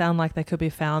almost sound like they could be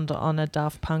found on a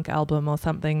Daft Punk album or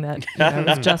something that, you know,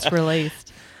 was just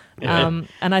released. And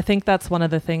I think that's one of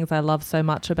the things I love so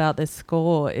much about this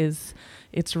score is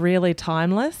it's really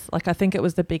timeless. Like, I think it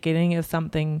was the beginning of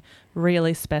something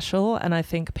really special, and I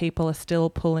think people are still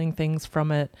pulling things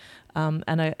from it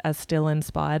and are still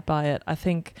inspired by it. I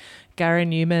think Gary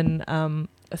Newman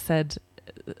said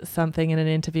something in an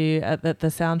interview that the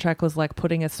soundtrack was like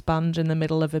putting a sponge in the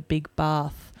middle of a big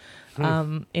bath,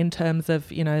 in terms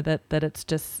of, you know, that it's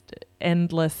just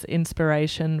endless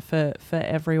inspiration for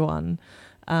everyone.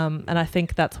 And I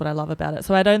think that's what I love about it.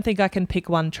 So I don't think I can pick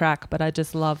one track, but I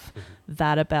just love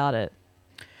that about it.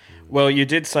 Well, you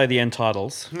did say the end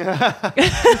titles.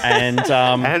 And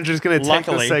Andrew's going to take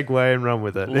the segue and run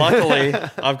with it. Luckily,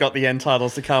 I've got the end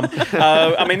titles to come.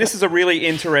 I mean, this is a really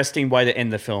interesting way to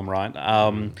end the film,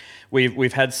 right?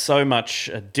 We've had so much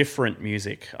different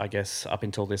music, I guess, up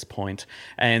until this point.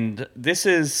 And this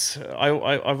is,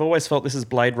 I've always felt this is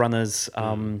Blade Runner's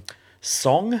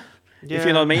song. Yeah. If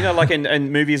you know what I mean, like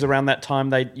in movies around that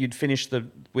time, you'd finish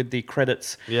with the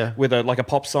credits with a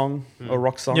pop song or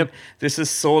rock song. Yep. This is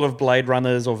sort of Blade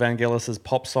Runner's or Vangelis's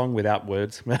pop song without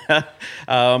words,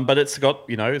 but it's got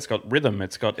rhythm.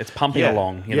 It's pumping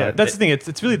along. You know. That's the thing.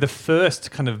 It's really the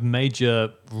first kind of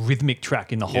major rhythmic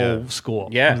track in the whole score.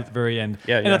 Yeah, at the very end.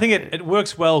 And I think it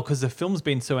works well because the film's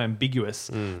been so ambiguous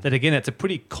that again, it's a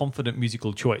pretty confident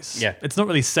musical choice. Yeah, it's not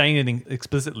really saying anything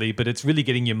explicitly, but it's really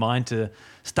getting your mind to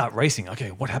start racing. Okay,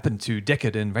 what happened to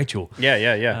Deckard and Rachel?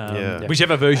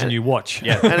 Whichever version you watch.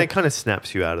 Yeah, and it kind of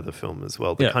snaps you out of the film as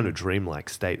well. The kind of dreamlike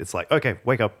state. It's like, okay,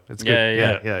 wake up. It's good.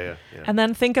 Yeah. And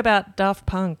then think about Daft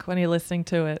Punk when you're listening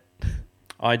to it.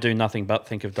 I do nothing but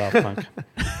think of Daft Punk.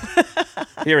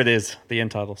 Here it is, the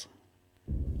end titles.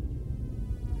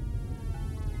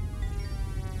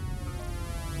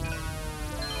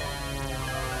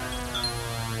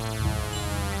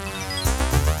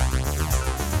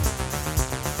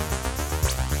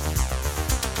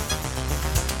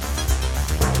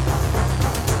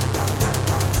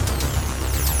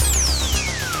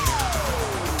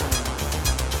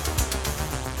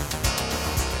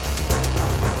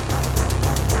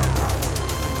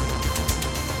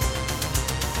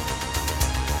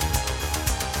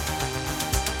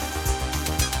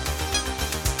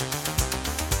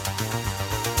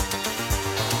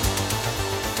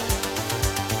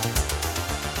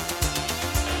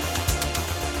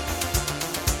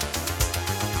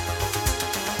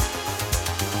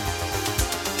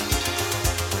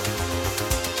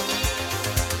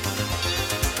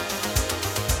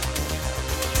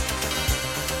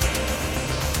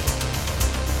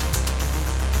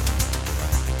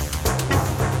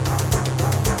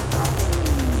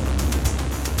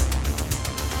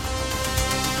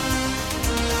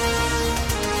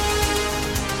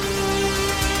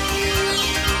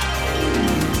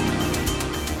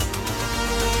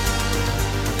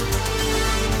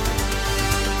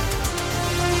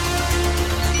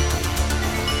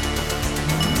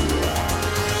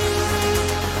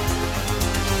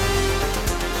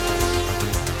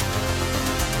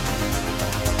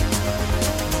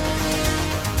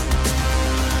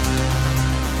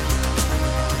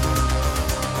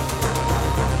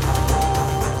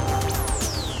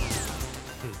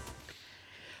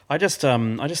 I just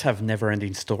have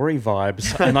never-ending story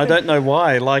vibes, and I don't know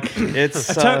why. Like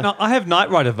it's. I have Knight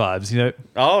Rider vibes. You know.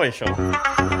 Oh, yeah, sure.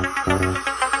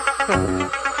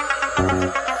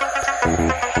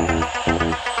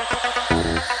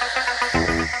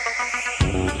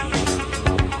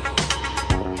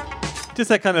 Just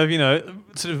that kind of,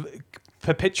 sort of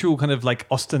perpetual kind of like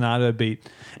ostinato beat.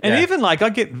 And Yeah. even like I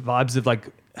get vibes of like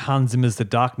Hans Zimmer's The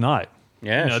Dark Knight.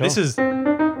 Yeah, sure. This is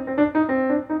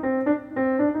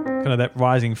kind of that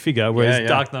rising figure, whereas Yeah.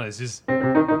 Dark Knight is just,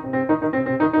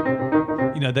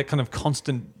 that kind of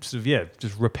constant sort of,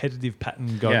 just repetitive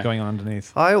pattern going on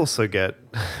underneath. I also get,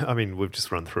 I mean, we've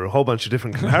just run through a whole bunch of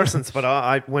different comparisons,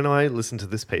 but when I listen to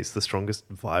this piece, the strongest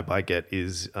vibe I get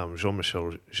is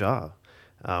Jean-Michel Jarre.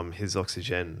 His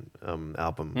Oxygen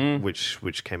album,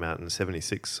 which came out in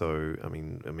 '76. So I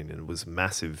mean, it was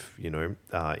massive,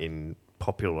 in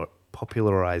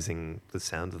popularizing the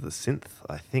sound of the synth,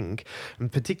 I think,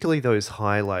 and particularly those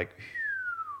high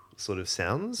sort of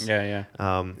sounds. Yeah.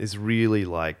 Is really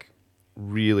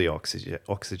really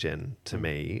oxygen to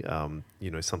me.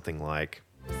 Something like.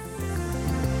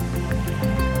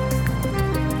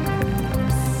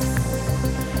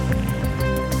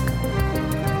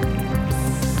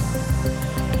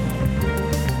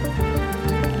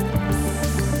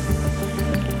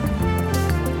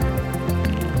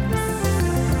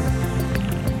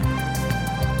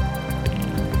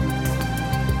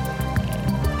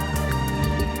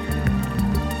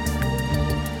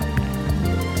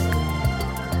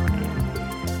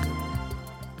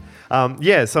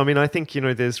 So I mean, I think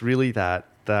there's really that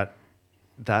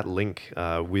link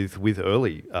with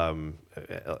early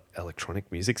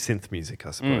electronic music, synth music,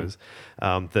 I suppose.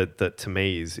 That to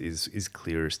me is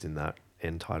clearest in that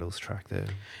end titles track there.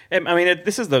 I mean,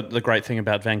 this is the great thing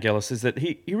about Vangelis is that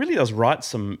he really does write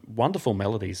some wonderful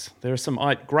melodies. There are some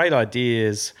great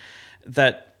ideas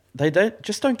that they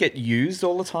don't get used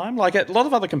all the time. Like a lot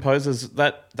of other composers,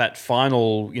 that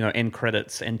final end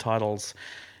credits, end titles.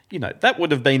 That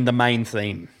would have been the main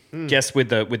theme, just with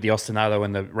the ostinato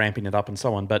and the ramping it up and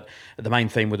so on. But the main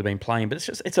theme would have been playing. But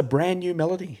it's a brand new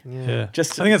melody. Yeah. I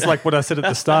think it's like what I said at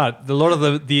the start. A lot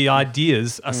of the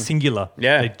ideas are singular.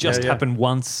 Yeah. They just happen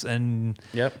once, and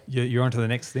Yep. you're on to the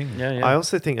next thing. Yeah. I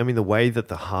also think, the way that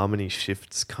the harmony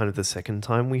shifts kind of the second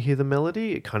time we hear the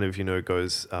melody, it kind of,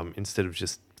 goes, instead of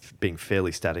just being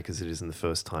fairly static as it is in the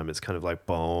first time, it's kind of like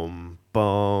boom,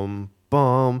 boom,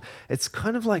 boom. It's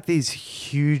kind of like these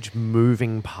huge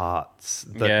moving parts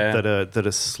that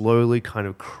are slowly kind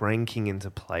of cranking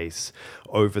into place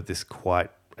over this quite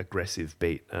aggressive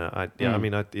beat.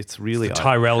 It's really It's the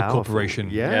Tyrell powerful. Corporation.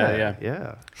 Yeah.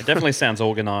 It definitely sounds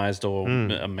organised or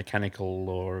mechanical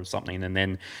or something, and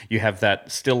then you have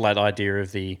that idea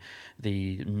of the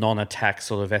non-attack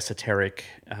sort of esoteric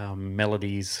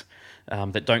melodies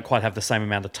that don't quite have the same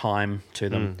amount of time to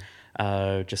them,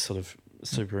 just sort of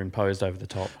superimposed over the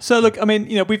top. So look,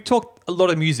 we've talked a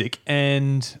lot of music,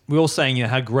 and we're all saying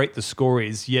how great the score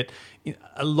is. Yet,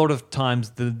 a lot of times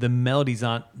the melodies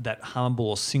aren't that hummable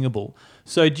or singable.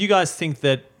 So, do you guys think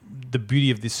that the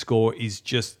beauty of this score is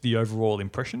just the overall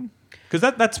impression? Because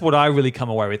that's what I really come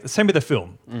away with. Same with the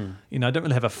film. I don't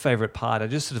really have a favorite part. I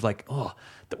just sort of like,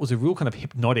 that was a real kind of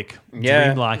hypnotic,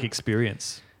 dreamlike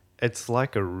experience. It's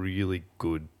like a really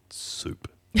good soup.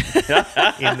 in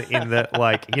that,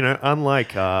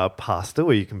 unlike pasta,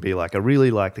 where you can be like, I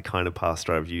really like the kind of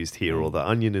pasta I've used here, or the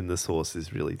onion in the sauce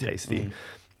is really tasty.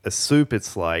 A soup,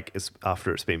 it's like,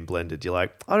 after it's been blended, you're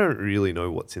like, I don't really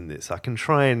know what's in this. I can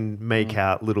try and make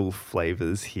out little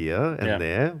flavors here and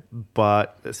there,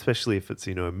 but especially if it's,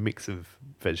 a mix of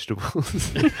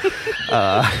vegetables,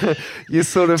 you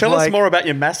sort of Tell us more about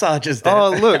your massages, Dan. Oh,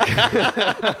 look.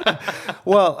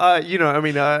 Well,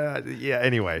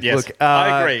 anyway. Yes, look,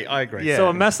 I agree. Yeah. So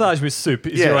a massage with soup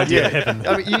is your idea of heaven.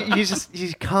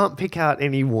 You can't pick out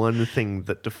any one thing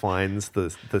that defines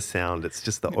the sound. It's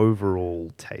just the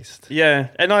overall taste. Yeah,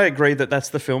 and I agree that that's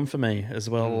the film for me as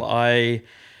well.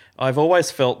 I've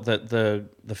always felt that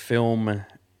the film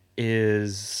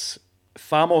is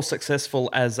far more successful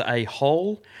as a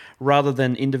whole rather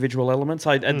than individual elements.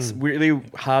 It's really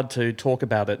hard to talk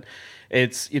about it.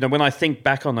 It's, when I think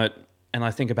back on it and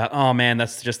I think about, oh man,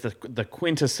 that's just the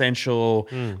quintessential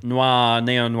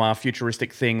neo-noir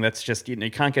futuristic thing. That's just,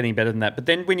 you can't get any better than that. But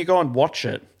then when you go and watch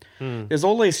it, there's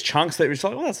all these chunks that you're just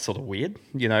like, well, that's sort of weird,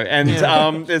 and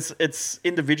it's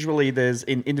individually, there's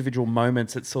in individual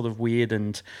moments, it's sort of weird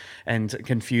and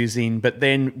confusing. But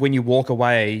then when you walk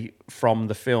away from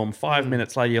the film, 5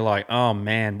 minutes later, you're like, oh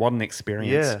man, what an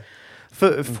experience.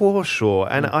 Yeah, for sure.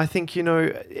 And I think,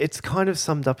 it's kind of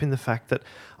summed up in the fact that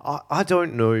I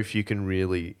don't know if you can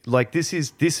really, this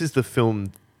is the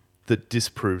film that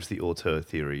disproves the auteur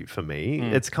theory for me.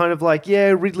 It's kind of like,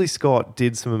 yeah, Ridley Scott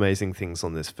did some amazing things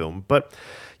on this film, but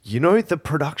you know, the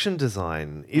production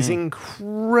design is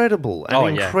incredible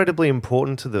and incredibly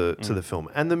important to the film,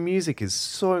 and the music is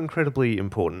so incredibly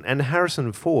important. And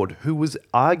Harrison Ford, who was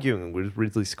arguing with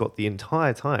Ridley Scott the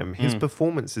entire time, his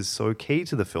performance is so key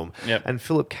to the film. Yep. And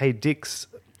Philip K. Dick's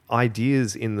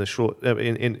ideas in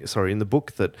the in the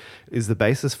book that is the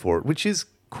basis for it, which is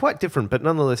quite different, but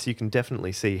nonetheless, you can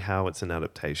definitely see how it's an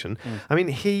adaptation. I mean,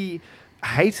 he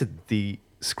hated the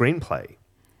screenplay.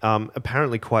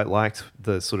 Apparently quite liked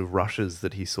the sort of rushes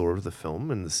that he saw of the film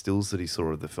and the stills that he saw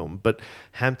of the film. But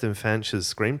Hampton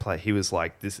Fanch's screenplay, he was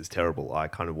like, this is terrible. I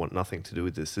kind of want nothing to do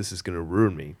with this. This is going to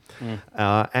ruin me.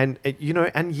 And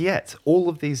yet all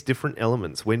of these different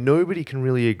elements where nobody can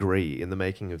really agree in the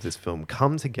making of this film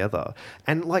come together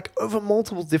and like over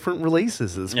multiple different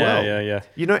releases as well. Yeah.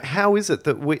 You know, how is it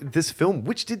that this film,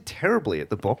 which did terribly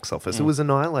at the box office, it was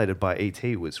annihilated by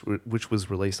E.T., which was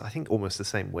released, I think, almost the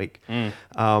same week.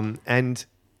 And,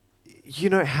 you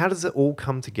know, how does it all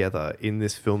come together in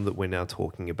this film that we're now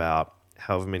talking about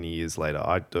however many years later?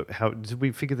 How did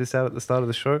we figure this out at the start of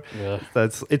the show? Yeah.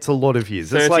 It's a lot of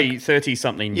years. 30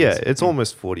 something years. Yeah, it's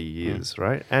almost 40 years,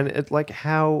 right? And it, like,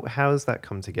 how has that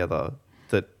come together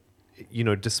that, you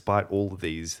know, despite all of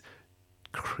these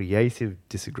creative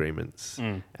disagreements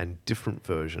and different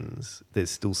versions,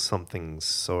 there's still something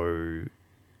so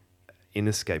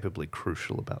inescapably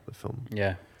crucial about the film.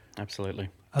 Yeah, absolutely.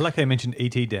 I like how you mentioned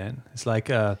E.T., Dan. It's like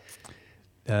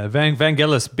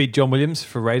Vangelis beat John Williams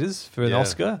for Raiders for an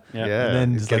Oscar. Yeah, and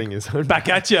then he's getting his own back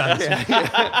at you.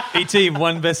 E.T.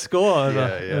 won Best Score.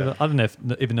 I don't know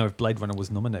even know if Blade Runner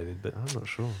was nominated, but I'm not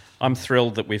sure. I'm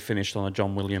thrilled that we've finished on a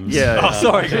John Williams.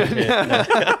 Sorry.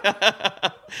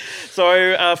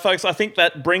 So, folks, I think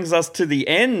that brings us to the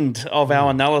end of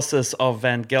our analysis of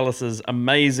Vangelis's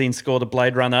amazing score to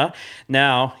Blade Runner.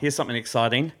 Now, here's something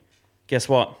exciting. Guess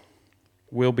what?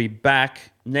 We'll be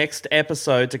back next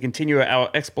episode to continue our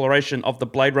exploration of the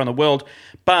Blade Runner world,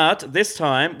 but this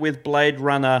time with Blade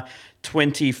Runner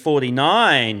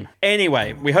 2049.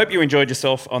 Anyway, we hope you enjoyed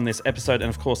yourself on this episode, and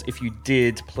of course, if you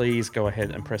did, please go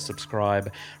ahead and press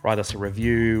subscribe, write us a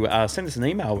review, send us an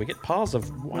email. We get piles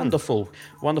of wonderful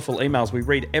emails. We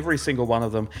read every single one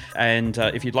of them, and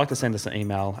if you'd like to send us an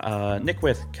email, Nick,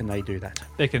 where can they do that?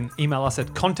 They can email us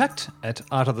at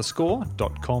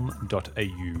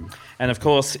contact@artofthescore.com.au. And of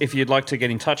course, if you'd like to get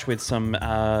in touch with some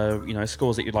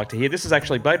scores that you'd like to hear, this is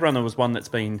actually Blade Runner was one that's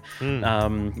been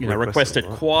requested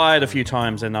quite a few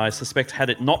times, and I suspect had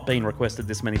it not been requested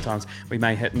this many times, we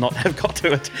may not have got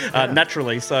to it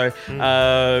naturally. So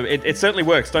it certainly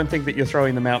works. Don't think that you're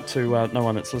throwing them out to no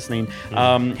one that's listening.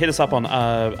 Hit us up on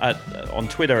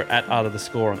Twitter at Art of the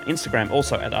Score, on Instagram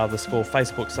also at Art of the Score,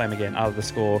 Facebook same again, Art of the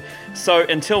Score. So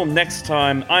until next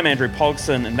time, I'm Andrew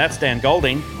Pogson, and that's Dan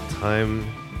Golding. Time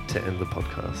to end the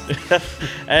podcast.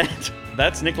 And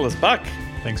that's Nicholas Buck.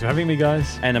 Thanks for having me,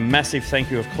 guys. And a massive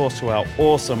thank you, of course, to our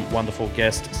awesome, wonderful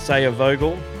guest, Saya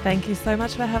Vogel. Thank you so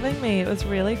much for having me. It was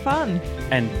really fun.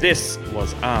 And this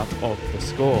was Art of the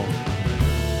Score.